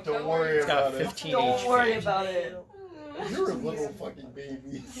 no! Don't worry It's got about it. 15 Don't HP. worry about it. You're a little fucking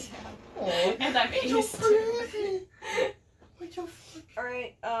baby. And I'm aged.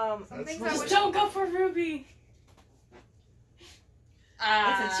 Alright, Some That's things I what- wish. Don't go for Ruby. it's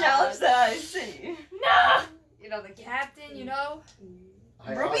a challenge that I see. No. You know, the captain, you know?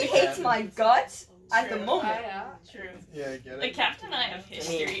 Ruby hates my guts at the True. moment. Yeah. True. Yeah, I get The it. captain and I have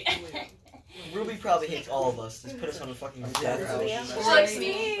history. Ruby probably hates all of us. Just put us on a fucking death Yeah. ocean. She likes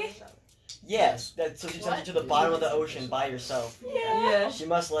me. Yes, so she sends you to the bottom of the ocean by yourself. Yeah. She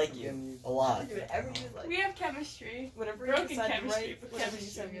must like you a lot. Do whatever you like. We have chemistry. Whatever you Broken decide to chemistry, write, but whatever you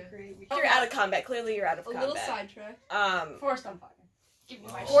chemistry. decide to create. You're out of combat. Clearly, you're out of A combat. little sidetrack. Forest on fire. Give me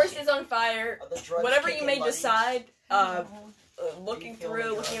my Forest shit. is on fire. Are the drugs Whatever you kicking, may buddy? decide, looking feel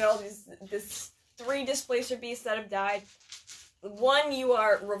through, like looking at all this 3 displacer beasts that have died. 1 you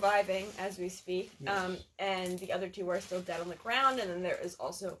are reviving as we speak, and the other 2 are still dead on the ground, and then there is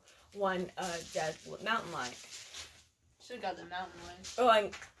also 1 dead mountain lion. Should've got the mountain lion. Oh,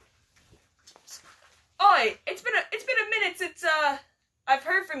 Oi! It's been a minute since I've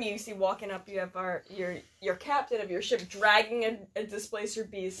heard from you. See, walking up, you have your captain of your ship dragging a displacer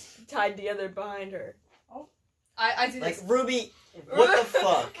beast tied together behind her. I do Like this. Ruby, what the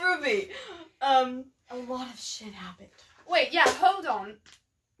fuck? Ruby, a lot of shit happened. Wait, yeah, hold on.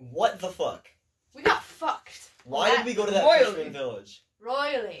 What the fuck? We got fucked. Why did we go to that Royally. fisherman village?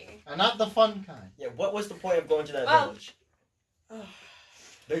 Royally. And not the fun kind. Yeah, what was the point of going to that Well- village?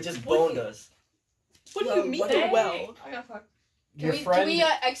 They just boned us. What do you mean? Well, Well, I got fucked. Your Can friend. we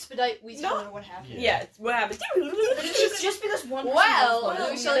expedite? We tell her what happened. Yeah. Yeah, what happened? Just because one person Well, was we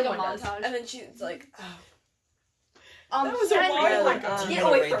one, show like a the other one does. montage. And then she's like, That was a Sandy, while like, ago. Do you get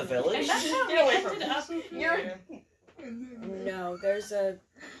want to away raid the from village? And that's how we Get away from ended up here. no,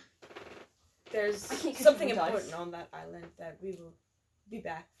 there's keep something getting dice. important on that island that we will be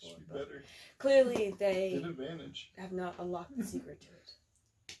back for. She But better clearly, they get advantage. have not unlocked the secret to it.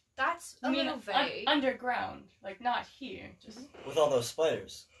 That's a I mean, little vague. underground, like not here. Just With all those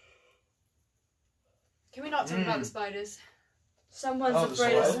spiders. Can we not talk about the spiders? Someone's Oh, the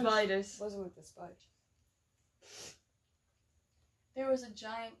afraid of spiders? spiders. Wasn't with the spike. there was a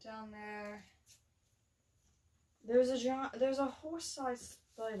giant down there. There's a horse-sized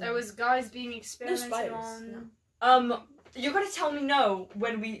spider. There was guys being No experimented spiders. on. You're gonna tell me no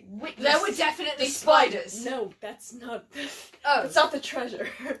when we witness. There were definitely the spiders. spiders. No, that's not. Oh, That's not the treasure.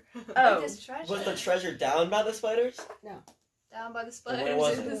 Oh, there's treasure. Was the treasure down by the spiders? Down by the Then spiders where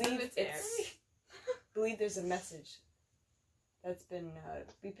was in the it? cemetery. Believe there's a message that's been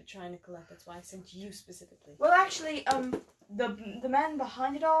we've been trying to collect. That's why I sent you specifically. well, actually, the man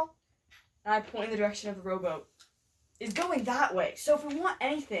behind it all, and I point in the direction of the rowboat, is going that way. So if we want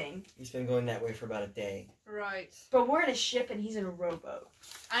anything, He's been going that way for about a day. Right. but we're in a ship and he's in a rowboat,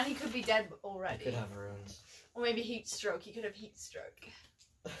 And he could be dead He already. could have runes. Or maybe heat stroke. He could have heat stroke.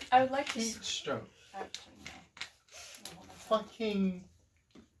 I would like to. Heat stroke. Actually, no. No, hold on. Fucking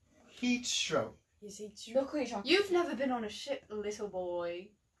heat stroke. Is he true? look what you're talking. You've never been on a ship, little boy.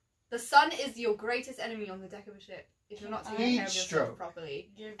 The sun is your greatest enemy on the deck of a ship if you're not taking Heat care of yourself stroke. properly.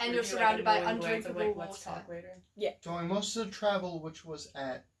 Give And Ruby, you're like, surrounded a by knowing glance of, undrinkable like, let's water. talk later. During most of the travel, which was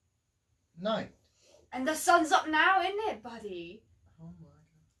at night, And the sun's up now, isn't it, buddy? Oh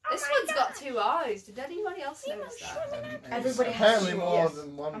my This one's got 2 eyes. Did anybody else notice that? god. Everybody has apparently two, more yes.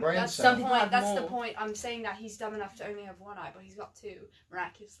 than one brain That's cell. the point. That's the point. I'm saying that he's dumb enough to only have 1 eye, but he's got 2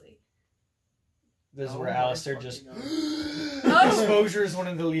 miraculously. This is Oh where my Alistair fucking just. God. Exposure is one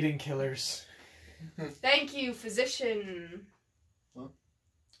of the leading killers. Thank you, physician.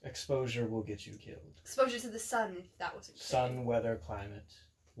 Exposure will get you killed. Exposure to the sun, if that wasn't clear. Sun, weather, climate,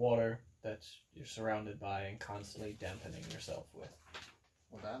 water that you're surrounded by and constantly dampening yourself with.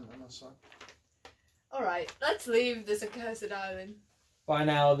 Well, damn, that must suck. Alright, let's leave this accursed island. By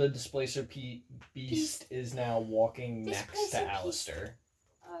now, the Displacer Beast is now walking next to Displacer Beast. Alistair.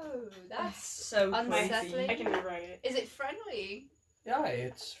 Oh, that's So unsettling. I can rewrite it. Is it friendly? Yeah,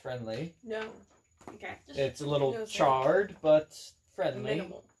 it's friendly. No. Okay. It's a little No, it's charred, but friendly.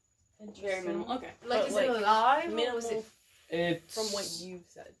 Minimal. Very minimal. Okay. Like, But, is like, it alive? Or Minimal was it... It's from what you've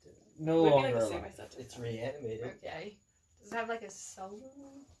said. no Would be longer like the same alive. I said. It's reanimated. Okay. Does it have like a soul?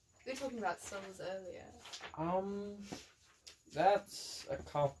 We were talking about souls earlier. That's a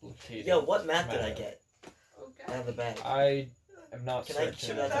complicated. Yo, what map did I matter. get? I Okay. have the bag. I am not Can I certain.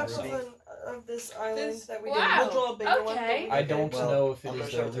 show of that the to That's Ruby? result. one of this island This- that we wow, did. We'll draw a bigger one. okay. but I we don't did. Well, know if it I'm is gonna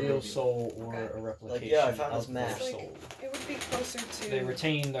the show it to real Ruby. soul or Okay. a replication yeah, I found of this map. their Like, soul. it would be closer to They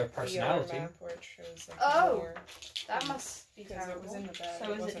retain their the other personality. map where it shows like Oh. more, That must be because it was in terrible. the bag. So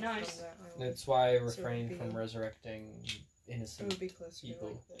is it wasn't nice? from that island. That's why I So it would refrain be- from resurrecting It innocent would be closer people.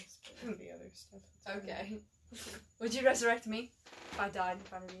 to like this, but the other stuff. Okay. Would you resurrect me if I died in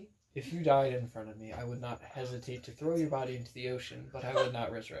front of you? If you died in front of me, I would not hesitate to throw your body into the ocean, but I would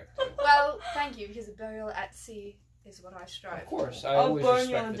not resurrect you. Well, thank you, because a burial at sea is what I strive Of course, for. I I'll always burn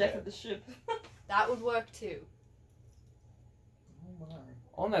you respect on the the deck dead. of the ship. That would work too. Oh my.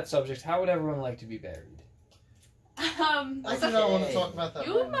 On that subject, how would everyone like to be buried? I do so not want to talk about that.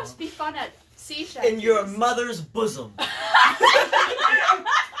 you right must now. be fun at sea In your shanties. mother's bosom.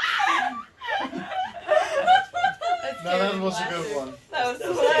 No, that was a good one. That was That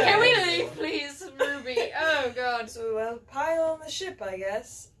was hilarious. Can we leave, please, Ruby? Oh God. So pile on the ship, I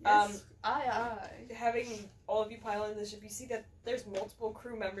guess. Yes. Aye. Having all of you pile on the ship, you see that there's multiple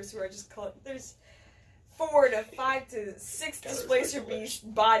crew members who are just there's 4 to 5 to 6 displacer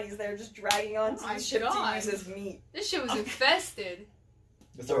beast bodies that are just dragging onto Oh my the ship God. to use as meat. This shit was infested.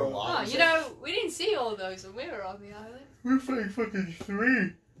 Is there a Oh, lot? you know, we didn't see all those when we were on the island. We're playing fucking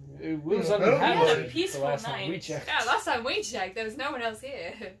 3. It was Yeah, uninhabited we had a the peaceful last time we night. checked. Yeah, last time we checked, there was no one else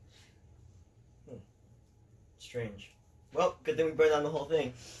here. Strange. Well, good thing we burned down the whole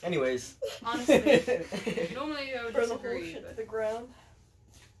thing. Anyways. Honestly, normally I would Burn the whole disagree, ship to but the ground.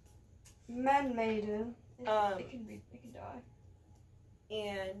 Man-maiden. Um, It can die.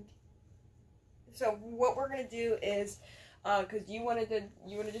 And so what we're gonna do is, because you wanted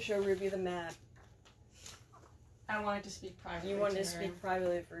to show Ruby the map. I wanted to speak privately. You wanted to her. speak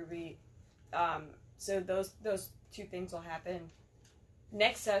privately with Ruby. So those 2 things will happen.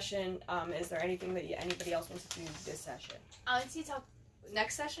 Next session, is there anything that anybody else wants to do this session? let's see talk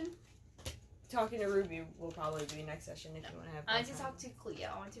next session. Talking to Ruby will probably be next session if you want to have. I want to more talk to Cleo.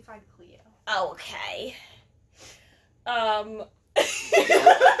 I want to find Cleo. time. Okay.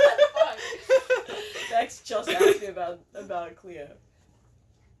 Bex just asked me about Cleo.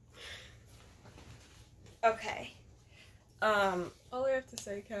 Okay. All I have to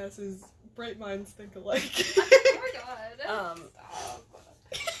say, Cass, is bright minds think alike. Oh my God. Stop.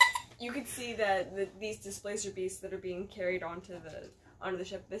 You can see that these displacer beasts that are being carried onto the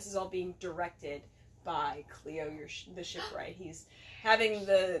ship. This is all being directed by Cleo, the shipwright. He's having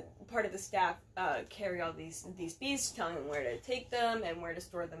the part of the staff carry all these beasts, telling them where to take them and where to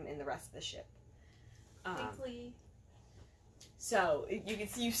store them in the rest of the ship. Quickly. So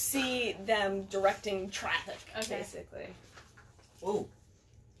you see them directing traffic, Okay. basically. Ooh.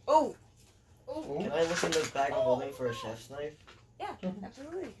 Oh, Can I listen to bag of holding for a chef's knife? yeah,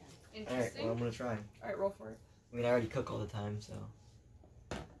 absolutely. Alright, Interesting. well, I'm gonna try. All right, roll for it. I mean, I already cook all the time, so.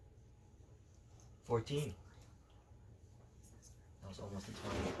 14. That was almost a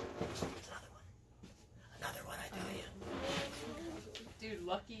 20. There's another one. Another one, I tell you. Dude,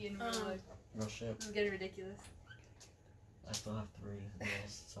 lucky in real life. No shit. This is getting ridiculous. I still have 3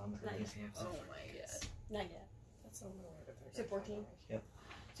 rolls, so I'm pretty Nice. safe. Oh my God. Not yet. That's a little bit of So 14? Yep.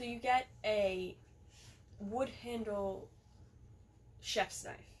 So you get a wood handle chef's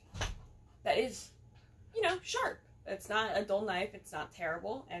knife. That is, sharp. It's not a dull knife, it's not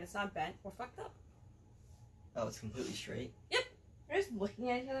terrible, and it's not bent or fucked up. Oh, it's completely straight. We're just looking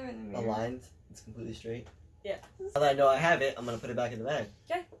at each other in the mirror. Aligned. It's completely straight. Yeah. Now that I know I have it, I'm gonna put it back in the bag.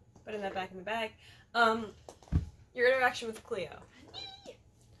 Putting that back in the bag. Your interaction with Cleo.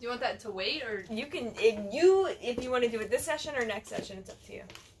 you want that to wait or? You can if you want to do it this session or next session, it's up to you.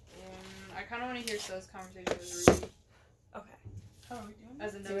 I kind of want to hear So's conversation with Ruby. Okay. How are we doing?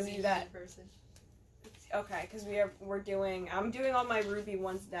 As a So we'll nosy do that. person. Okay, because I'm doing all my Ruby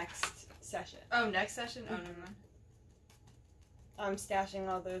ones next session. Oh, next session? Oh, never mind. I'm stashing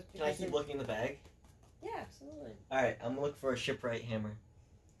all those. Can I keep looking in the bag? Yeah, absolutely. Alright, I'm gonna look for a shipwright hammer.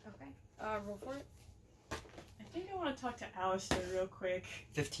 Okay. Roll for it. I think I want to talk to Alistair real quick.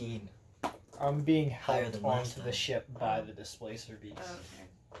 15. I'm being Higher helped than last onto the time. ship by the displacer beast.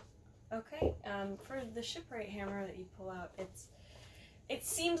 Okay. For the shipwright hammer that you pull out, it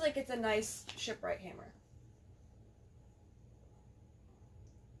seems like it's a nice shipwright hammer.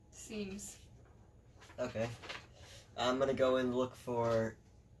 Seems. Okay. I'm gonna go and look for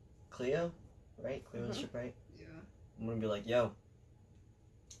Cleo, right? Cleo the shipwright. Yeah. I'm gonna be like, yo,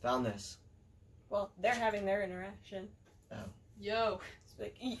 found this. Well, they're having their interaction. Oh. Yo. It's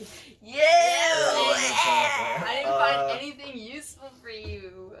like, Yeah! I I didn't find anything useful for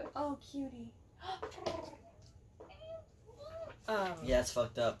you. Oh, cutie. Yeah, it's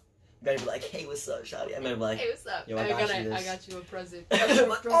fucked up. You gotta be like, hey, what's up, shawty? I'm gonna be like, Hey, what's up? yo, I got you this. I got you a present.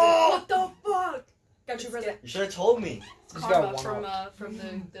 Oh! What the fuck? Got you a present. You should have told me. He's got Karma one from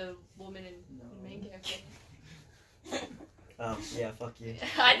the woman in the main character. Oh, yeah, fuck you.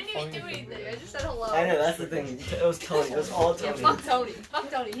 I didn't even do anything. I just said hello. I know, that's the thing. It was Tony. It was all Yeah, Tony. fuck Tony. Fuck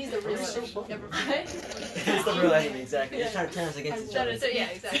Tony. He's the real enemy. Never mind. He's the real enemy, exactly. He's trying to turn us against each other. Yeah,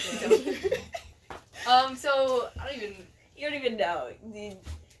 exactly. So I don't even. You don't even know.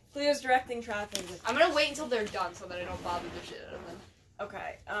 Cleo's directing traffic. I'm gonna wait until they're done so that I don't bother the shit out of them.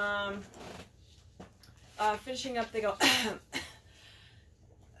 Okay. Finishing up, they go.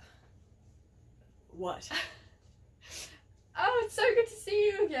 What? Oh, it's so good to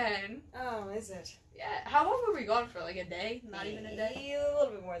see you again. Oh, is it? Yeah. How long were we gone for? Like a day? Not even a day? A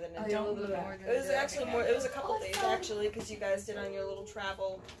little bit more than a day. A little bit more than It was a day. actually more. It was a couple days actually, because you guys did on your little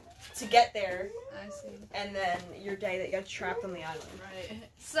travel to get there, I see. and then your day that you got trapped on the island. Right.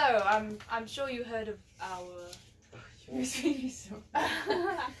 So I'm sure you heard of our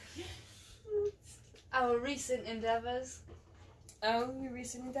recent endeavors. Oh, your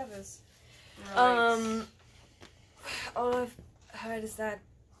recent endeavors. Right. All I've heard is that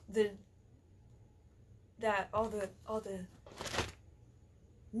all the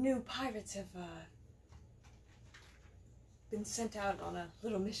new pirates have been sent out on a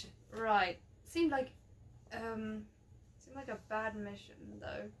little mission. Right. Seemed like a bad mission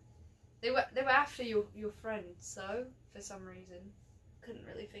though. They were after your friend, so for some reason. Couldn't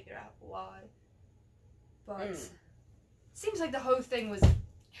really figure out why. But seems like the whole thing was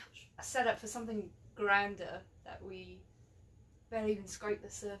a setup for something grander that we barely even scraped the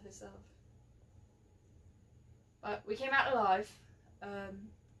surface of. But we came out alive.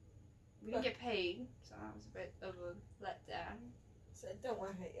 We didn't get paid, so that was a bit of a letdown. So don't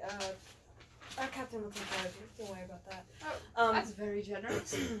worry. Our captain will take care of you. Don't worry about that. Oh, that's very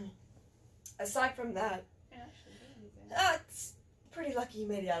generous. Aside from that, it's pretty lucky you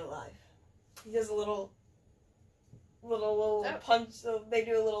made it out alive. He does a little punch. So they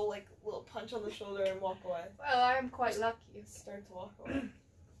do a little punch on the shoulder and walk away. Well, I am quite lucky. Start to walk away.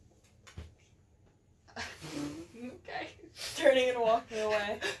 Okay. Turning and walking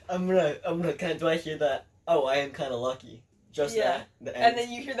away. I'm gonna, do I hear that? Oh, I am kind of lucky. Just that. The end. And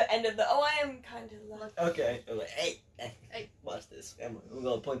then you hear the end of the, oh, I am kind of lucky. Okay. I'm like, hey, watch this. I'm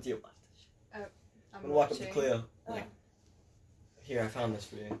gonna point to you. Watch this. I'm gonna walk up to Cleo. Like, here, I found this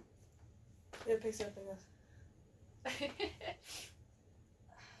for you. Cleo picks it up and goes,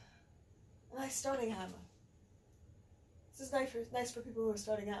 nice starting hammer. This is nice for people who are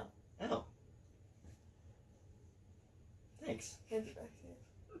starting out. Oh. Thanks. Hands it back to you.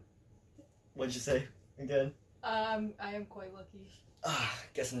 What'd you say again? I am quite lucky.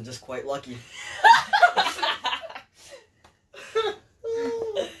 Guess I'm just quite lucky.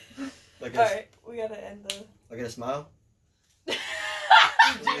 Alright, we gotta end the... Look at a smile.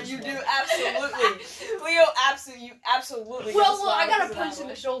 You do absolutely. Leo, absolutely. Well, I got a punch in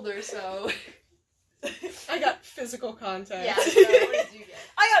the shoulder, so. I got physical contact. Yeah, so what did you get?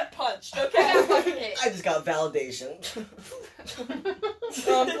 I got punched, okay? I just got validation.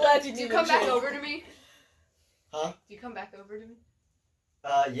 So I'm glad you Do you come back over to me? Huh? Do you come back over to me?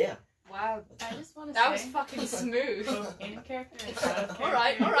 Yeah. Wow. I just want to That was fucking smooth. In character.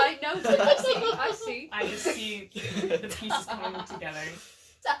 Alright, no, I see. I just see the pieces coming together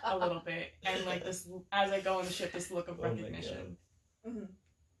a little bit, and like this, as I go on the ship, this look of recognition.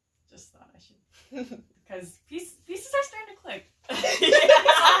 Just thought I should, because pieces are starting to click.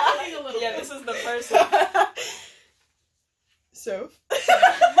 Yeah, this is the first one. So?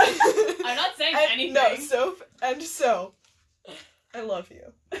 anything. No, Soph and So. I love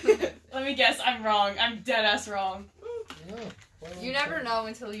you. Let me guess, I'm wrong. I'm dead ass wrong. You never know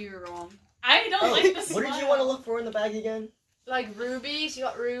until you're wrong. I don't like this. What did you want to look for in the bag again? Like rubies, you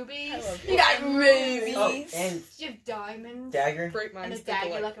got rubies. You got rubies. Oh, and you have diamonds. dagger. Break And a minds.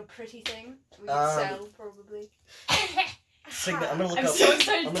 dagger, like a pretty thing. We could Um, sell, probably. I'm gonna look I'm up. so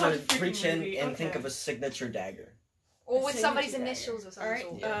excited I'm to gonna talk freaking reach in movie. and Okay. think of a signature dagger. Or with signature somebody's dagger. initials or something. Alright,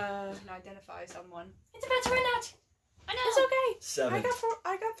 Sort. uh, You can identify someone. It's about to run out. I know. It's okay. 7.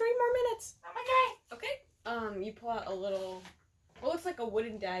 I got 3 more minutes. I'm okay. Okay. You pull out a little, what looks like a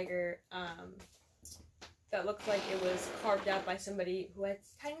wooden dagger, that looks like it was carved out by somebody who had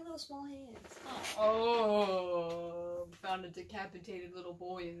tiny little small hands. Oh, found a decapitated little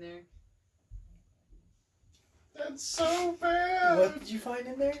boy in there. That's so bad. What did you find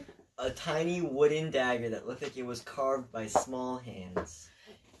in there? A tiny wooden dagger that looked like it was carved by small hands.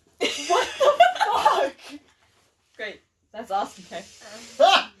 What the fuck? Great. That's awesome. Okay.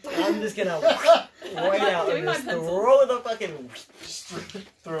 I'm just gonna right out Give me and my just pencil. throw the fucking.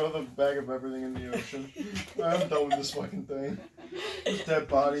 Throw the bag of everything in the ocean. I'm done with this fucking thing. There's dead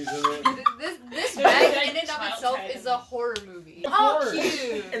bodies in it. This bag in and of itself is a horror movie. Oh,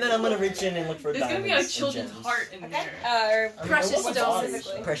 cute. And then I'm gonna reach in and look for There's gonna diamonds. be a children's and gems. heart in there. I mean, Precious what's stones. bodies?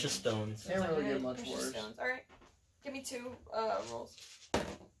 Specifically. Precious stones. Can't really get much Precious worse. stones. All right. Give me 2 rolls.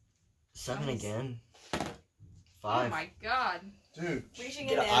 7 again. Oh 5. my god. Dude. Reaching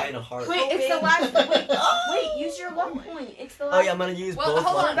Get in an eye there. and a heart. Wait, it's the last. Wait, use your luck point. It's the last. Oh yeah, I'm gonna use Well, both.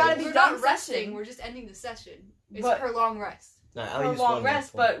 hold on. luck gotta points. be We're done not resting. session. We're just ending the session. It's But- her long rest. No, For I'll a use long one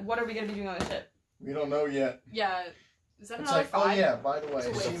rest, luck point. but what are we gonna be doing on the ship? We don't know yet. Yeah. Is that It's another like, 5? oh yeah, by the way,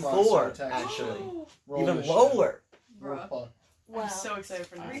 It's sea a monster 4 attacks. actually. Roll Even this shit. lower. Roll Bruh. fuck. Wow. I'm so excited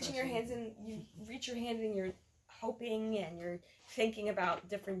for next Reaching your session. hands in, you reach your hand and you're hoping and you're thinking about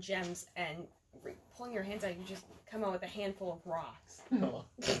different gems and pulling your hands out. You just come out with a handful of rocks. Oh.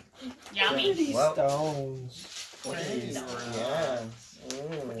 Yummy. Well, Stones. Please. yeah.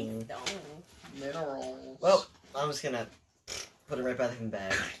 Mm. Minerals. Well, I'm just gonna put it right back in the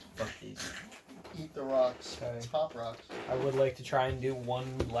bag. Fuck these. Eat the rocks. Okay. Top rocks. I would like to try and do one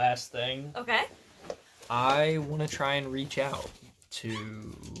last thing. Okay. I want to try and reach out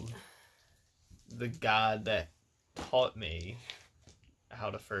to the god that taught me how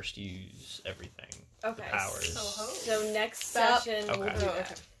to first use everything. Okay. The powers. So next Stop. session we'll Okay. do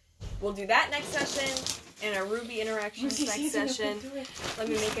that. We'll do that next session and a Ruby interactions next session. Let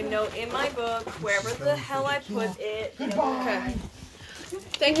me make a note in my book wherever the hell I put it. Okay.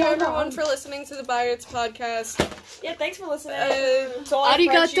 Thank you everyone for listening to the Pirates podcast. Yeah, thanks for listening. To all our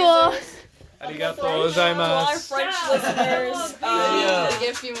French Arigato. users, Arigato to all our gozaimasu. French listeners,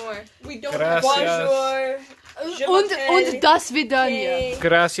 Get a few more. we don't Gracias. bonjour. Je Und m'appelle das vidania. Kay.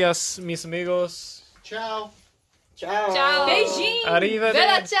 Gracias, mis amigos. Ciao. Ciao. Ciao. Beijing. Arrivederci.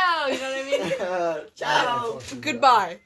 Bella ciao, you know what I mean? Ciao. Goodbye.